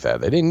things like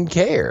that. They didn't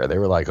care. They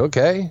were like,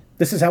 okay,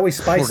 this is how we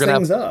spice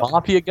things up.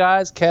 Mafia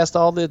guys, cast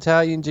all the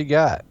Italians you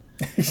got.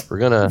 We're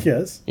gonna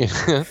yes.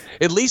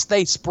 At least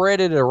they spread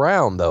it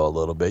around though a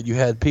little bit. You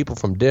had people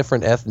from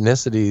different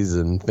ethnicities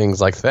and things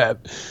like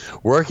that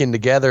working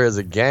together as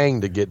a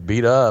gang to get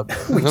beat up.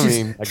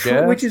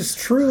 Which is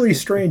truly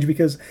strange,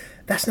 because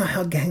that's not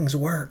how gangs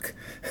work.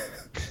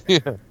 Yeah.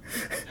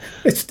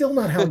 It's still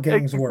not how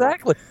gangs work.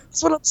 Exactly.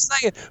 That's what I'm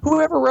saying.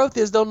 Whoever wrote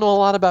this don't know a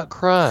lot about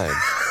crime.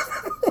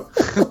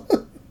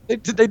 They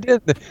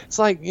did. It's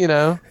like,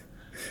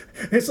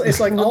 It's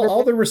like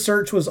all the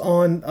research was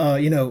on,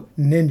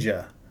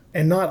 ninja.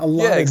 And not a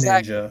lot of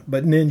ninja,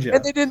 but ninja.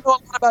 And they didn't know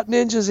a lot about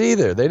ninjas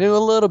either. They knew a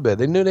little bit.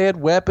 They knew they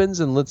had weapons,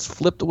 and let's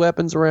flip the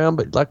weapons around.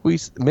 But like we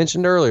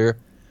mentioned earlier,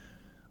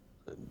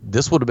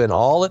 this would have been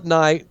all at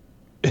night.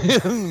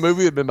 The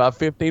movie would have been about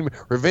 15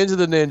 minutes. Revenge of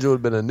the Ninja would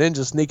have been a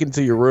ninja sneaking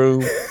into your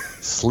room,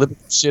 slipping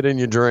shit in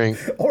your drink.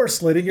 Or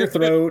slitting your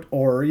throat,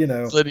 or,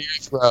 Slitting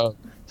your throat,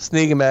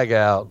 sneaking back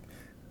out.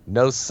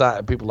 No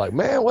sign. People are like,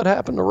 man, what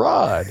happened to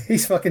Rod?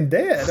 He's fucking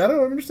dead. I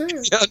don't understand.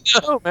 Yeah,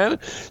 no, man.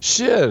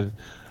 Shit.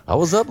 I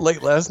was up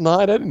late last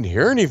night. I didn't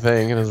hear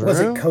anything in his room. Was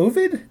it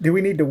COVID? Do we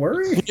need to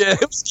worry? Yeah,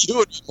 it was you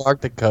would mark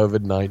the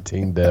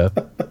COVID-19 death.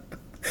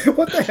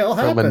 What the hell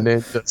happened? From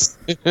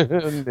a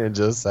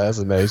ninja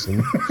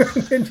assassination.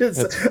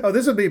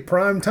 This would be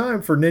prime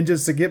time for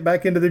ninjas to get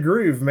back into the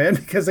groove, man,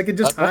 because they could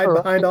just hide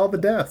behind all the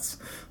deaths.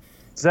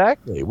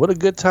 Exactly. What a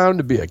good time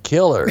to be a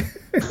killer.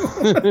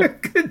 What a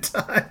good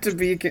time to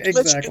be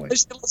exactly.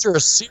 Unless you're a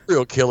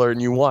serial killer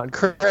and you want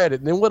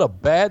credit, and then what a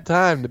bad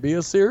time to be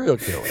a serial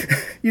killer.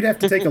 You'd have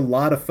to take a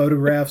lot of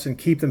photographs and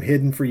keep them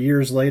hidden for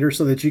years later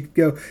so that you could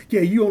go,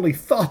 yeah, you only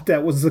thought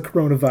that was the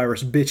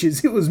coronavirus,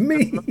 bitches. It was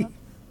me.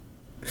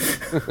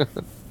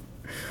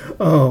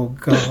 Oh,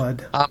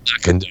 God. I'm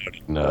not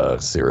condoning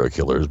serial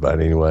killers by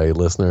any way,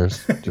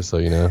 listeners, just so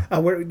you know.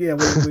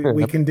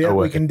 We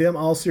condemn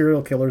all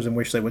serial killers and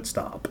wish they would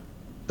stop.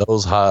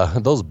 Those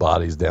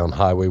bodies down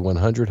Highway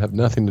 100 have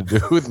nothing to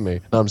do with me.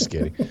 No, I'm just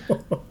kidding.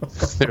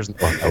 There's no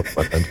Highway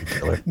 100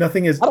 killer.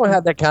 I don't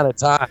have that kind of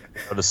time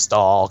to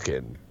stalk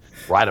and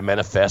write a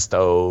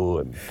manifesto.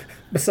 And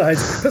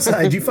Besides,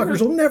 you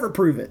fuckers will never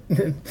prove it.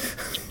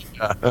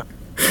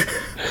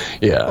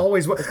 Yeah.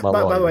 Always. By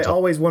the way,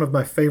 always one of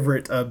my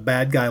favorite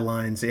bad guy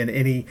lines in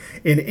any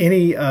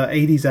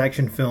 80s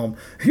action film.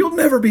 You'll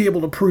never be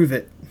able to prove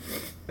it.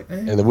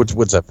 And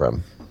what's that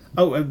from?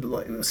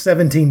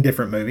 17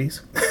 different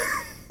movies.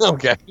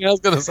 Okay, I was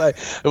gonna say,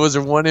 was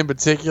there one in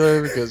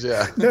particular? Because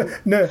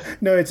No.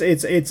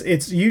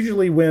 It's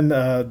usually when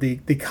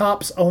the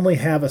cops only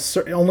have a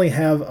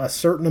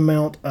certain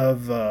amount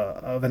of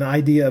an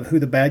idea of who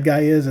the bad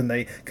guy is, and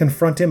they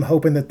confront him,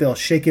 hoping that they'll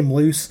shake him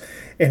loose,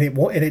 and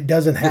it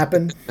doesn't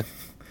happen.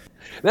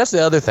 That's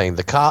the other thing.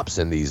 The cops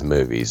in these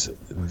movies,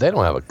 they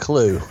don't have a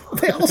clue.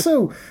 They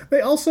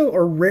also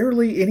are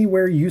rarely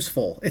anywhere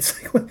useful.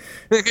 It's like,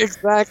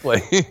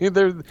 Exactly.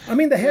 I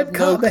mean, the head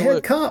cop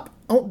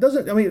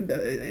doesn't. I mean,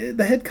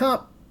 the head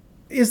cop.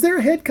 Is there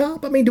a head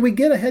cop? I mean, do we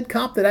get a head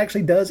cop that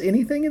actually does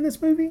anything in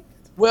this movie?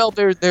 Well,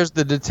 there's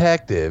the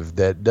detective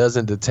that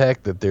doesn't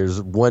detect that there's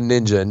one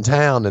ninja in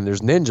town and there's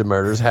ninja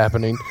murders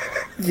happening.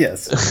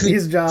 Yes,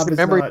 his job is.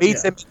 Remember, he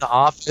meets him in the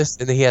office,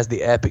 and then he has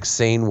the epic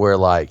scene where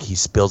like he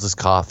spills his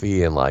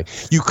coffee, and like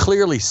you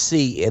clearly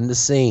see in the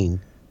scene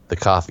the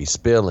coffee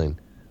spilling,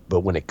 but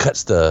when it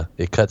cuts the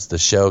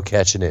show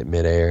catching it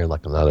midair,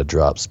 like not a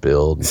drop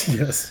spilled.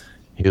 Yes,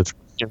 he was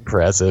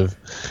impressive.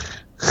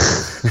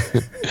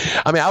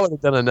 I mean, I would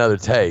have done another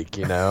take,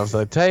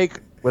 So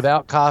take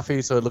without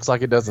coffee, so it looks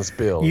like it doesn't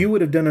spill. You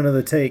would have done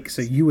another take,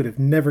 so you would have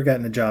never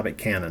gotten a job at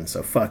Canon.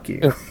 So fuck you.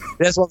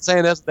 That's what I'm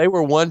saying. They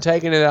were one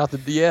taking it out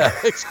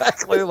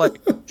exactly. Like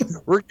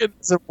we're getting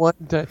some one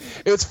take.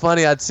 It was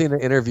funny. I'd seen an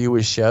interview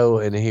with Show,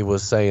 and he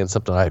was saying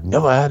something. I've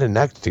never had an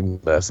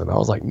acting lesson. I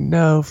was like,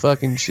 no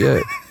fucking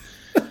shit.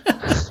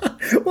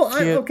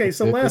 Well,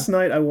 so last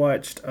night I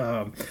watched,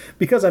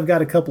 because I've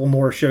got a couple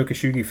more Sho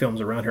Kosugi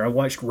films around here. I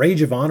watched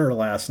Rage of Honor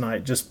last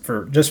night just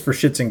for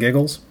shits and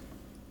giggles.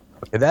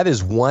 And that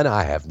is one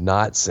I have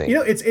not seen.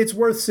 It's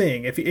worth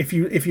seeing. If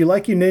you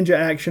like your ninja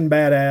action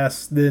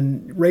badass,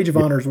 then Rage of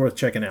Honor is worth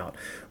checking out.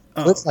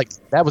 It's like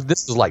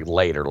this was like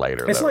later.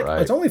 It's though, like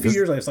right? It's only a few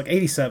years later. It's like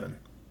 87.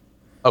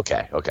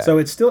 Okay. So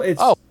it's still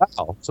Oh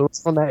wow! So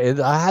it's from that.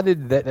 How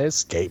did that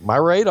escape my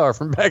radar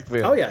from back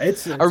then? Oh yeah,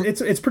 it's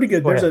pretty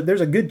good.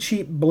 There's a good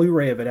cheap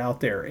Blu-ray of it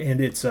out there,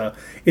 and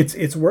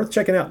it's worth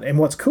checking out. And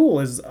what's cool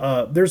is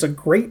there's a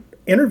great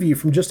interview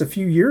from just a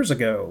few years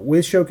ago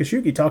with Sho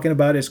Kosugi talking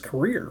about his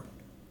career,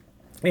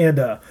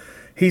 and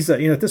he's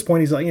at this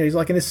point he's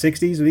like in his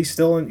 60s, but he's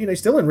still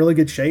in really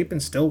good shape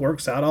and still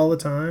works out all the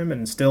time,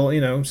 and still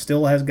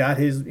has got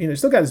his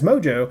still got his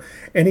mojo.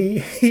 And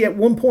he at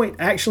one point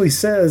actually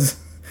says,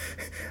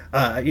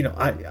 I'm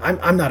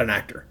not an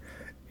actor.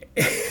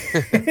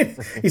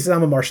 He said,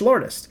 I'm a martial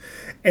artist.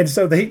 And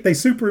so they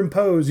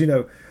superimpose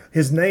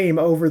his name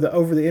over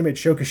the image,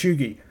 Sho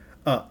Kosugi,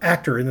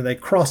 actor, and then they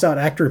cross out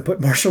actor and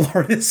put martial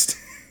artist.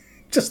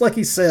 Just like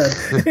he said.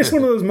 It's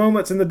one of those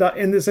moments in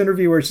this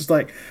interview where it's just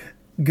like,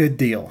 good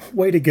deal,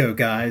 way to go,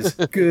 guys,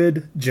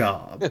 good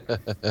job.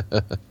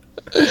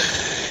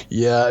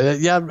 Yeah.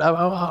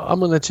 I'm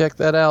gonna check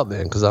that out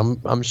then, because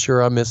I'm sure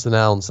I'm missing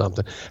out on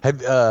something.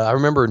 I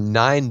remember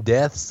 9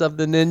 Deaths of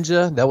the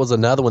Ninja. That was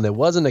another one that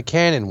wasn't a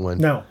canon one.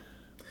 No.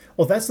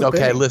 Well, that's the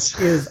thing.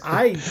 Listen. Is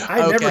I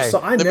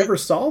never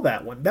saw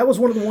that one. That was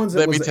one of the ones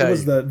that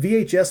was the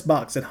VHS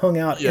box that hung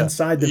out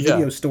inside the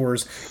video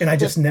stores, and I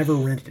just never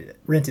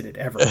rented it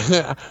ever.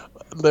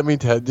 Let me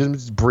tell you,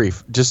 just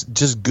brief.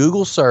 Just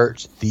Google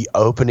search the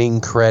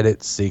opening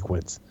credits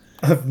sequence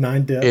of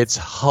 9 Deaths. It's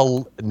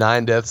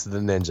 9 Deaths of the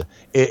Ninja.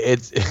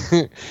 It's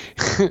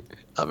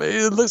I mean,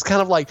 it looks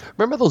kind of like,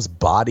 remember those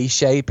body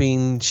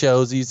shaping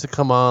shows that used to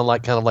come on,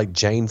 like kind of like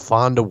Jane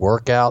Fonda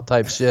workout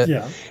type shit?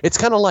 Yeah. It's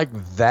kind of like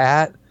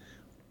that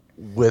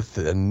with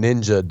a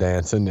ninja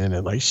dancing in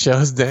it, like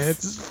shows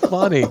dance. It's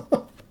funny.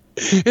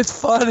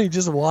 It's funny.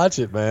 Just watch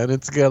it, man.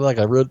 It's got like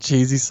a real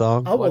cheesy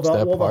song. The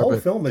whole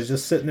film is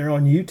just sitting there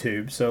on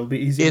YouTube, so it'll be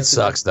easy. It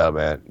sucks though,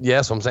 man.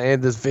 Yes, what I'm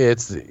saying,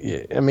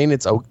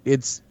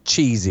 it's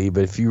cheesy,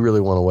 but if you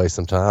really want to waste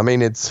some time, I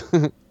mean, it's.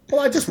 Well,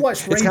 I just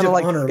watched Rage of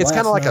Honor. It's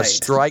kind of like night. A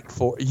strike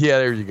force. Yeah,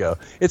 there you go.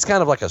 It's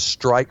kind of like a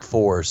strike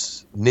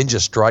force, ninja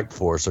strike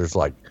force. There's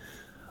like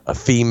a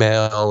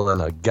female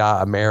and a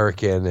guy,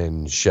 American,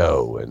 and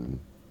Show, and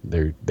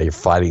they're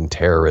fighting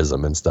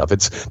terrorism and stuff.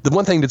 It's the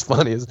one thing that's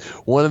funny is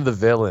one of the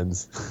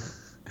villains.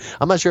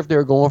 I'm not sure if they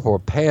were going for a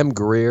Pam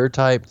Grier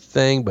type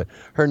thing, but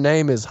her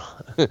name is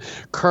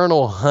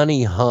Colonel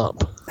Honey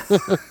Hump.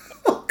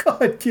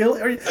 God, kill!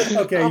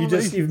 Okay,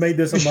 you've made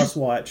this a must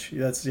watch.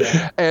 That's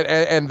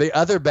And the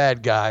other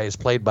bad guy is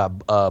played by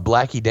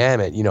Blackie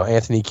Dammit.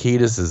 Anthony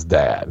Kiedis'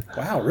 dad.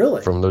 Wow,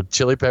 really? From the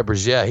Chili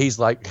Peppers. Yeah, he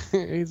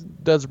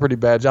does a pretty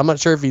bad job. I'm not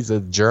sure if he's a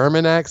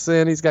German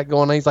accent he's got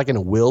going on. He's like in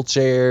a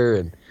wheelchair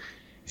and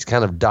he's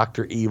kind of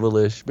Dr.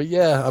 Evil-ish. But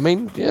yeah, I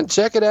mean,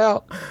 check it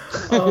out.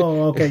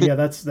 Oh, okay, yeah,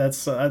 that's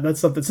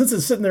something. Since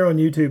it's sitting there on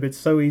YouTube, it's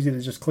so easy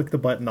to just click the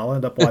button. I'll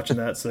end up watching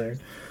that soon.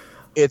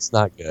 It's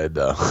not good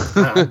though.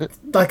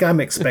 Like I'm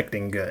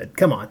expecting good.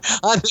 Come on.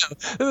 I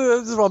know.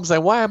 This is what I'm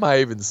saying. Why am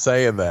I even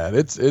saying that?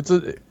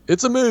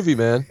 It's a movie,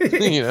 man.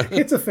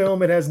 It's a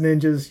film. It has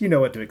ninjas. You know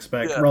what to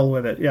expect. Yeah. Roll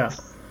with it. Yeah.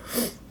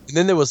 And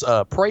then there was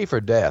Pray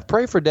for Death.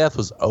 Pray for Death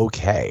was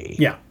okay.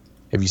 Yeah.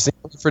 Have you seen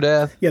Pray for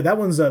Death? Yeah, that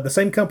one's the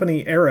same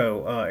company,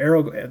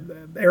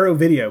 Arrow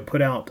Video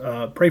put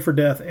out Pray for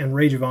Death and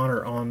Rage of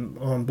Honor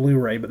on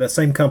Blu-ray, but that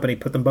same company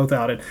put them both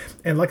out.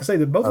 And like I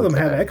say, both of them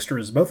have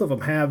extras. Both of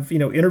them have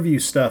interview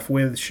stuff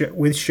with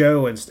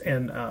show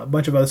and a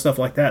bunch of other stuff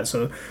like that.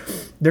 So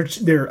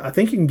they're I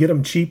think you can get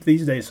them cheap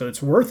these days. So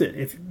it's worth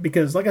it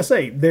because like I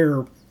say,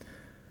 they're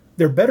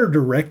better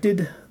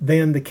directed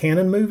than the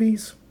Cannon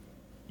movies.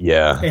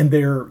 Yeah, and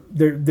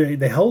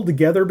they hold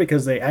together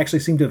because they actually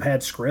seem to have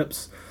had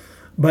scripts,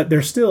 but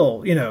they're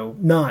still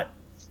not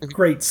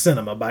great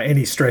cinema by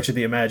any stretch of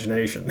the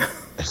imagination.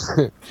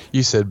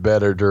 You said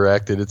better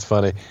directed. It's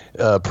funny.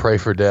 Pray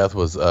for Death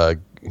was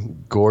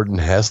Gordon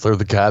Hessler,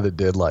 the guy that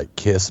did like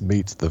Kiss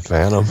Meets the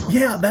Phantom.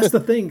 Yeah, that's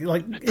the thing.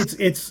 Like it's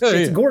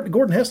Gordon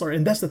Hessler,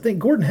 and that's the thing.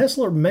 Gordon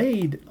Hessler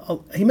made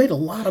a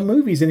lot of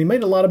movies, and he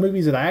made a lot of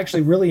movies that I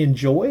actually really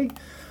enjoy.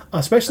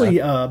 Especially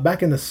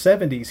back in the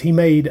 70s, he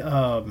made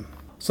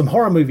some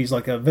horror movies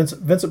like a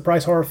Vincent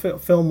Price horror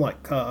film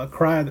like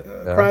Cry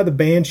of the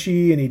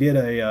Banshee, and he did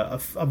a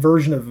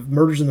version of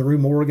Murders in the Rue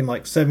Morgue in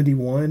like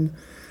 71.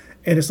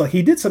 And it's like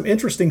he did some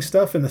interesting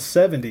stuff in the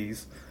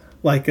 70s,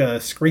 like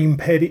Scream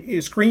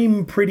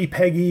Pretty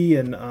Peggy,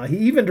 and he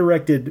even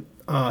directed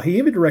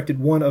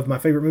one of my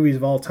favorite movies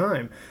of all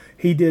time.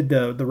 He did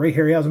the Ray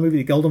Harryhausen movie,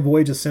 The Golden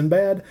Voyage of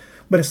Sinbad.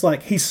 But it's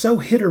like he's so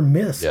hit or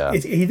miss. Yeah.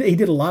 He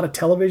did a lot of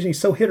television. He's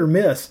so hit or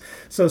miss.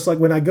 So it's like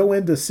when I go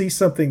in to see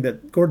something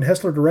that Gordon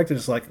Hessler directed,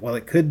 it's like, well,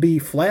 it could be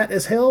flat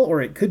as hell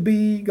or it could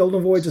be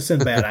Golden Voyage of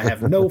Sinbad. I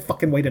have no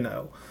fucking way to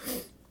know.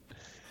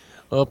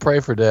 Well, Pray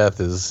for Death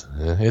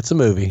it's a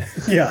movie.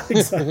 Yeah,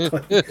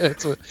 exactly.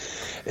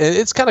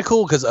 It's kind of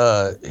cool because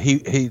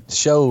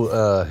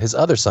his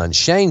other son,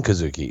 Shane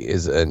Kazuki,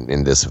 is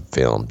in this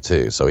film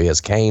too. So he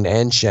has Kane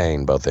and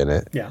Shane both in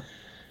it. Yeah.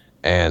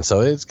 And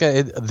so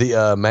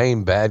the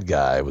main bad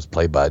guy was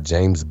played by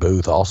James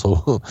Booth,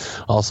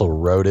 also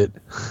wrote it.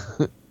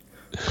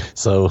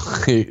 So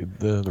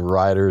the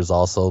writer is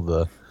also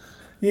the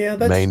main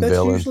villain.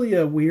 That's usually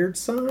a weird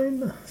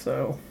sign.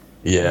 So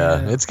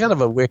yeah, it's kind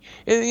of a weird.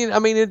 I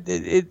mean,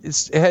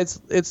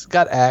 it's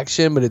got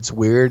action, but it's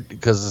weird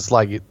because it's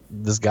like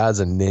this guy's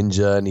a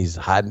ninja and he's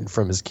hiding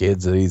from his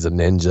kids that he's a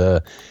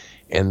ninja,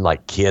 and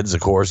like kids,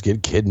 of course,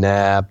 get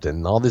kidnapped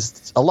and all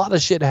this. A lot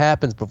of shit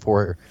happens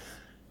before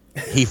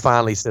he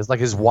finally says,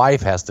 like, his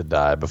wife has to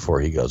die before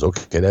he goes,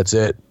 okay, that's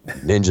it,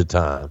 ninja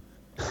time.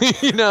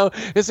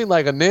 It seemed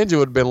like a ninja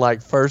would have been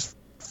like first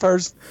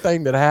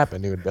thing that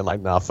happened. He would have been like,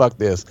 nah, fuck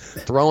this,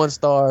 throwing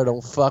star,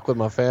 don't fuck with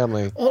my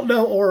family. Oh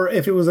no, or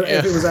if it was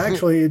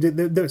actually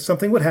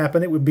something would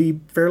happen, it would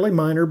be fairly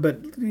minor, but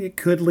it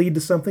could lead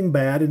to something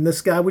bad, and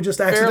this guy would just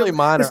accidentally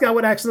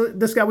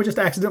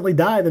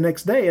die the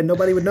next day, and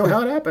nobody would know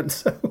how it happened.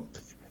 So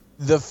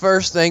the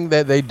first thing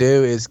that they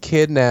do is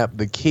kidnap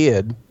the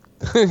kid.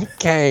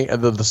 Kane,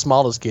 the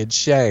smallest kid,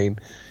 Shane,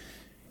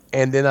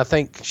 and then I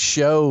think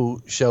Show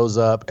shows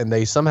up and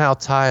they somehow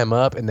tie him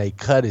up and they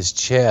cut his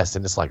chest,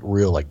 and it's like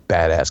real like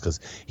badass because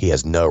he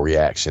has no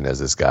reaction as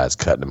this guy's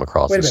cutting him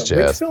across his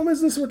chest. Which film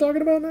is this we're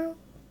talking about now?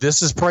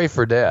 This is Pray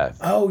for Death.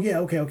 Oh yeah,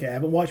 okay. I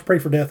haven't watched Pray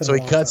for Death. So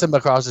he cuts him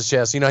across his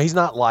chest. He's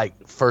not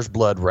like First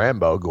Blood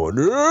Rambo going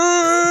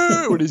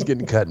when he's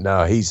getting cut.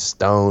 No, he's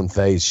stone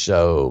faced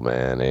Show,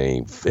 man.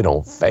 It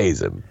don't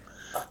faze him.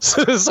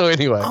 So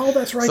anyway. Oh,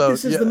 that's right.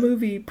 This is the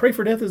movie. Pray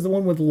for Death is the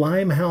one with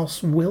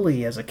Limehouse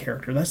Willie as a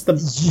character. That's the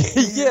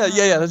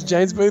yeah. That's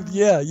James Booth.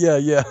 Yeah.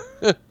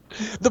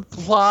 The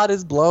plot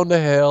is blown to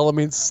hell. I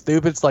mean, it's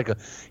stupid. It's like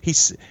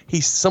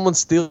someone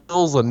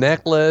steals a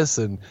necklace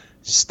and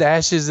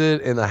stashes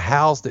it in a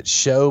house that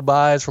Show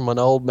buys from an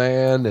old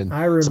man, and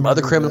some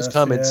other criminals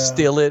come and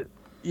steal it.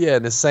 Yeah,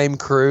 and the same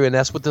crew, and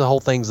that's what the whole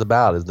thing's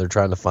about, is they're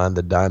trying to find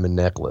the diamond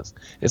necklace.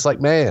 It's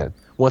like, man,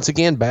 once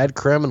again, bad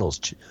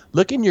criminals.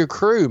 Look in your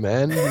crew,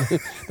 man.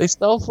 They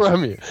stole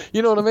from you.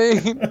 You know what I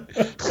mean?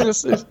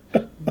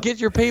 Get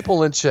your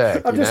people in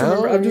check. I'm just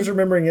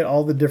remembering it,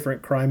 all the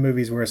different crime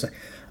movies where it's like,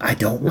 I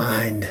don't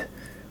mind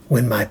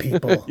when my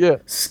people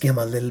skim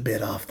a little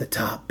bit off the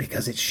top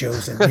because it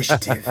shows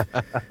initiative.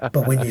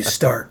 But when you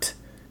start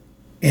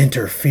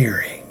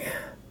interfering,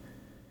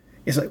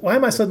 it's like, why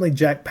am I suddenly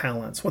Jack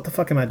Palance? What the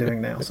fuck am I doing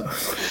now? So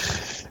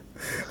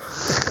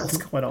what's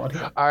going on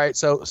here? All right,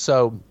 so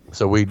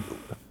we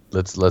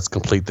let's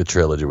complete the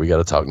trilogy. We got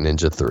to talk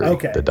Ninja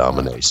 3, The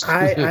Domination.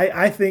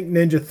 I think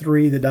Ninja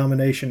 3, The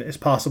Domination is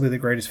possibly the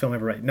greatest film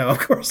ever made. No, of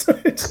course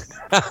not.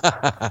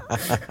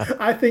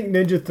 I think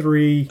Ninja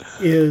 3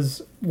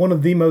 is one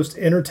of the most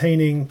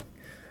entertaining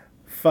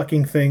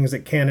fucking things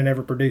that Cannon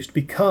ever produced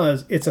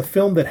because it's a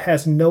film that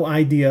has no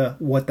idea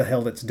what the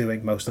hell it's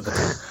doing most of the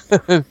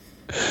time.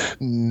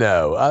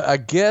 No, I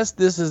guess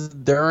this is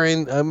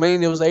during,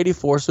 it was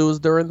 84, so it was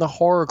during the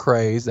horror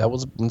craze. That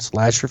was when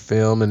slasher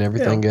film and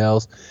everything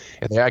else.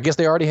 And I guess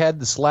they already had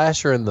the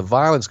slasher and the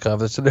violence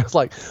covered, so they're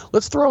like,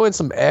 let's throw in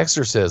some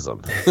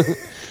exorcism. With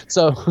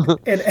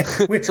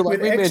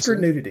extra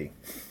nudity.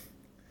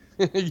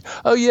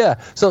 Oh, yeah.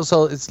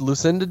 So it's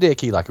Lucinda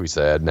Dickey, like we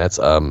said, and that's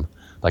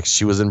like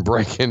she was in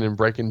Breaking and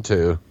Breaking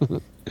 2.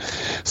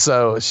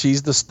 So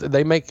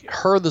they make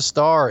her the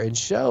star, and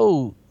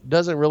Show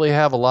doesn't really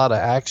have a lot of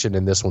action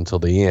in this one till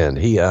the end.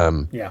 He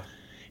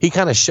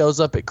kind of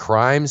shows up at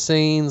crime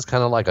scenes,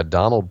 kind of like a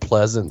Donald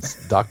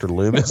Pleasance, Dr.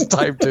 Loomis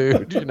type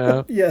dude, you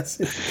know? Yes,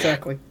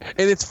 exactly.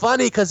 And it's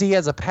funny because he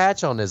has a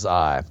patch on his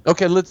eye.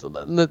 Okay,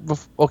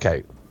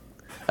 okay.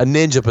 A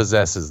ninja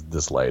possesses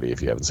this lady,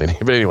 if you haven't seen it.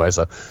 But anyway,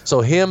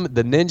 so him,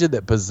 the ninja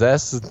that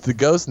possesses the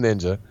ghost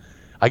ninja,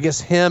 I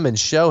guess him and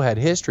Show had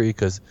history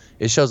because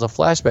it shows a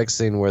flashback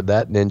scene where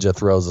that ninja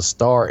throws a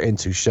star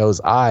into Show's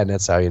eye, and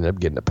that's how he ended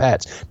up getting a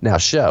patch. Now,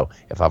 Show,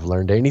 if I've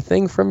learned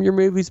anything from your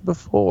movies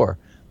before,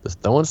 the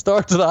throwing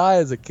star to the eye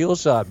is a kill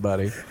shot,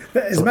 buddy.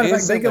 As a matter of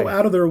fact, they go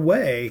out of their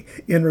way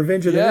in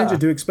Revenge of the Ninja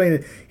to explain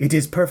it. It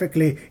is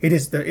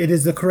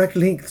the correct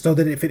length so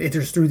that if it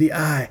enters through the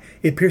eye,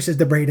 it pierces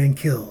the brain and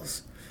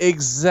kills.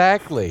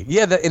 Exactly.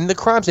 Yeah, in the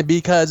crime scene,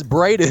 because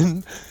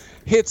Braden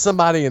hit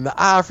somebody in the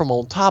eye from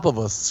on top of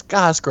a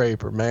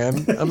skyscraper,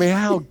 man. I mean,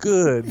 how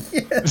good?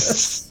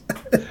 Yes.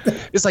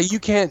 It's like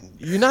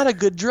you're not a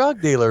good drug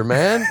dealer,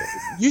 man.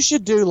 You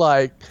should do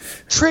like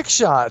trick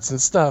shots and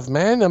stuff,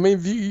 man. I mean,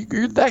 if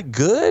you're that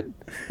good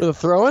with a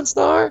throwing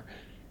star,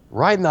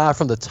 right in the eye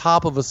from the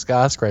top of a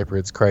skyscraper,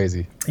 it's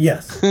crazy.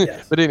 Yes.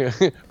 But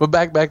anyway,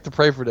 back to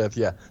Pray for Death,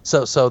 yeah.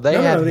 So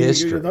they had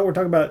history. You're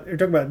talking about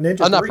Ninja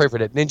 3. Oh, not Pray for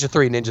Death, Ninja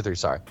 3,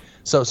 sorry.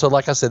 So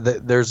like I said,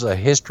 there's a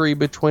history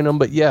between them,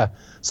 but yeah.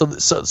 So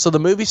the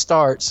movie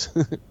starts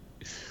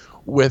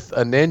with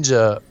a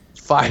ninja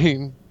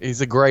fighting. He's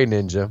a gray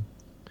ninja.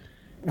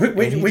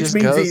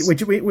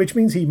 Which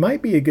means he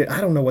might be a good.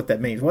 I don't know what that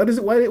means. What is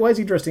it? Why is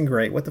he dressed in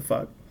gray? What the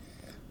fuck?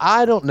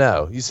 I don't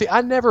know. You see,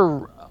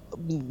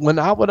 when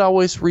I would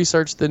always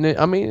research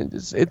I mean,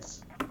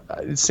 it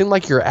seemed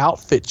like your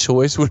outfit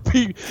choice would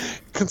be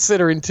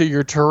considering to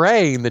your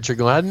terrain that you're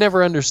going. I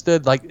never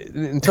understood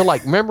until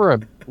remember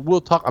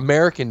we'll talk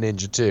American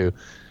Ninja too.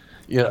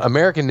 You know,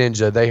 American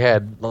Ninja, they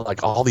had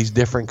like all these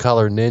different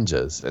color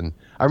ninjas, and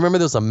I remember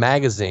there was a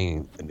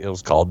magazine, and it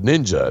was called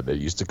Ninja that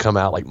used to come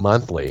out like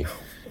monthly.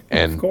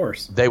 And of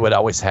course, they would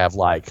always have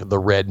like the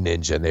red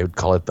ninja, and they would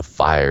call it the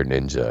fire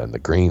ninja, and the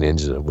green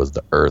ninja was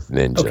the earth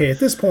ninja. Okay, at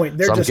this point,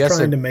 they're just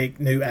trying to make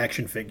new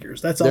action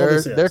figures. That's all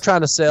this is. They're trying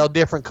to sell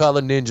different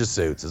color ninja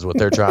suits, is what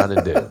they're trying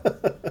to do.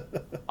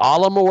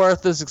 All of them are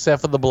worthless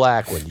except for the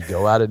black one. You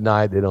go out at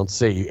night, they don't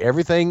see you.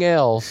 Everything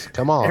else,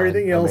 come on.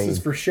 Everything else is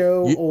for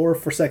show or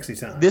for sexy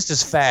time. This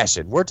is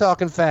fashion. We're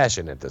talking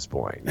fashion at this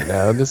point. You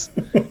know,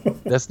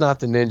 that's not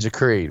the Ninja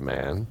Creed,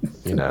 man.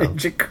 You know,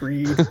 Ninja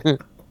Creed.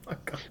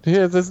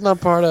 Yeah, that's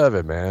not part of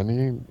it, man.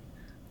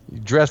 You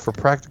dress for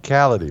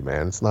practicality,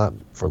 man. It's not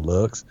for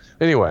looks.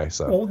 Anyway,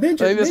 so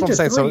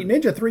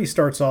Ninja 3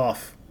 starts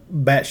off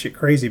batshit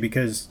crazy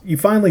because you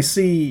finally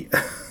see.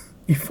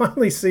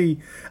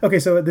 Okay,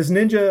 so this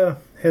ninja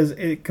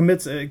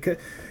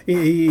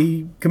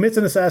he commits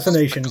an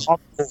assassination.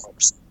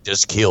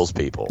 Just kills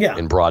people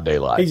in broad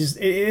daylight.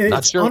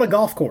 It's on a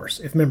golf course,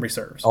 if memory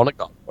serves. On a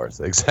golf course,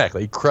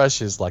 exactly. He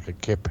crushes like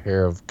a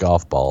pair of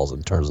golf balls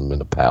and turns them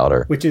into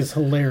powder, which is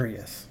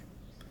hilarious.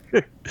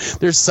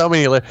 There's so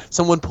many.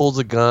 Someone pulls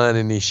a gun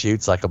and he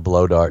shoots like a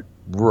blow dart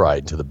right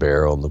into the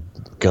barrel, and the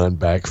gun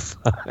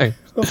backfires.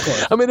 Of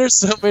course. I mean, there's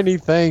so many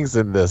things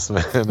in this,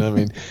 man. I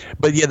mean,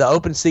 but yeah, the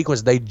open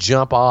sequence, they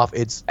jump off.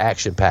 It's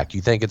action packed.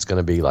 You think it's going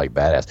to be like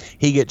badass.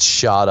 He gets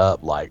shot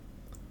up like.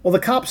 Well, the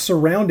cops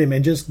surround him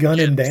and just gun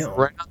him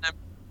down.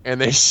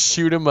 And they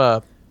shoot him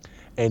up,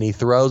 and he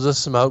throws a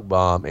smoke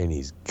bomb, and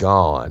he's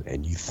gone.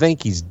 And you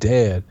think he's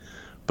dead,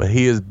 but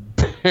he has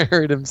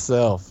buried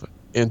himself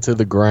into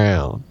the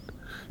ground.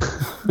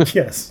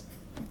 Yes.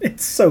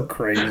 It's so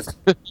crazy.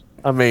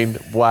 I mean,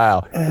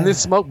 wow. And this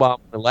smoke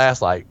bomb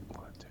lasts like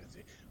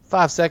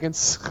 5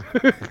 seconds.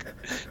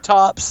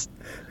 Tops.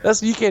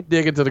 You can't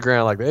dig into the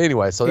ground like that.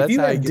 Anyway, so that's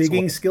how you have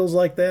digging skills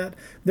like that,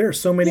 there are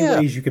so many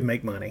ways you could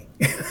make money.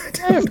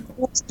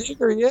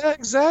 Digger, yeah,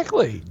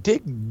 exactly.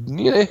 Dig,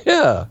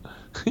 yeah.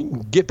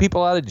 Get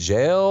people out of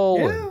jail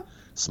and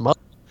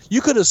smuggle. You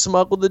could have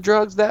smuggled the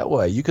drugs that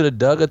way. You could have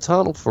dug a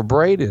tunnel for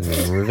Braden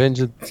and Revenge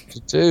of the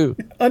 2.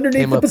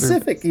 Underneath the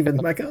Pacific, even.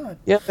 My God.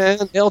 Yeah,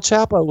 man. El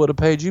Chapo would have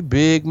paid you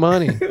big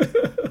money.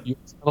 You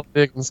tunnel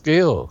digging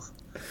skills.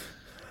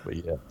 But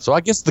yeah. So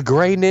I guess the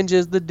gray ninja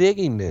is the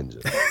digging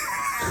ninja.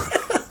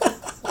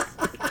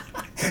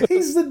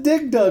 He's the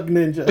dig dug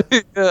ninja.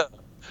 Yeah.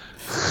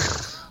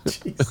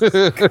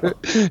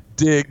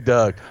 Dig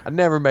dug. I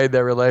never made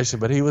that relation,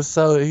 but he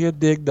had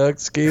dig dug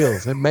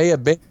skills. It may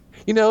have been,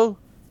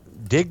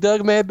 Dig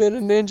Dug may have been a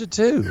ninja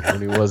too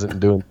when he wasn't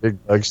doing Dig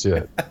Dug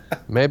shit.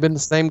 May have been the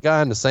same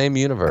guy in the same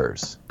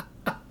universe.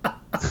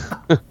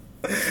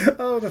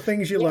 Oh, the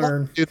things you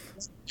learn.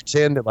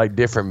 Pretend that like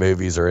different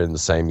movies are in the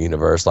same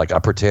universe. Like I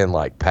pretend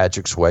like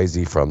Patrick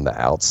Swayze from The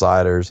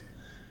Outsiders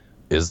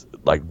is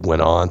like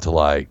went on to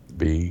like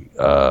be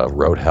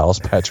Roadhouse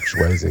Patrick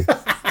Swayze.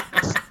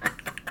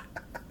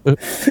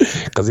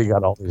 Because he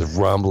got all this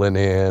rumbling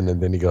in,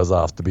 and then he goes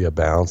off to be a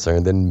bouncer,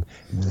 and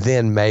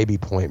then maybe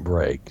Point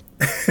Break.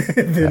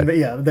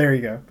 Yeah, there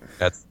you go.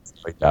 That's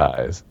he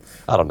dies.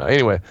 I don't know.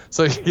 Anyway,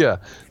 so yeah,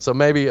 so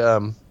maybe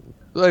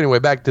anyway,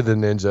 back to the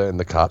ninja and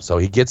the cop. So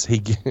he gets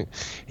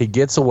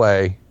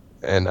away,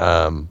 and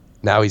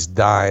now he's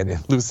dying.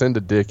 And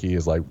Lucinda Dickey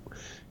is like,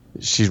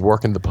 she's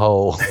working the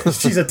pole.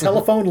 She's a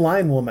telephone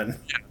line woman.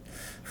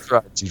 That's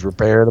right. She's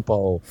repairing a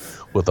pole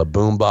with a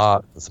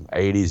boombox and some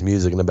 80s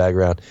music in the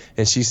background,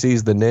 and she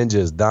sees the ninja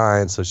is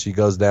dying, so she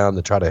goes down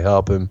to try to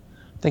help him.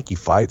 I think he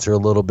fights her a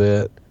little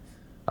bit.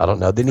 I don't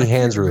know. Then he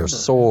hands her a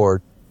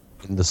sword,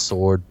 and the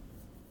sword,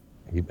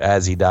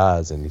 as he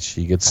dies, and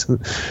she gets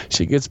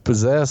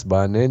possessed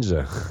by a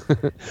ninja.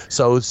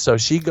 so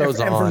she goes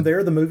on. And from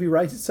there, the movie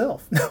writes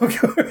itself.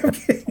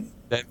 Okay.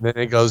 Then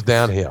it goes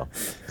downhill.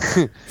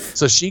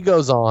 So she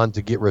goes on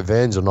to get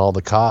revenge on all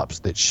the cops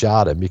that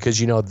shot him, because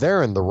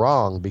they're in the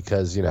wrong,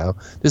 because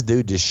this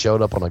dude just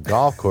showed up on a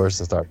golf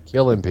course and started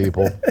killing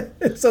people.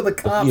 So the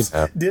cops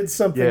did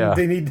something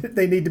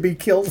they need to be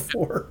killed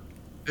for.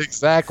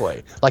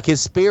 Exactly. Like his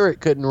spirit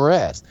couldn't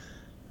rest.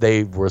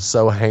 They were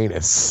so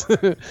heinous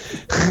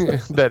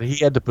that he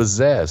had to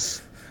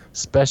possess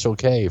Special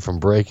K from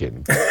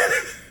Breaking.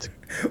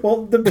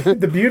 Well,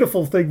 the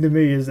beautiful thing to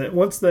me is that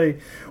once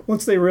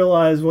they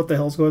realize what the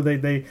hell's going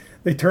on,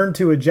 they turn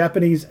to a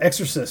Japanese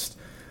exorcist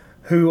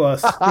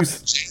who's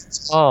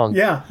James Hong.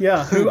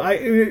 Yeah, who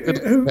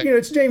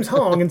it's James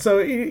Hong, and so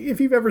if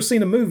you've ever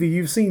seen a movie,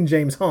 you've seen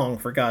James Hong,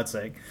 for God's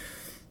sake.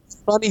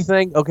 Funny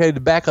thing, okay,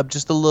 to back up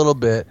just a little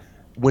bit,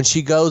 when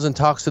she goes and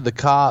talks to the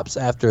cops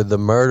after the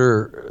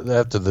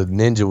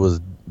ninja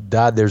was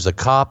died, there's a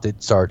cop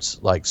that starts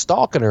like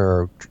stalking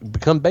her, or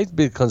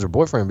becomes her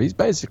boyfriend, but he's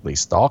basically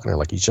stalking her.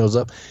 Like he shows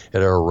up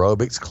at her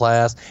aerobics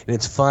class, and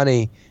it's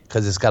funny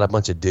because it's got a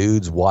bunch of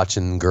dudes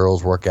watching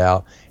girls work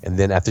out, and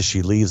then after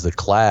she leaves the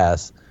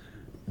class,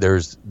 they're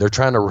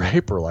trying to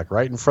rape her like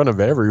right in front of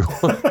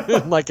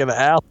everyone, like in the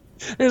alley.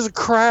 There's a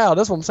crowd.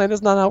 That's what I'm saying.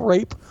 That's not how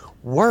rape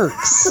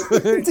works.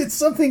 It's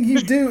something you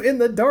do in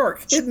the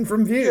dark, hidden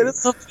from view.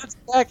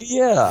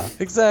 Yeah,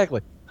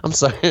 exactly. I'm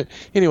sorry.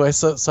 Anyway,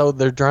 so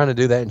they're trying to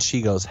do that, and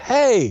she goes,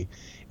 "Hey!"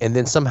 And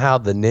then somehow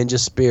the ninja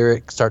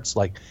spirit starts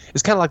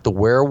it's kind of like the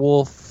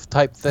werewolf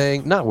type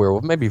thing. Not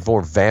werewolf, maybe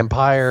more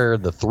vampire,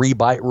 the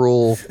 3-bite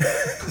rule.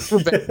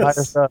 Vampire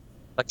stuff.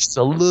 Like she's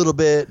a little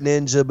bit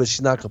ninja, but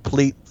she's not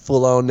complete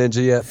full-on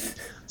ninja yet.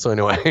 So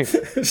anyway,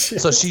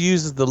 so she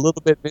uses the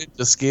little bit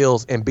ninja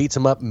skills and beats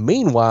him up.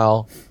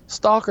 Meanwhile,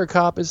 Stalker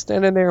Cop is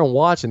standing there and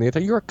watching. They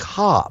think, you're a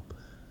cop.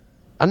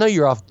 I know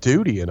you're off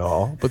duty and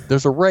all, but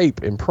there's a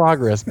rape in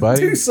progress,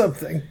 buddy. Do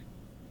something.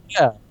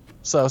 Yeah.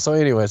 So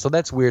anyway, so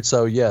that's weird.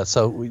 So yeah.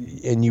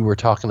 And you were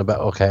talking about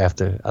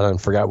I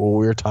forgot what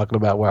we were talking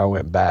about where I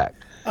went back.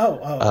 I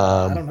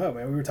don't know,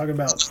 man. We were talking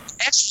about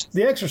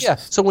The Exorcist. Yeah.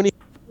 So when he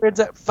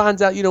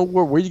finds out,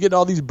 where you get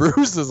all these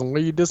bruises and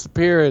where you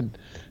disappearing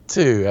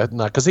to,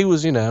 because he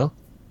was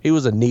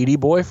a needy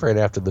boyfriend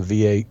after the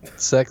V8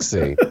 sex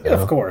scene.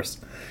 Of course.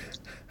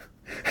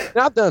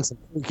 Now, I've done some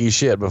freaky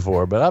shit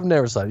before, but I've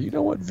never said,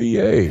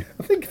 V8.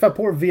 I think if I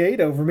pour V8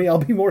 over me, I'll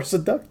be more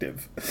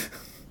seductive.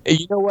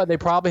 You know what? They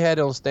probably had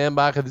it on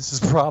standby because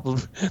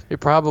they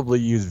probably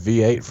used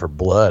V8 for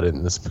blood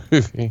in this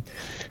movie.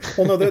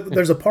 Well, no,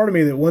 there's a part of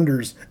me that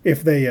wonders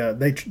if they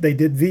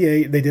did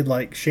V8, they did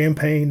like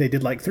champagne, they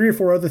did like 3 or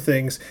 4 other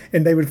things,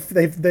 and they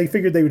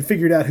figured they would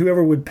figure it out.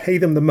 Whoever would pay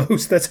them the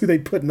most, that's who they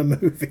put in the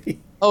movie.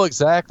 Oh,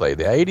 exactly.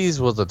 The 80s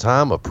was a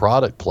time of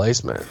product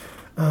placement.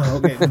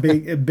 Oh,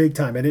 okay, big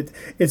time, and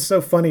it's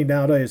so funny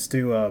nowadays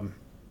to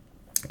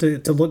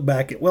look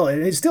back at. Well,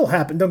 it still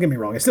happens. Don't get me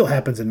wrong, it still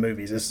happens in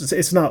movies.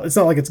 It's not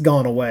like it's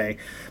gone away,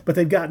 but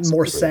they've gotten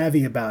more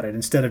savvy about it.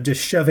 Instead of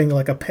just shoving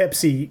like a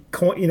Pepsi,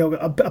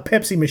 a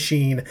Pepsi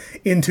machine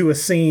into a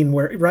scene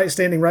where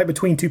standing right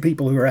between 2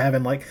 people who are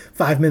having like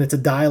 5 minutes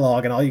of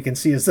dialogue, and all you can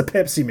see is the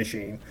Pepsi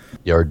machine.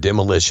 Your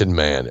Demolition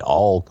Man,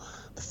 all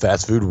the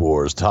fast food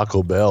wars,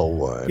 Taco Bell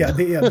one. Yeah,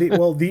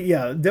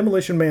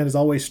 Demolition Man has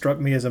always struck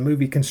me as a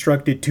movie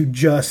constructed to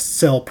just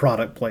sell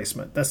product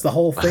placement. That's the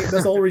whole thing. That's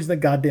the whole reason the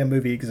goddamn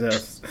movie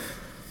exists.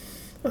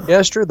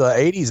 Yeah, it's true. The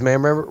 80s,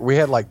 man. Remember, we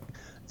had like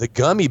the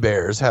Gummy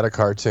Bears had a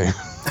cartoon.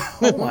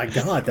 Oh my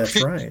God, that's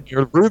right.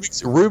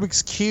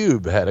 Rubik's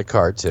Cube had a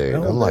cartoon.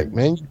 I'm like,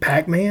 man,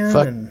 Pac-Man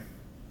and...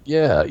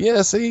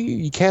 Yeah.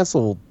 See, you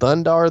cancel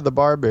Thundar the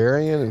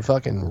Barbarian and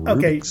fucking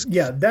Rubik's. Okay,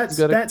 yeah,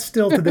 that's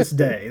still to this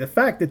day. The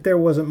fact that there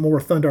wasn't more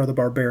Thundar the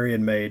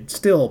Barbarian made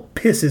still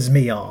pisses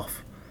me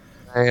off.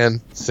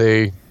 Man,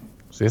 see,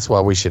 that's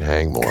why we should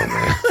hang more,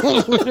 man.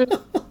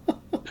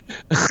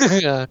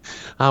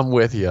 I'm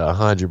with you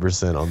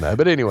 100% on that.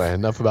 But anyway,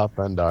 enough about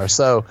Thundar.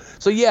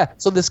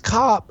 So this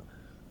cop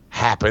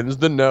happens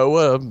to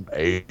know an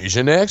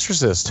Asian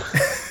exorcist.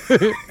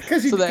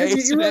 Because you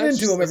run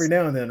into him every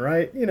now and then,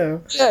 right? Yeah,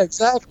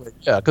 exactly.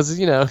 Yeah, because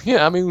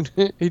I mean,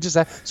 he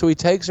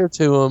takes her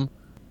to him,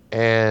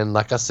 and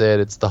like I said,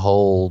 it's the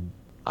whole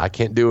I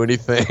can't do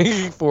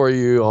anything for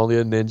you. Only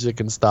a ninja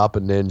can stop a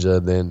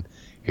ninja. Then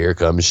here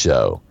comes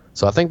show.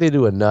 So I think they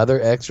do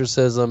another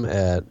exorcism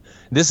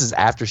this is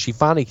after she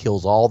finally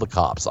kills all the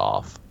cops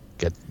off,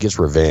 gets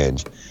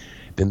revenge.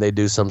 Then they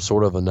do some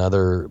sort of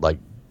another like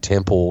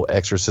temple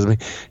exorcism.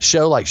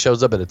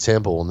 Shows up at a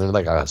temple, and they're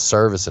like a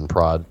service in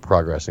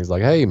progress. And he's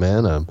like, "Hey,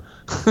 man, I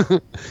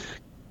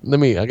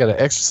got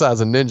to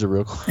exercise a ninja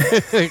real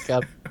quick."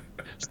 Got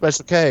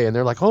Special K, and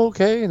they're like, "Oh,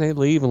 okay," and they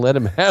leave and let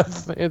him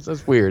have.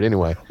 It's weird.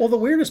 Anyway. Well, the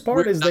weirdest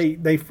part is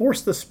they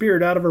force the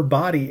spirit out of her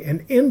body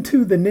and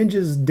into the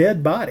ninja's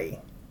dead body.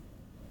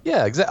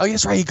 Yeah, exactly. Oh,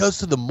 yes, right. He goes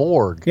to the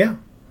morgue. Yeah.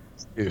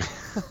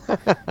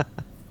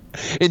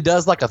 It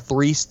does like a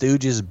Three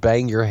Stooges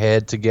bang your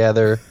head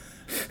together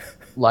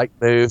like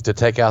move to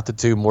take out the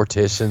two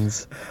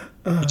morticians.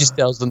 He just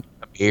tells them to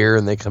come here,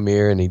 and they come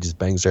here, and he just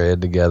bangs their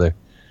head together.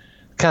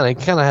 Kind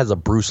of has a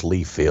Bruce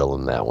Lee feel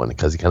in that one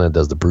because he kind of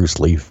does the Bruce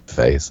Lee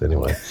face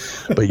anyway.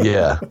 But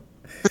yeah.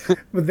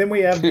 But then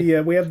we have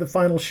the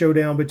final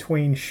showdown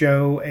between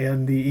Sho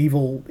and the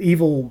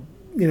evil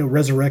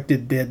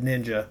resurrected dead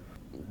ninja.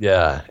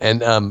 Yeah,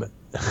 and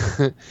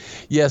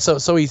yeah,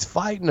 so he's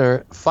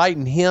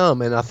fighting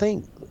him, and I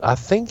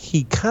think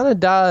he kind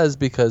of dies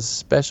because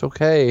Special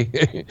K.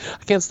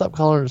 I can't stop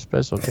calling her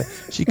Special K.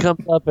 She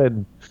comes up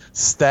and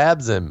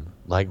stabs him,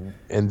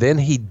 and then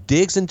he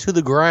digs into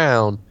the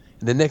ground,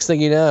 and the next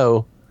thing you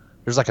know,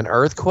 there's like an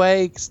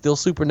earthquake, still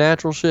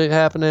supernatural shit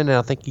happening, and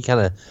I think he kind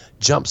of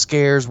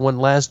one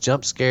last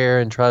jump scare,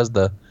 and tries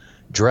to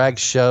drag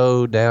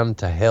Sho down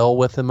to hell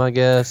with him, I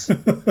guess.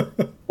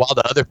 While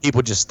the other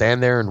people just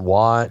stand there and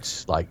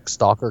watch, like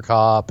Stalker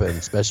Cop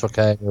and Special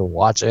K are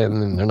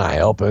watching, and they're not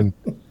helping.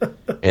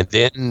 And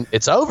then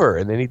it's over,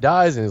 and then he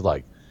dies, and he's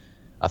like,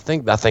 I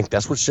think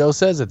that's what Sho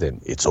says it then.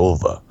 It's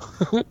over.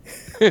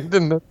 And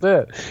then that's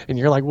it. And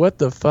you're like, what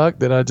the fuck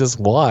did I just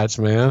watch,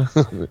 man?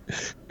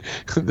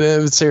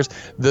 It's serious.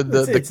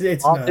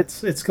 It's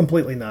nuts. It's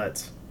completely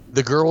nuts.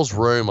 The girl's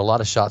room, a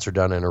lot of shots are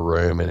done in her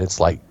room, and it's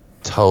like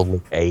totally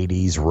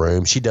 80s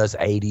room. She does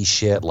 80s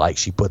shit, like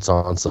she puts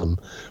on some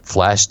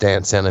flash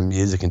dance sounding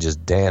music and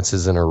just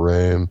dances in her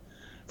room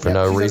for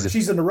no reason.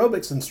 She's an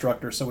aerobics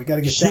instructor, so we got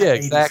to get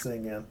that 80s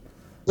thing in.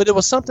 But it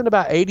was something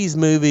about 80s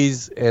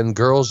movies and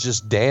girls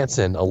just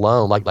dancing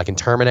alone, like in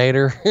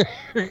Terminator.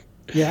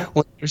 Yeah.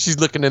 When she's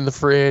looking in the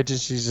fridge and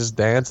she's just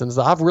dancing.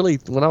 So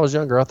when I was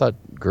younger, I thought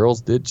girls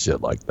did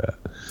shit like that.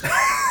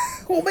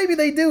 Well, maybe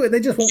they do it. They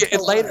just won't.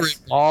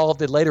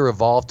 It later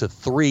evolved to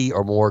 3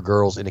 or more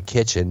girls in a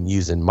kitchen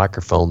using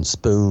microphone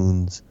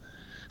spoons.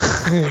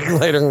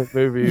 Later in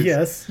movies.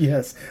 Yes.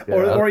 Yeah.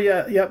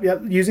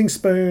 Using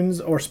spoons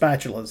or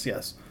spatulas.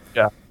 Yes.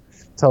 Yeah.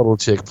 Total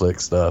chick flick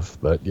stuff,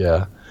 but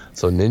yeah.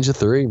 So Ninja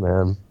 3,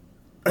 man.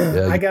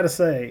 Yeah. I gotta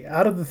say,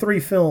 out of the 3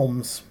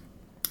 films,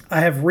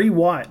 I have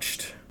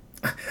rewatched.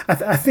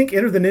 I think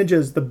Enter the Ninja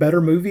is the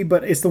better movie,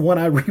 but it's the one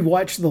I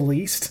rewatched the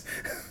least.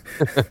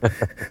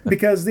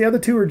 Because the other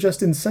 2 are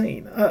just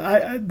insane.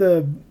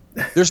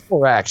 There's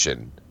more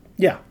action.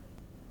 Yeah.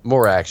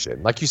 More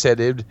action. Like you said,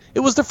 it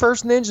was the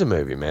first ninja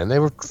movie, man. They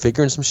were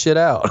figuring some shit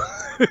out.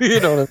 You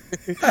know what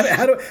I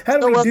mean? How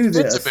do we do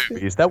this? Ninja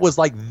movies. That was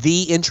like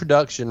the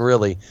introduction,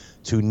 really,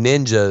 to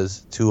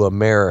ninjas to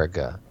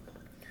America.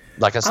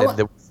 Like I said,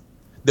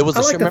 there was.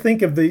 I like to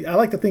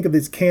think of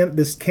this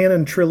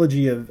canon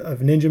trilogy of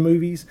ninja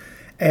movies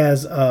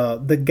as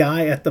the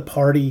guy at the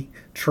party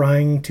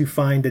trying to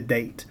find a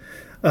date.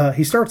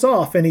 He starts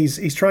off and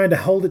he's trying to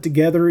hold it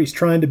together. He's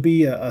trying to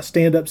be a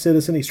stand-up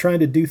citizen. He's trying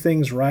to do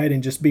things right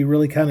and just be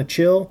really kind of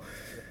chill.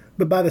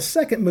 But by the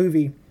second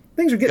movie,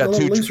 things are getting a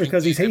little looser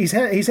because he's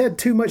had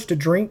too much to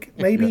drink.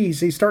 Maybe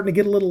he's starting to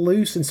get a little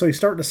loose, and so he's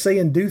starting to say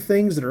and do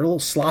things that are a little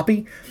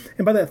sloppy.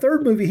 And by that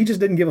third movie, he just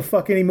didn't give a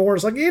fuck anymore.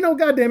 It's like,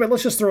 goddamn it,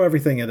 let's just throw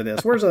everything into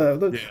this. Where's a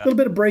little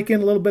bit of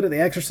Break-In, a little bit of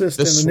The Exorcist,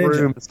 and the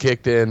Ninja. Room is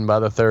kicked in by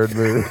the third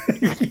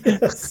movie.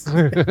 Yes.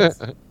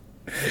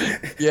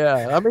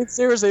 Yeah, I mean,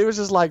 seriously, it was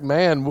just like,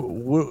 man,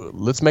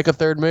 let's make a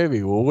third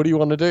movie. Well, what do you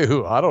want to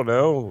do? I don't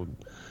know.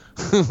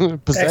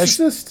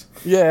 Exorcist?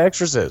 Yeah,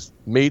 Exorcist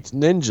meets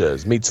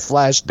ninjas meets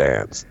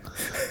Flashdance.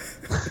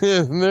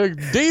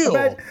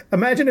 Deal.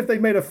 Imagine if they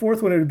made a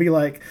fourth one. It would be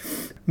like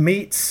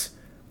meets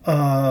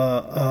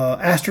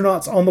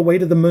astronauts on the way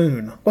to the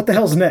moon. What the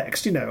hell's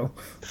next?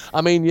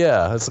 I mean,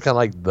 yeah, it's kind of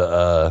like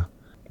the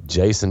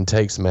Jason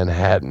Takes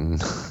Manhattan.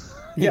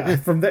 Yeah,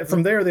 from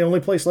there, the only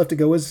place left to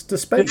go is to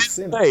space.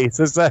 Space.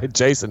 It's like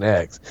Jason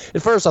X.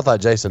 At first, I thought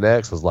Jason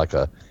X was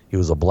he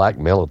was a black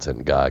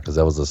militant guy because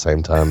that was the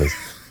same time as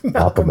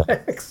Malcolm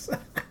X.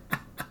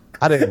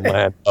 I didn't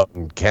land up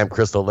in Camp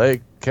Crystal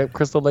Lake. Camp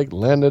Crystal Lake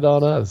landed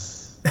on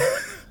us.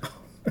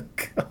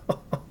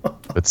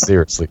 But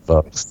seriously,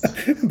 folks.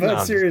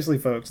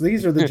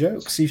 These are the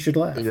jokes. You should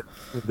laugh. Yeah,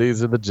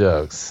 these are the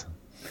jokes.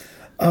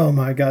 Oh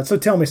my God! So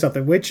tell me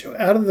something. Which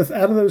out of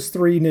those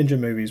 3 ninja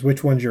movies,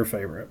 which one's your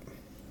favorite?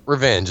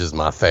 Revenge is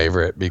my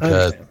favorite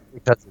because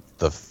it's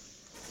the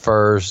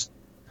first,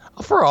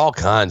 for all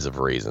kinds of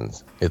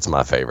reasons. It's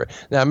my favorite.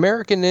 Now,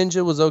 American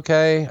Ninja was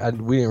okay.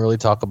 We didn't really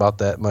talk about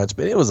that much,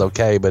 but it was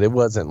okay. But it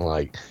wasn't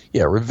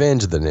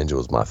Revenge of the Ninja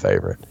was my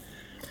favorite.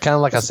 Kind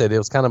of like I said, it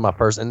was kind of my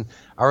first. And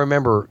I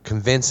remember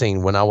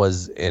convincing when I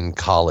was in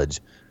college,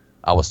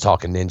 I was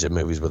talking ninja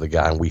movies with a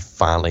guy, and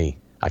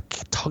I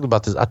talked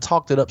about this. I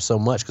talked it up so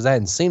much because I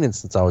hadn't seen it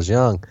since I was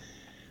young.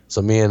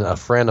 So me and a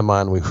friend of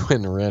mine, we went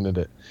and rented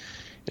it.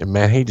 And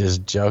man, he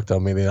just joked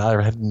on me that I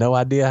had no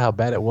idea how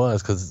bad it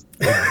was because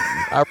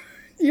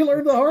You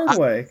learned the hard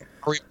way.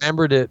 I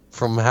remembered it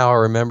from how I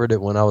remembered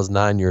it when I was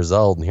 9 years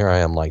old, and here I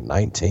am, like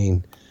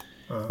 19,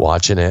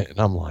 watching it, and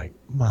I'm like,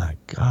 my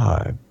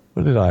God,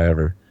 what did I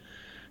ever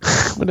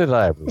see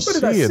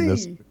in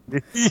this?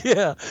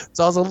 Yeah,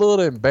 so I was a little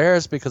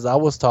embarrassed because I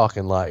was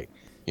talking like,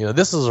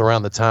 this was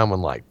around the time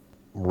when like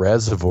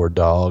Reservoir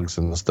Dogs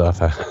and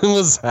stuff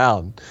was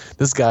out.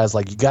 This guy's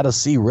like, you got to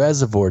see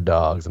Reservoir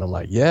Dogs, and I'm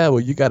like, yeah, well,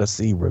 you got to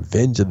see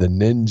Revenge of the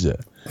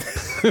Ninja.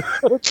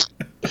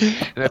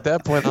 And at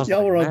that point, I was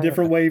y'all were like, on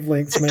different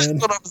wavelengths, man.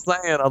 That's what I'm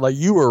saying. I'm like,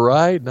 you were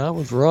right, and I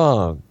was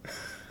wrong.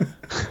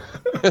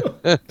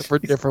 For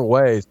different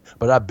ways.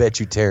 But I bet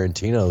you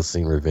Tarantino's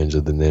seen Revenge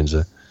of the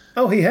Ninja.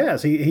 Oh, he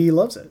has. He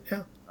loves it.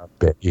 Yeah. I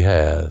bet he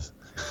has.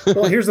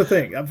 Well, here's the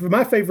thing.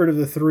 My favorite of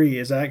the three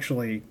is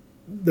actually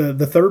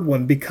the third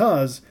one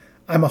because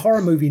I'm a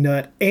horror movie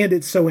nut, and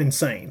it's so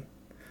insane.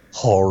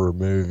 Horror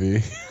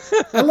movie.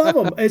 I love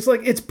them. It's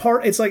like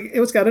it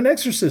was got an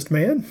exorcist,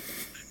 man.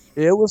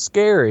 It was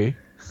scary.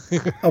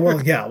 Oh,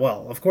 well, yeah.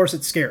 Well, of course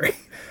it's scary,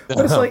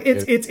 but it's like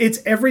it's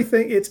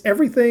everything. It's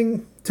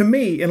everything to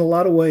me in a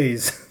lot of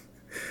ways.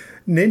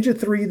 Ninja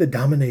 3: The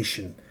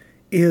Domination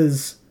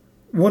is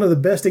one of the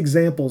best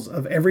examples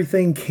of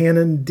everything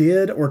Canon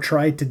did or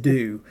tried to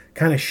do,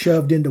 kind of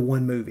shoved into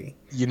one movie.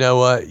 You know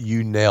what?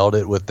 You nailed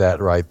it with that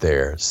right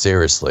there.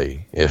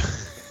 Seriously.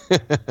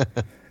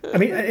 I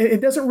mean, it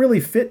doesn't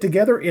really fit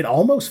together. It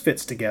almost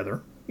fits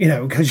together,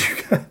 because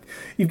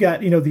you've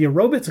got the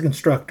aerobics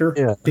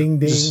instructor, ding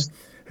ding,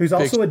 who's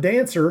also a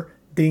dancer,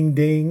 ding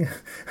ding,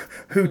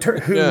 who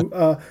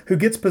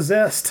gets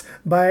possessed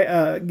by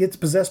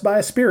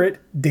a spirit,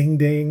 ding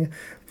ding,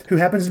 who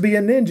happens to be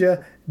a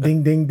ninja,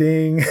 ding ding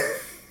ding.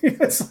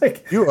 It's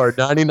like you are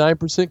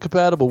 99%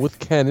 compatible with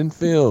Canon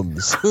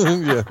films.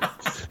 Yeah.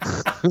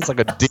 It's like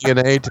a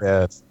DNA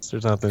test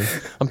or something.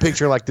 I'm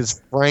picturing like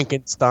this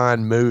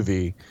Frankenstein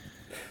movie,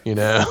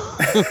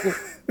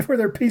 where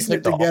they're piecing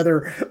it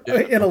together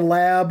in a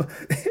lab.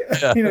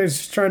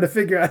 Just trying to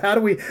figure out how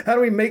do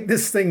we make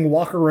this thing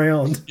walk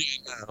around.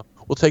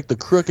 We'll take the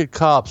crooked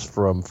cops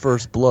from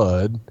First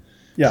Blood.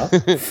 Yeah.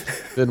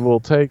 Then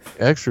we'll take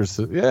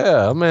Exorcist.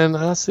 Yeah, man,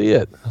 I see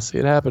it. I see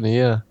it happening.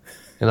 Yeah.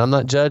 And I'm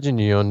not judging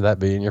you on that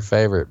being your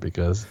favorite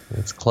because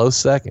it's close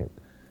second.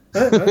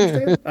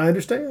 I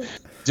understand.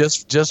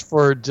 Just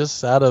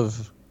out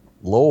of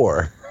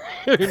lore.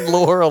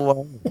 Lore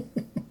alone.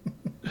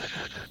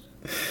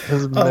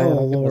 Man,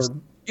 Lord.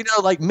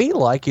 Like me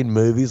liking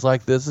movies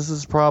like this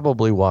is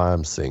probably why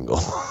I'm single.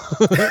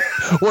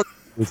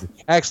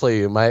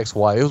 Actually, my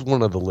ex-wife, it was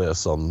one of the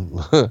lists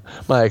on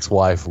my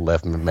ex-wife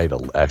made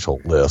an actual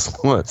list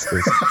once.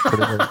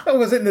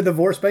 Was it in the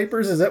divorce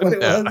papers? Is that what it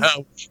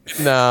was?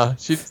 No,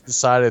 she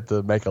decided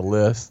to make a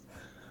list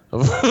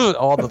of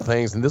all the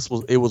things, and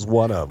it was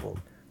one of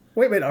them.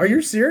 Wait a minute, are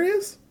you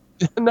serious?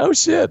 No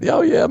shit.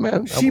 Oh yeah,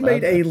 man. She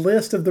made a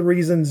list of the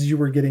reasons you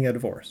were getting a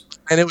divorce.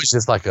 And it was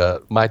just like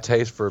my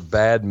taste for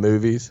bad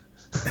movies.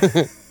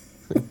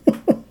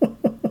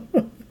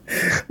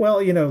 Well,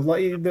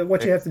 what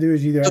you have to do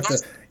is you have to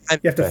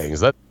things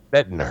that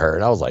didn't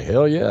hurt. I was like,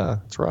 hell yeah,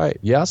 that's right.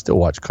 Yeah, I still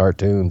watch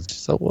cartoons.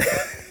 So what?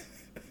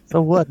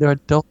 So what? They're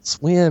Adult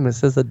Swim. It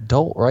says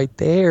adult right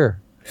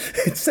there.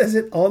 It says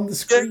it on the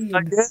screen. Yeah,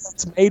 I guess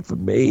it's made for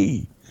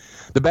me.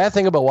 The bad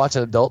thing about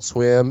watching Adult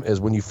Swim is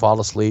when you fall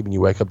asleep and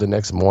you wake up the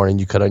next morning,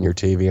 you cut on your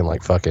TV and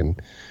like fucking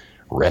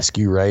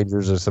Rescue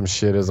Rangers or some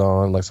shit is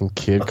on, like some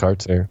kid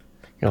cartoon.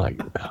 You're like,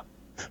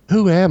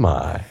 who am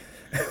I?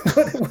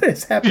 What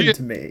has happened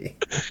to me?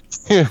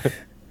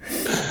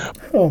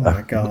 Oh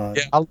my God.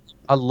 Yeah,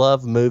 I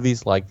love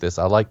movies like this.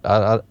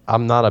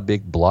 I'm not a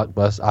big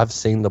blockbuster. I've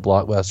seen the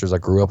blockbusters. I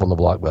grew up on the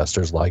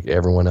blockbusters like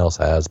everyone else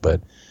has, but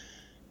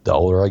the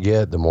older I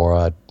get, the more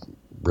I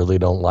really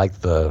don't like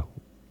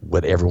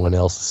what everyone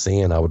else is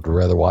seeing. I would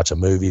rather watch a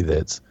movie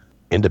that's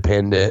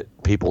independent.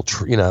 People,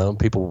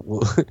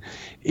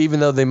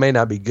 even though they may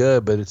not be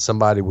good, but it's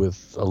somebody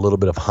with a little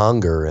bit of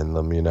hunger in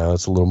them.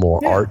 It's a little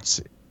more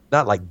artsy.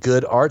 Not like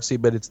good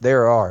artsy, but it's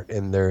their art,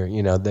 and they're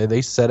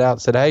they set out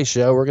and said, "Hey,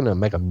 we're gonna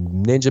make a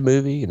ninja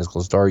movie, and it's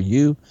gonna star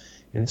you,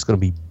 and it's gonna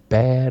be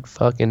bad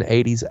fucking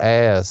 80s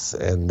ass,"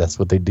 and that's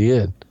what they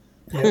did.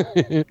 Yeah.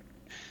 And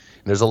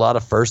there's a lot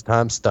of first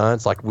time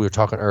stunts, like we were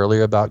talking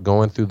earlier about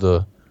going through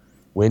the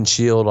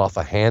windshield off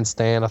a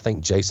handstand. I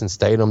think Jason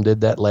Statham did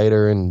that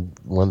later in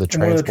one of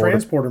the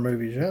Transporter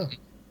movies. Yeah.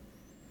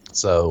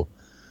 So,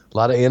 a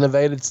lot of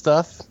innovative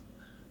stuff.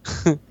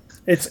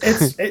 That's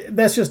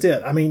just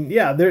it. I mean,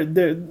 yeah,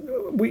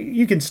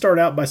 you can start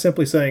out by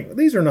simply saying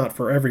these are not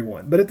for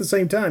everyone, but at the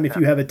same time, if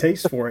you have a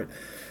taste for it,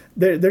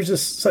 there's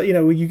just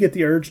you get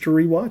the urge to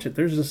rewatch it.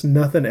 There's just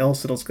nothing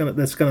else that's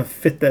gonna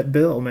fit that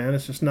bill, man.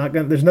 It's just not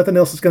gonna. There's nothing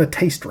else that's gonna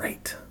taste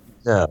right.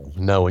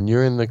 No. When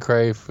you're in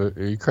the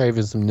you're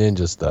craving some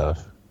ninja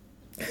stuff.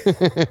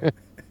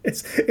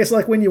 It's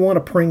like when you want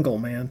a Pringle,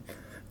 man.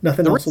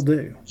 Nothing else will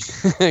do.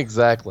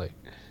 Exactly.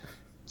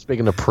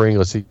 Speaking of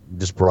Pringles, he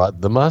just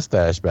brought the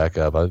mustache back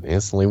up. I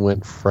instantly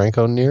went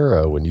Franco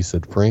Nero when you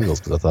said Pringles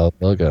because I thought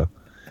logo.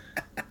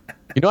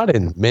 You know, I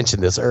didn't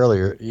mention this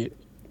earlier.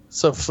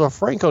 So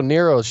Franco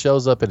Nero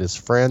shows up at his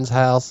friend's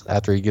house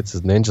after he gets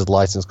his ninja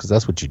license, because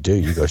that's what you do.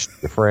 You go shoot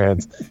your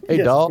friends. Hey,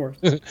 Yes, dog,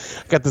 I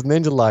got this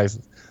ninja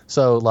license.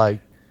 So, like,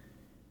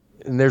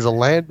 and there's a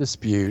land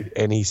dispute,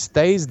 and he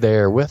stays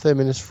there with him,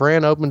 and his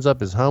friend opens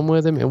up his home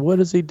with him, and what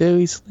does he do?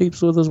 He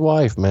sleeps with his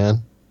wife,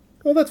 man.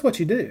 Well, that's what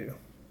you do.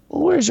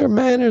 Well, where's your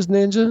manners,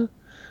 ninja?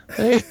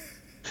 They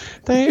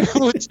ain't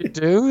what you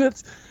do.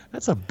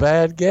 That's a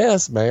bad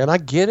guess, man. I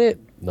get it.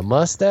 The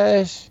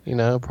mustache, you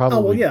know, probably.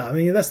 Oh well, yeah. I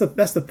mean, that's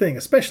the thing,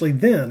 especially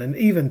then, and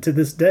even to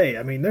this day.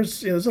 I mean,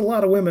 there's a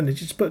lot of women that you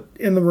just put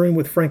in the room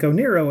with Franco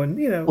Nero, and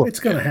it's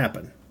going to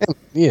happen.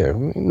 Yeah,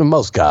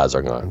 most guys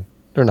are going.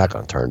 They're not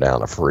going to turn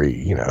down a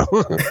free, you know.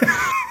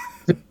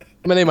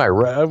 I mean, they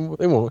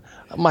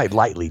might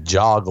lightly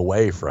jog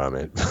away from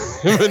it,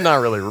 but not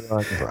really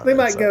run from it. They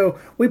might go,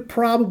 we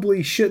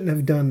probably shouldn't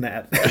have done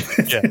that.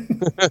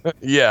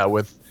 Yeah,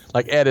 with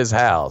like at his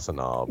house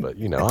and all, but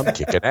I'm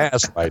kicking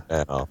ass right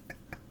now.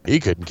 He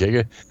couldn't kick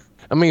it.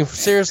 I mean,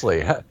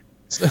 seriously,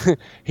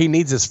 he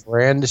needs his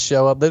friend to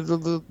show up.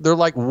 They're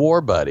like war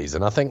buddies,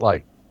 and I think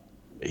like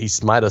he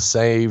might have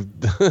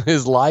saved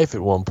his life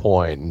at one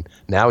point, and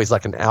now he's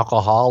like an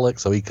alcoholic.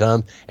 So he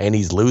comes and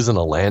he's losing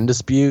a land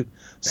dispute.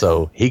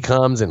 So he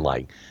comes and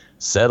like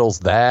settles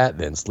that,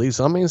 then sleeps.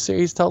 I mean,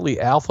 he's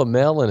totally alpha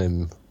mailing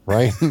him,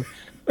 right?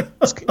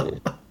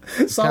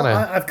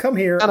 I've come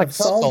here. I've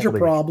solved your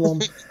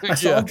problem. I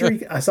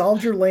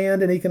solved your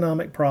land and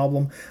economic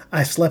problem.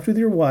 I slept with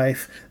your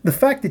wife. The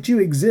fact that you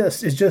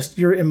exist is just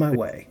you're in my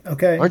way.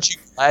 Okay. Aren't you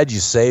glad you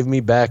saved me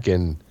back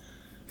in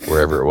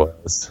wherever it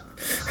was?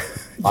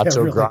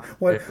 Macho Grande.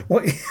 What?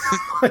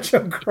 Macho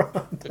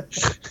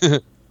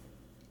Grande.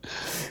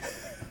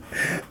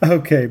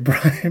 Okay,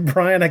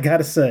 Brian, I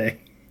gotta say,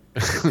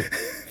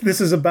 this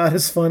is about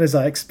as fun as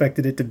I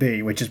expected it to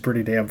be, which is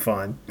pretty damn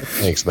fun.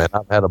 Thanks, man.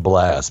 I've had a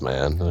blast,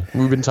 man.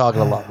 We've been talking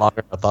a lot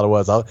longer than I thought it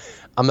was.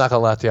 I'm not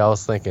gonna lie to you. I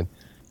was thinking,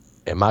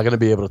 am I gonna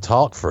be able to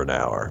talk for an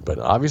hour? But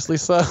obviously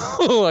so.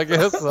 I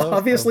guess so.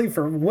 Obviously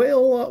for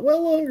well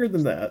longer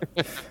than that.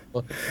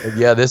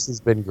 Yeah, this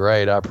has been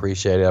great. I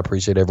appreciate it. I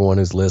appreciate everyone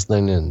who's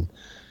listening. And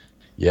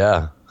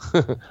yeah,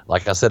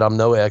 like I said, I'm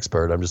no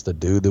expert. I'm just a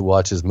dude that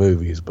watches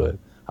movies, but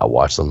I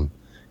watch some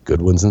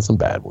good ones and some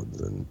bad ones.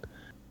 And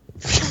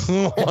if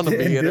you want to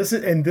be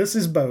and this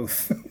is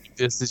both.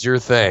 This is your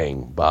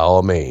thing. By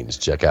all means,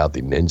 check out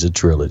the Ninja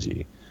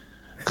Trilogy.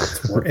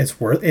 It's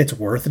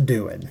worth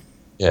doing.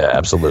 Yeah,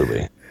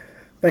 absolutely.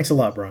 Thanks a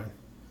lot, Brian.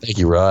 Thank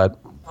you, Rod.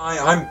 Hi,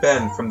 I'm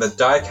Ben from the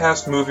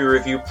Diecast Movie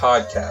Review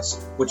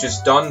Podcast, which is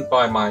done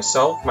by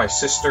myself, my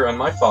sister, and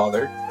my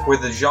father, where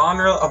the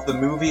genre of the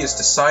movie is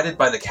decided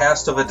by the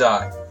cast of a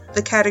die.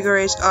 The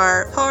categories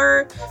are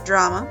horror,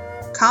 drama,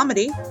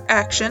 comedy,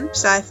 action,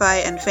 sci-fi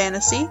and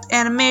fantasy,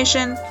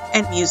 animation,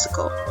 and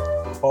musical.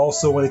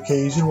 Also, on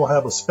occasion, we'll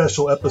have a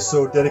special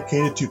episode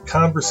dedicated to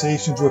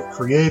conversations with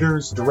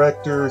creators,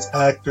 directors,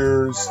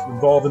 actors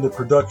involved in the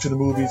production of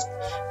movies.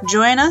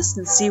 Join us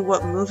and see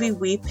what movie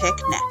we pick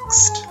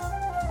next.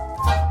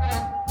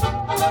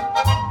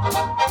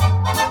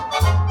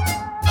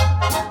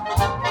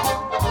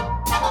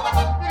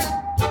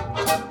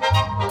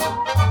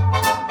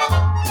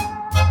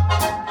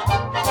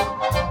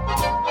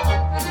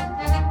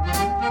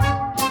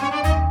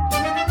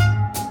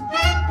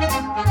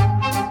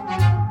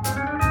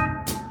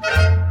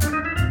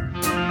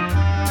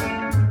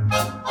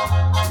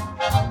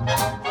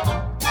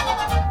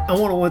 I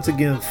want to once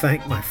again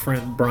thank my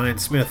friend Brian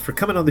Smith for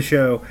coming on the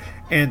show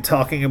and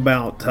talking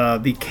about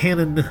the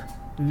canon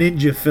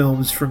ninja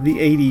films from the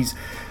 80s.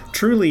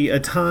 Truly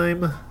a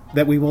time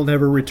that we will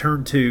never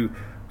return to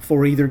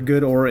for either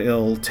good or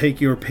ill.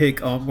 Take your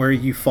pick on where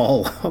you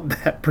fall on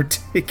that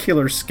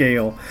particular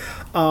scale.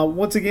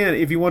 Once again,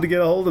 if you want to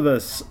get a hold of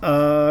us,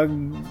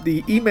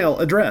 the email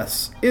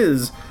address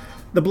is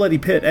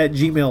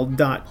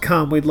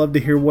thebloodypit@gmail.com. We'd love to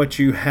hear what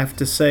you have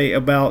to say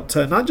about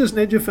not just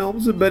ninja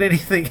films, but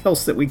anything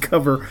else that we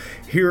cover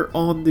here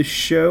on the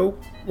show.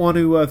 Want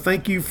to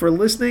thank you for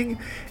listening.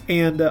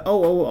 And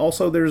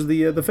also there's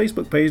the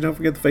Facebook page. Don't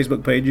forget the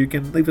Facebook page. You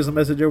can leave us a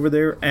message over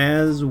there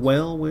as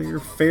well. We're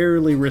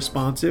fairly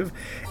responsive.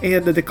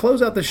 And to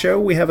close out the show,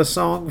 we have a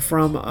song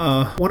from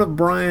one of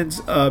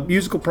Brian's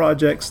musical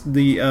projects,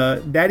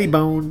 the Daddy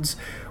Bones,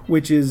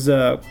 which is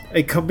a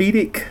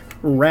comedic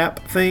rap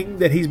thing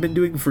that he's been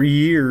doing for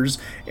years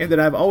and that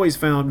I've always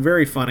found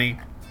very funny.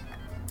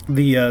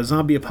 The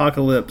Zombie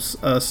Apocalypse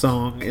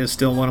song is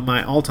still one of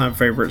my all-time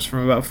favorites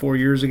from about 4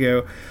 years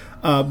ago,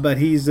 but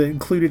he's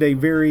included a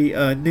very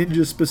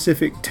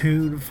ninja-specific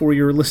tune for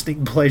your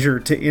listening pleasure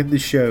to end the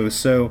show.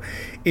 So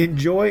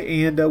enjoy,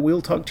 and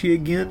we'll talk to you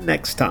again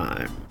next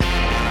time.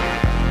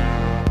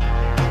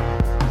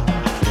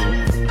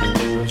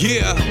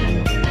 Yeah.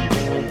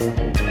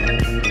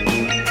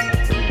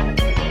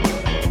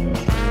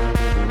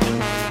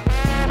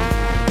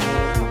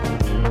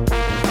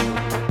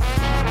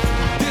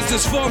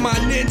 This is for my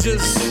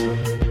ninjas.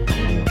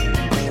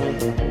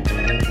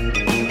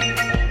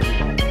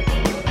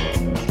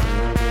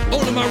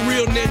 my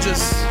real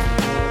ninjas.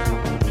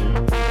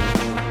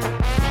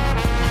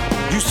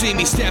 You see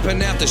me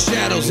stepping out the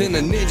shadows in a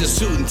ninja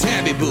suit and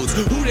tabby boots.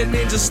 Who the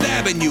ninja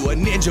stabbing you? A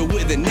ninja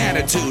with an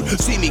attitude.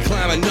 See me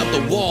climbing up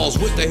the walls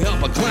with the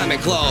help of climbing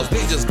claws.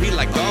 Ninjas be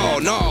like, oh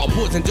no,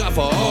 poison done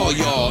for all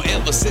y'all.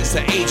 Ever since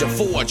the age of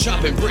 4,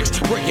 chopping bricks,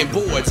 breaking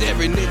boards.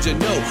 Every ninja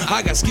know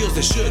I got skills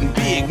that shouldn't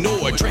be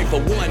ignored. Train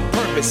for one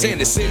purpose and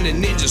it's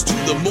sending ninjas to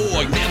the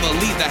morgue. Never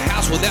leave the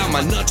house without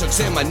my nunchucks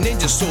and my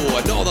ninja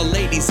sword. All the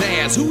ladies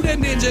ask, who that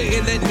ninja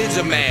in that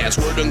ninja mask?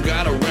 Word done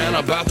got around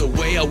about the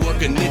way I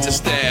work a ninja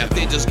staff.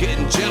 Ninjas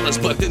getting jealous,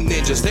 but the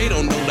ninjas, they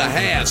don't know to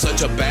have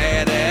such a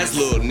badass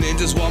little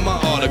ninjas want my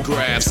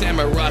autograph.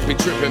 Samurais be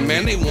tripping,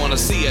 man, they wanna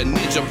see a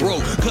ninja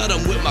broke. Cut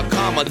them with my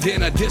karma,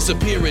 then I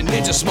disappear in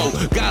ninja smoke.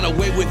 Got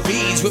away with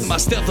these, with my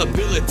stealth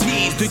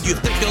abilities. Do you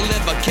think they'll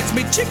ever catch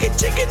me? Chicken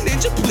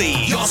ninja,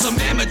 please. Y'all some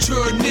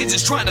amateur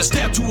ninjas trying to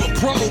step to a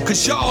pro.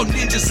 Cause y'all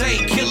ninjas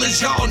ain't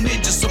killers, y'all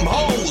ninjas some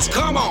hoes.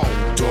 Come on.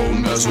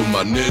 Don't mess with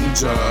my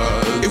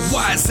ninjas. And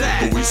why is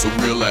that? But we some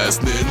real ass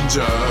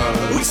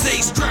ninjas. We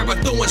say strap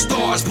with throwing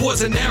stars,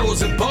 boys and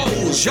arrows and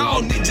bows.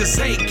 Y'all ninjas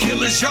ain't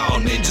killers, y'all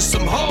ninjas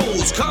some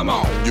hoes. Come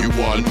on. You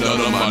want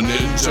none of my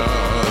ninjas.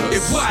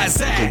 And why is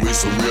that? But we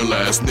some real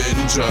ass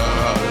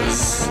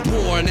ninjas.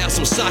 Pouring out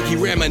some sake,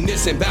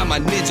 reminiscing about my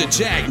ninja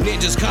jack.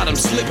 Ninjas caught him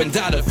slipping,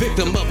 died a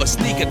victim of a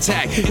sneak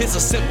attack. It's a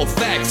simple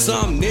fact,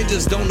 some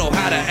ninjas don't know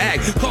how to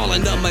act.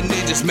 Calling up my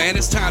ninjas, man,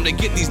 it's time to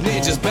get these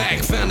ninjas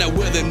back. Found out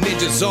where the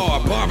ninjas are,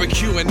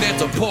 barbecuing at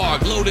the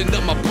park. Loading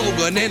up my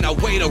blowgun and I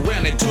wait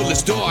around until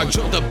it's dark.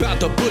 Jumped about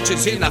the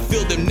butchers and I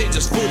feel them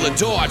ninjas full of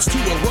darts. Two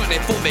are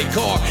running for their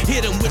car,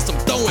 hit them with some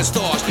throwing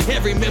stars.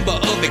 Every member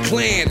of the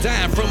clan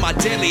dying from my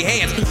deadly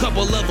hands.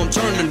 Couple of them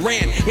turned and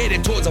ran,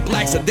 headed towards a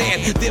black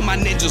sedan. Then my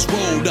ninjas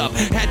rolled up,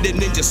 had the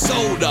ninjas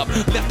sold up.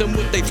 Left them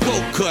with their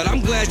throat cut,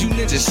 I'm glad you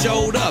ninjas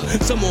showed up.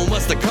 Someone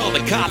must have called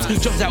the cops,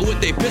 jumped out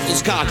with their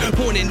pistols cocked.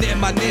 Pointing at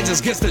my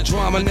ninjas, guess the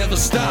drama never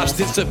stops.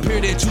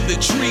 Disappeared into the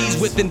trees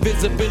with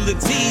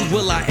invisibility.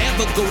 Will I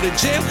ever go to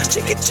jail?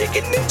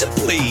 Chicken ninja,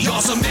 please.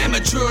 Y'all some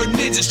amateur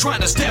ninjas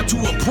trying to step to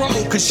a pro.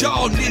 Cause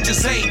y'all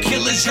ninjas ain't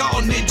killers,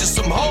 y'all ninjas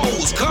some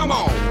hoes. Come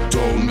on.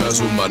 Don't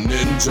mess with my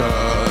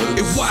ninjas.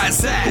 And why is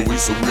that? But we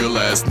some real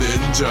ass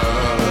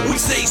ninjas. We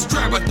say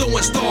strap with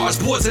throwing stars,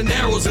 boys and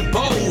arrows and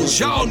bows.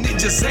 Y'all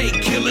ninjas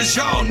ain't killers,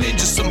 y'all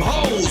ninjas some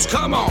hoes.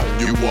 Come on.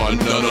 You want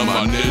none of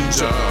my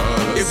ninjas.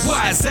 And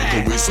why is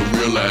that? But we some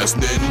real ass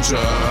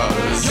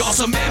ninjas. Y'all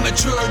some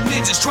amateur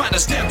ninjas trying to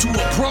step to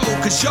a pro.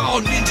 Cause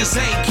y'all ninjas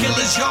ain't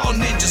killers, y'all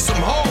ninjas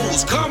some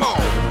hoes. Come on.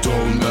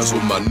 Don't mess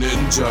with my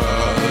ninjas.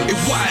 And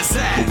why is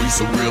that? But we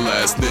some real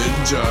ass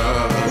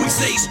ninjas. We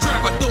say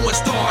strap with throwing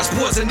stars,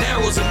 boys and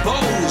arrows and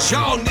bows.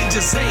 Y'all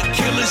ninjas ain't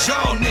killers,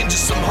 y'all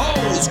ninjas some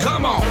hoes.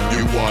 Come on.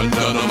 You want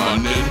none of my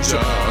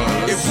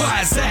ninjas. And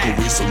why is that?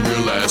 But we some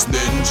real ass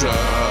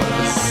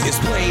ninjas. It's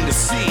plain to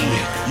see,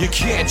 you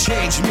can't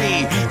change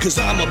me. Cause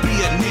I'ma be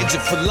a ninja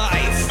for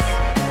life.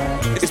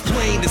 It's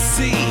plain to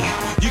see,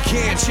 you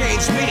can't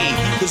change me.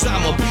 Cause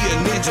I'ma be a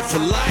ninja for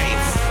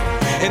life.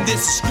 And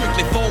this is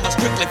strictly for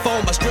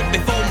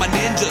my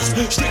ninjas.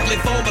 Strictly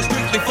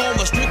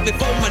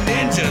for my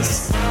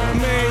ninjas.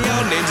 Man,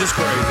 y'all ninjas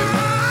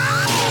crazy.